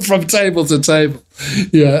 He went from table to table.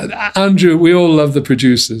 Yeah, Andrew, we all love The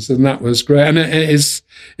Producers, and that was great. And it's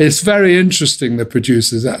very interesting, The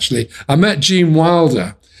Producers, actually. I met Gene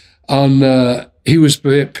Wilder he was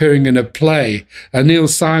appearing in a play, a Neil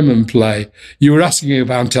Simon play. You were asking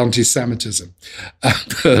about anti-Semitism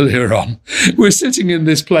earlier on. We're sitting in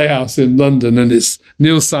this playhouse in London, and it's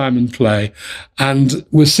Neil Simon play, and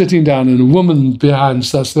we're sitting down, and a woman behind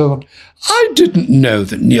says, I didn't know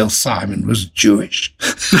that Neil Simon was Jewish.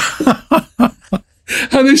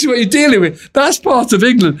 And this is what you're dealing with. That's part of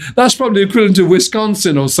England. That's probably equivalent to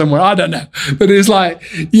Wisconsin or somewhere. I don't know. But it's like,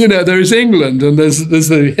 there is England, and there's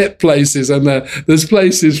the hip places, and there's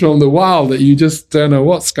places from the wild that you just don't know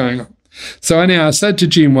what's going on. So anyhow, I said to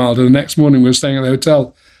Gene Wilder, the next morning we were staying at the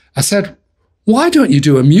hotel, I said, why don't you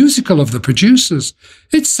do a musical of The Producers?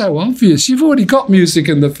 It's so obvious. You've already got music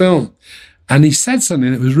in the film. And he said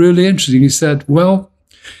something that was really interesting. He said, Mel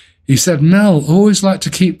always liked to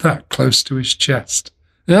keep that close to his chest.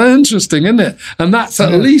 Interesting, isn't it? And that's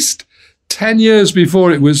at least 10 years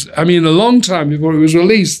before it was, a long time before it was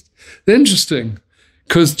released. Interesting,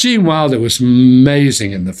 because Gene Wilder was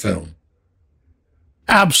amazing in the film.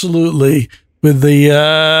 Absolutely. With the,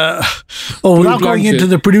 without going into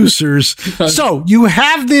The Producers. So you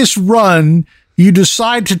have this run, you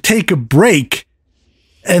decide to take a break,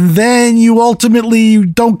 and then you ultimately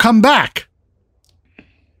don't come back.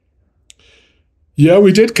 Yeah,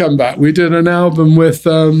 we did come back. We did an album with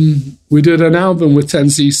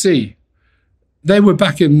 10cc. They were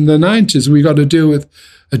back in the 90s. We got to deal with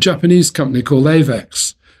a Japanese company called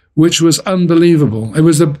Avex, which was unbelievable.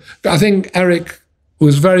 I think Eric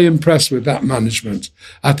was very impressed with that management.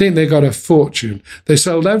 I think they got a fortune. They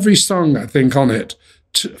sold every song, I think, on it,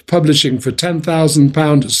 publishing for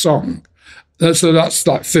 £10,000 a song. So that's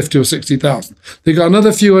like 50 or 60,000. They got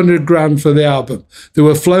another few $100,000 for the album. They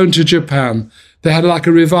were flown to Japan. They had like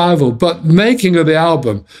a revival, but making of the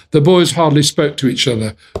album, the boys hardly spoke to each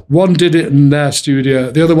other. One did it in their studio,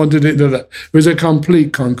 the other one did it in the. It was a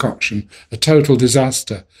complete concoction, a total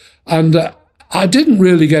disaster. And I didn't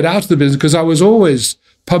really get out of the business because I was always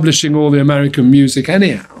publishing all the American music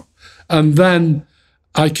anyhow. And then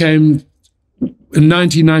I came, in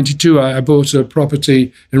 1992, I bought a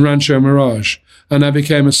property in Rancho Mirage, and I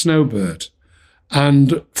became a snowbird.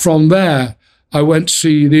 And from there, I went to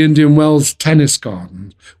see the Indian Wells Tennis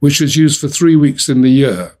Garden, which was used for 3 weeks in the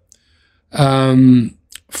year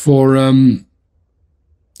for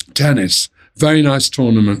tennis. Very nice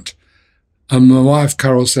tournament. And my wife,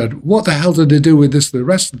 Carol, said, what the hell do they do with this the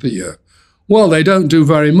rest of the year? Well, they don't do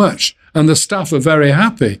very much, and the staff are very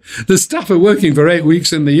happy. The staff are working for 8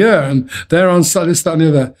 weeks in the year, and they're on this, that, and the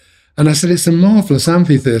other. And I said, it's a marvellous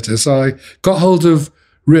amphitheatre. So I got hold of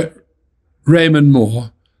Raymond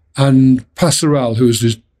Moore, and Passerelle, who was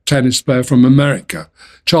a tennis player from America,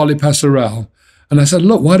 Charlie Passerelle. And I said,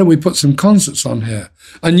 look, why don't we put some concerts on here?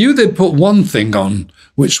 I knew they'd put one thing on,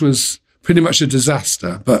 which was pretty much a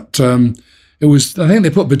disaster, but I think they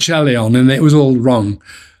put Bocelli on, and it was all wrong.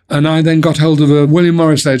 And I then got hold of a William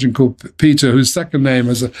Morris agent called Peter, whose second name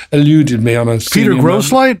has eluded me on a Peter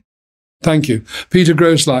Grosslight? Thank you. Peter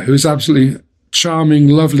Grosslight, who's absolutely charming,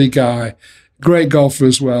 lovely guy, great golfer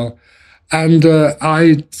as well. And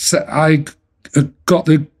I got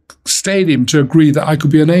the stadium to agree that I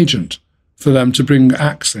could be an agent for them to bring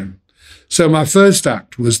acts in. So my first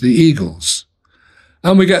act was the Eagles.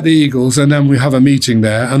 And we get the Eagles, and then we have a meeting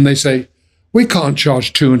there, and they say, we can't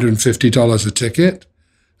charge $250 a ticket.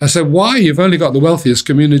 I said, why? You've only got the wealthiest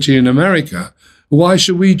community in America. Why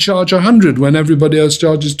should we charge $100 when everybody else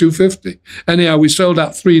charges $250? Anyhow, we sold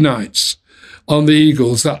out 3 nights on the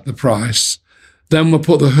Eagles at the price. Then we'll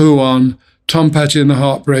put the Who on, Tom Petty and the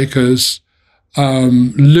Heartbreakers,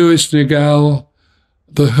 Louis Nigel,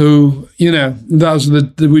 the Who.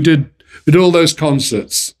 We did all those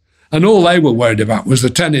concerts, and all they were worried about was the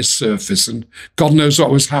tennis surface, and God knows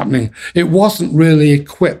what was happening. It wasn't really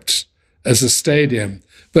equipped as a stadium,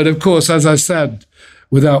 but of course, as I said,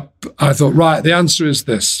 I thought, right, the answer is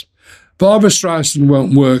this: Barbra Streisand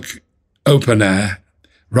won't work open air,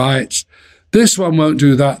 right? This one won't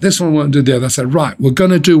do that. This one won't do the other. I said, right, we're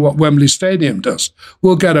going to do what Wembley Stadium does.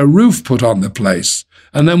 We'll get a roof put on the place,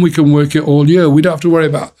 and then we can work it all year. We don't have to worry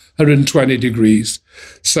about 120 degrees.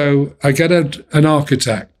 So I get an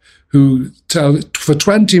architect who tells for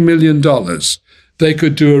 $20 million, they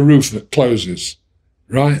could do a roof that closes,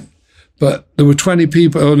 right? But there were 10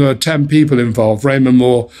 people involved, Raymond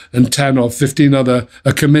Moore and 10 or 15 a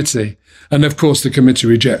committee. And of course, the committee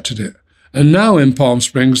rejected it. And now in Palm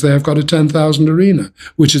Springs, they have got a 10,000 arena,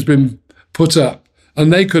 which has been put up.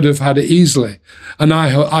 And they could have had it easily. And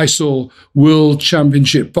I saw world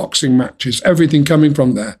championship boxing matches, everything coming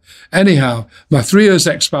from there. Anyhow, my 3 years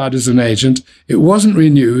expired as an agent. It wasn't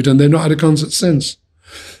renewed, and they've not had a concert since.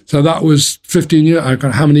 So that was 15 years,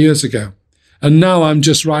 how many years ago? And now I'm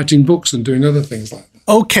just writing books and doing other things like that.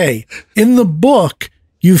 Okay. In the book,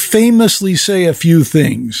 you famously say a few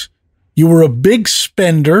things. You were a big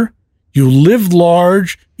spender. You lived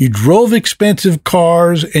large, you drove expensive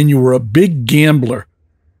cars, and you were a big gambler.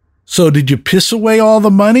 So did you piss away all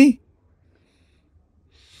the money?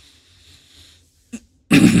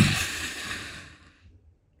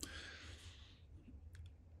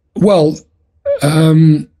 Well,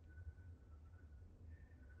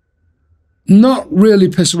 not really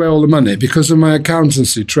piss away all the money because of my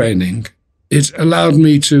accountancy training. It allowed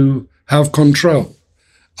me to have control.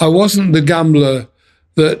 I wasn't the gambler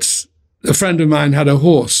that a friend of mine had a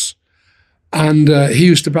horse, and he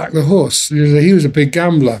used to back the horse. He was a big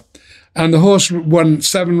gambler. And the horse won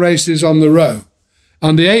 7 races on the row.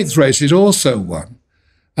 On the 8th race, it also won.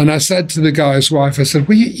 And I said to the guy's wife, I said,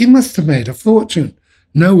 well, you must have made a fortune.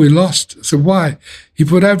 No, we lost. I said, why? He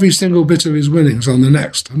put every single bit of his winnings on the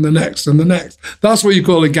next, and the next, and the next. That's what you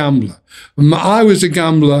call a gambler. When I was a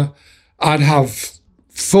gambler, I'd have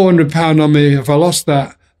 £400 on me. If I lost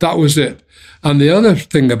that, that was it. And the other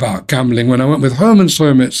thing about gambling, when I went with Herman's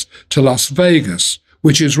Hermits to Las Vegas,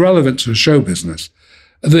 which is relevant to show business,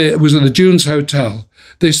 it was at the Dunes Hotel.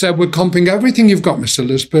 They said, we're comping everything you've got, Mr.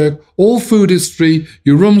 Lisberg. All food is free,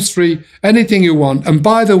 your room's free, anything you want. And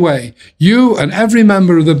by the way, you and every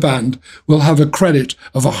member of the band will have a credit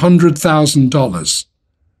of $100,000.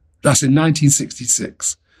 That's in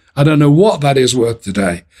 1966. I don't know what that is worth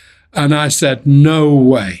today. And I said, no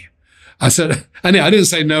way. I said, anyway, I didn't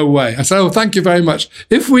say no way. I said, oh, thank you very much.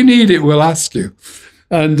 If we need it, we'll ask you.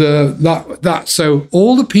 And so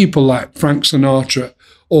all the people like Frank Sinatra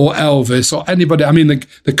or Elvis or anybody, I mean,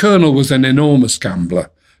 the Colonel was an enormous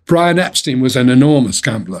gambler. Brian Epstein was an enormous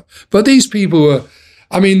gambler. But these people were,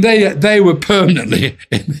 I mean, they were permanently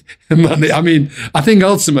in money. I mean, I think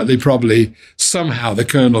ultimately probably somehow the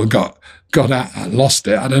Colonel got out, lost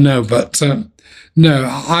it. I don't know. But no,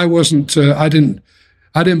 I wasn't, I didn't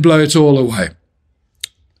blow it all away.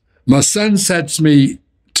 My son said to me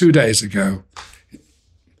 2 days ago,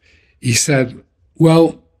 he said,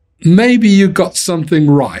 well, maybe you got something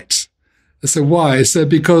right. I said, why? He said,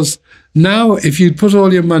 because now if you put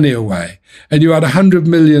all your money away and you had 100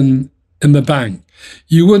 million in the bank,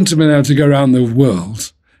 you wouldn't have been able to go around the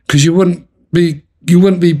world because you wouldn't be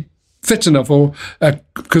fit enough, or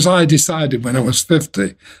because I decided when I was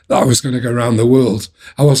 50 that I was going to go around the world.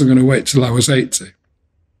 I wasn't going to wait till I was 80.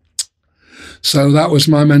 So that was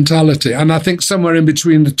my mentality. And I think somewhere in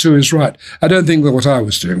between the two is right. I don't think that what I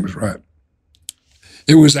was doing was right.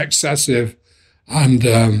 It was excessive,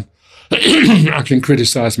 and I can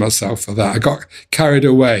criticize myself for that. I got carried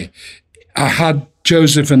away. I had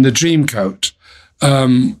Joseph and the Dreamcoat,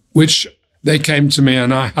 which they came to me,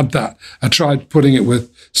 and I had that. I tried putting it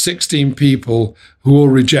with 16 people who all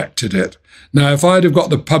rejected it. Now, if I'd have got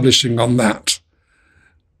the publishing on that,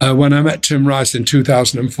 when I met Tim Rice in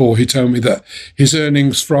 2004, he told me that his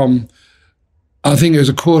earnings from, I think it was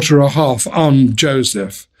a quarter or half on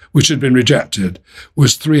Joseph, which had been rejected,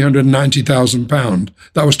 was £390,000.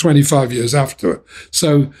 That was 25 years after it.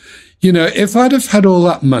 So, you know, if I'd have had all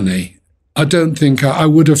that money, I don't think I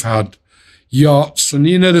would have had yachts. And,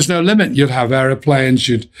 you know, there's no limit. You'd have aeroplanes.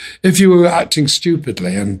 If you were acting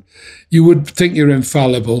stupidly, and you would think you're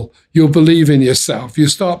infallible, you'll believe in yourself. You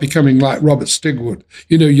start becoming like Robert Stigwood.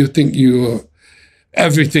 You know, you think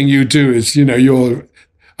everything you do is, you know,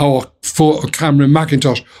 for Cameron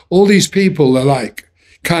McIntosh. All these people are like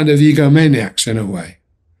kind of egomaniacs in a way.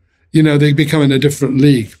 You know, they become in a different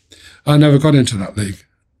league. I never got into that league.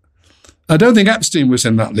 I don't think Epstein was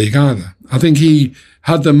in that league either. I think he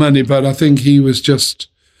had the money, but I think he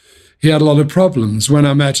had a lot of problems. When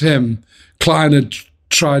I met him, Klein had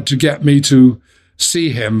tried to get me to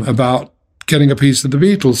see him about getting a piece of the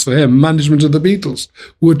Beatles for him, management of the Beatles.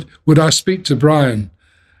 Would I speak to Brian?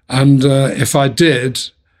 And if I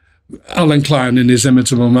did, Alan Klein, in his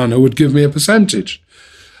imitable manner, would give me a percentage.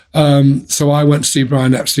 So I went to see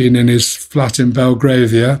Brian Epstein in his flat in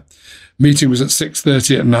Belgravia. Meeting was at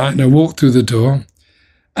 6:30 at night, and I walked through the door,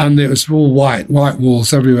 and it was all white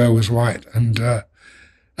walls, everywhere was white. And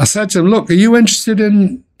I said to him, look, are you interested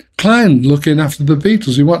in Klein looking after the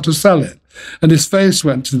Beatles? You want to sell it? And his face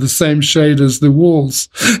went to the same shade as the walls.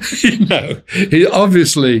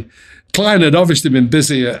 Klein had obviously been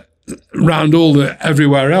busy around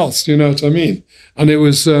everywhere else, you know what I mean? And it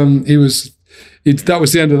was, that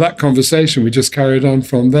was the end of that conversation. We just carried on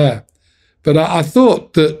from there. But I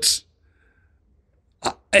thought that,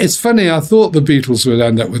 it's funny, I thought the Beatles would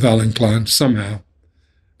end up with Alan Klein somehow.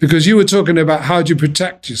 Because you were talking about how do you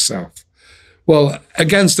protect yourself? Well,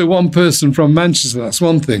 against a one person from Manchester, that's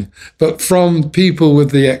one thing. But from people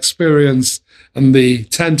with the experience and the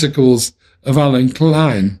tentacles of Alan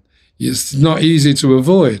Klein, it's not easy to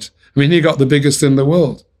avoid. I mean, he got the biggest in the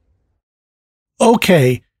world.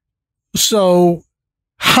 Okay, so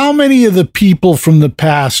how many of the people from the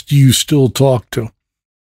past do you still talk to?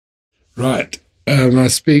 Right. I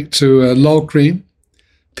speak to Lol Cream,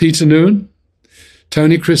 Peter Noon,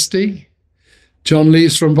 Tony Christie, John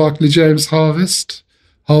Lees from Barclay James Harvest,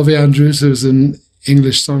 Harvey Andrews, who's an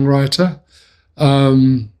English songwriter.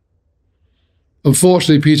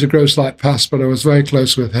 Unfortunately, Peter Grosslight passed, but I was very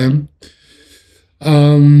close with him.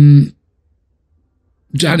 Danny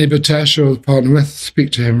Batesh, I was partner with,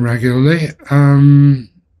 speak to him regularly.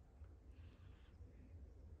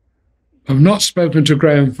 I've not spoken to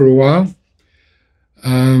Graham for a while.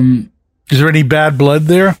 Is there any bad blood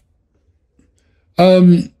there?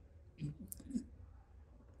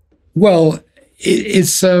 Well,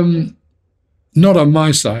 it's not on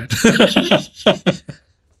my side.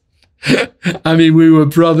 I mean, we were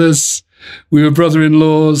brothers, we were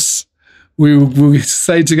brother-in-laws, we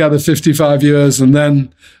stayed together 55 years, and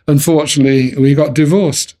then, unfortunately, we got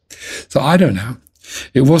divorced. So I don't know.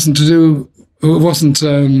 It wasn't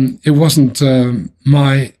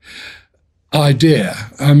my idea.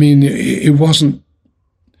 I mean, it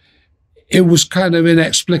was kind of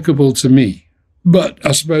inexplicable to me. But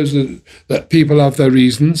I suppose that people have their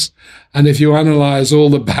reasons. And if you analyse all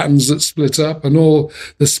the bands that split up and all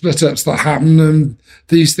the split-ups that happen, and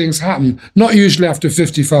these things happen. Not usually after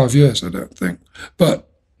 55 years, I don't think. But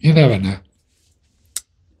you never know.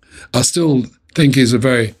 I still think he's a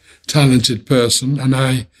very talented person, and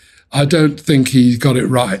I don't think he got it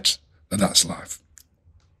right, but that's life.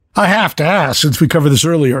 I have to ask, since we covered this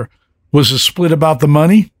earlier, was the split about the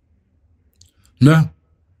money? No.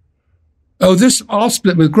 Oh, I'll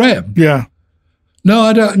split with Graham. Yeah. No,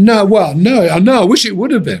 I don't. No, well, no, I wish it would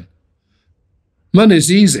have been.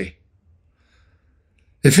 Money's easy.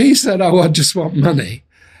 If he said, oh, I just want money,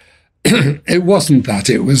 it wasn't that.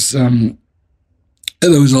 It was, there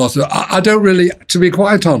was a lot of, I don't really, to be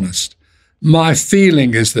quite honest, my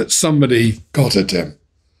feeling is that somebody got at him,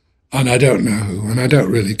 and I don't know who, and I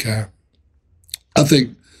don't really care. I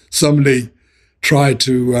think somebody tried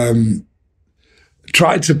to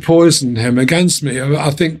poison him against me.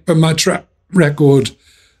 I think, but my track record,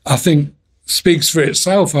 I think, speaks for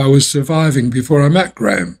itself. I was surviving before I met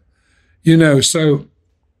Graham, so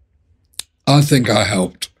I think I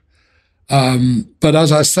helped. But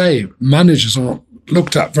as I say, managers aren't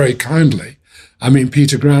looked at very kindly. I mean,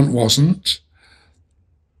 Peter Grant wasn't.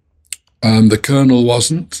 The Colonel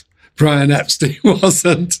wasn't. Brian Epstein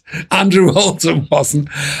wasn't. Andrew Walton wasn't.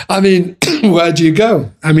 I mean, where do you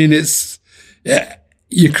go? I mean,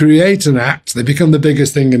 you create an act, they become the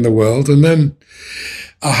biggest thing in the world. And then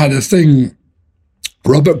I had a thing,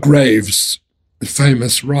 Robert Graves, a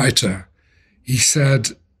famous writer, he said,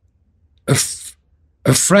 a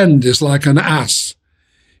friend is like an ass.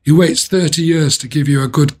 He waits 30 years to give you a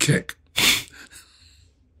good kick.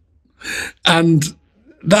 And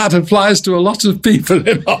that applies to a lot of people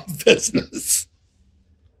in our business.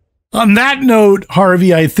 On that note,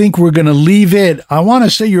 Harvey, I think we're going to leave it. I want to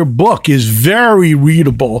say your book is very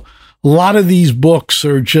readable. A lot of these books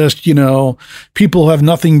are just, people who have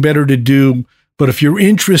nothing better to do. But if you're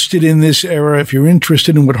interested in this era, if you're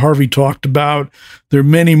interested in what Harvey talked about, there are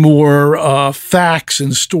many more facts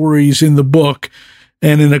and stories in the book.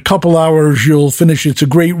 And in a couple hours, you'll finish. It's a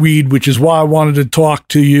great read, which is why I wanted to talk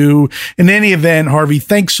to you. In any event, Harvey,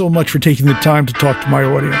 thanks so much for taking the time to talk to my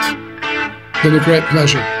audience. Been a great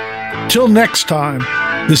pleasure. Till next time,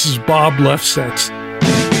 this is Bob Lefsetz.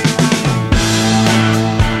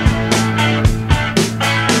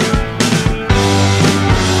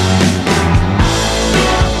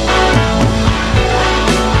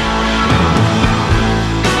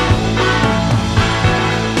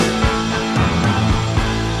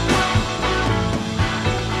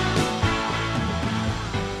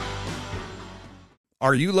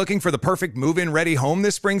 Are you looking for the perfect move-in ready home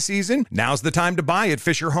this spring season? Now's the time to buy at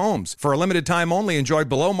Fisher Homes. For a limited time only, enjoy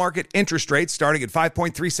below-market interest rates starting at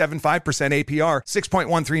 5.375% APR,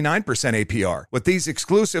 6.139% APR. With these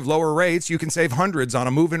exclusive lower rates, you can save hundreds on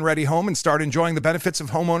a move-in ready home and start enjoying the benefits of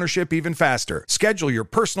homeownership even faster. Schedule your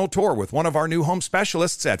personal tour with one of our new home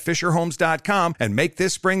specialists at FisherHomes.com and make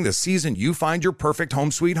this spring the season you find your perfect home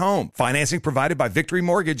sweet home. Financing provided by Victory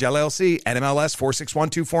Mortgage, LLC, NMLS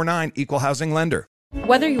 461249, Equal Housing Lender.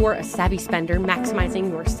 Whether you're a savvy spender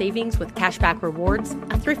maximizing your savings with cashback rewards,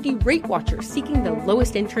 a thrifty rate watcher seeking the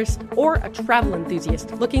lowest interest, or a travel enthusiast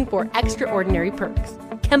looking for extraordinary perks,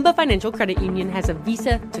 Kemba Financial Credit Union has a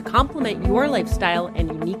visa to complement your lifestyle and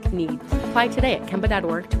unique needs. Apply today at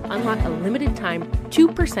Kemba.org to unlock a limited time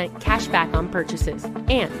 2% cash back on purchases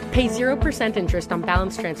and pay 0% interest on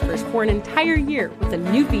balance transfers for an entire year with a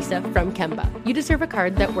new visa from Kemba. You deserve a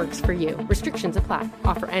card that works for you. Restrictions apply.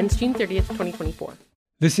 Offer ends June 30th, 2024.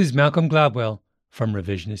 This is Malcolm Gladwell from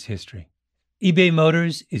Revisionist History. eBay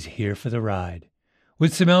Motors is here for the ride.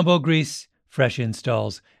 With some elbow grease, fresh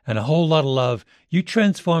installs, and a whole lot of love, you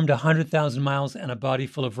transformed 100,000 miles and a body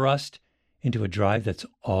full of rust into a drive that's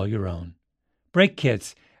all your own. Brake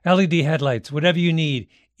kits, LED headlights, whatever you need,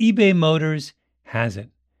 eBay Motors has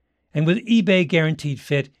it. And with eBay Guaranteed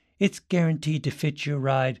Fit, it's guaranteed to fit your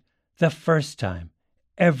ride the first time,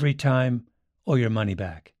 every time, or your money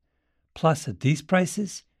back. Plus, at these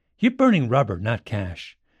prices, you're burning rubber, not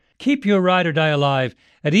cash. Keep your ride or die alive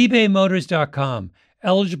at ebaymotors.com.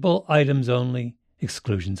 Eligible items only.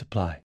 Exclusions apply.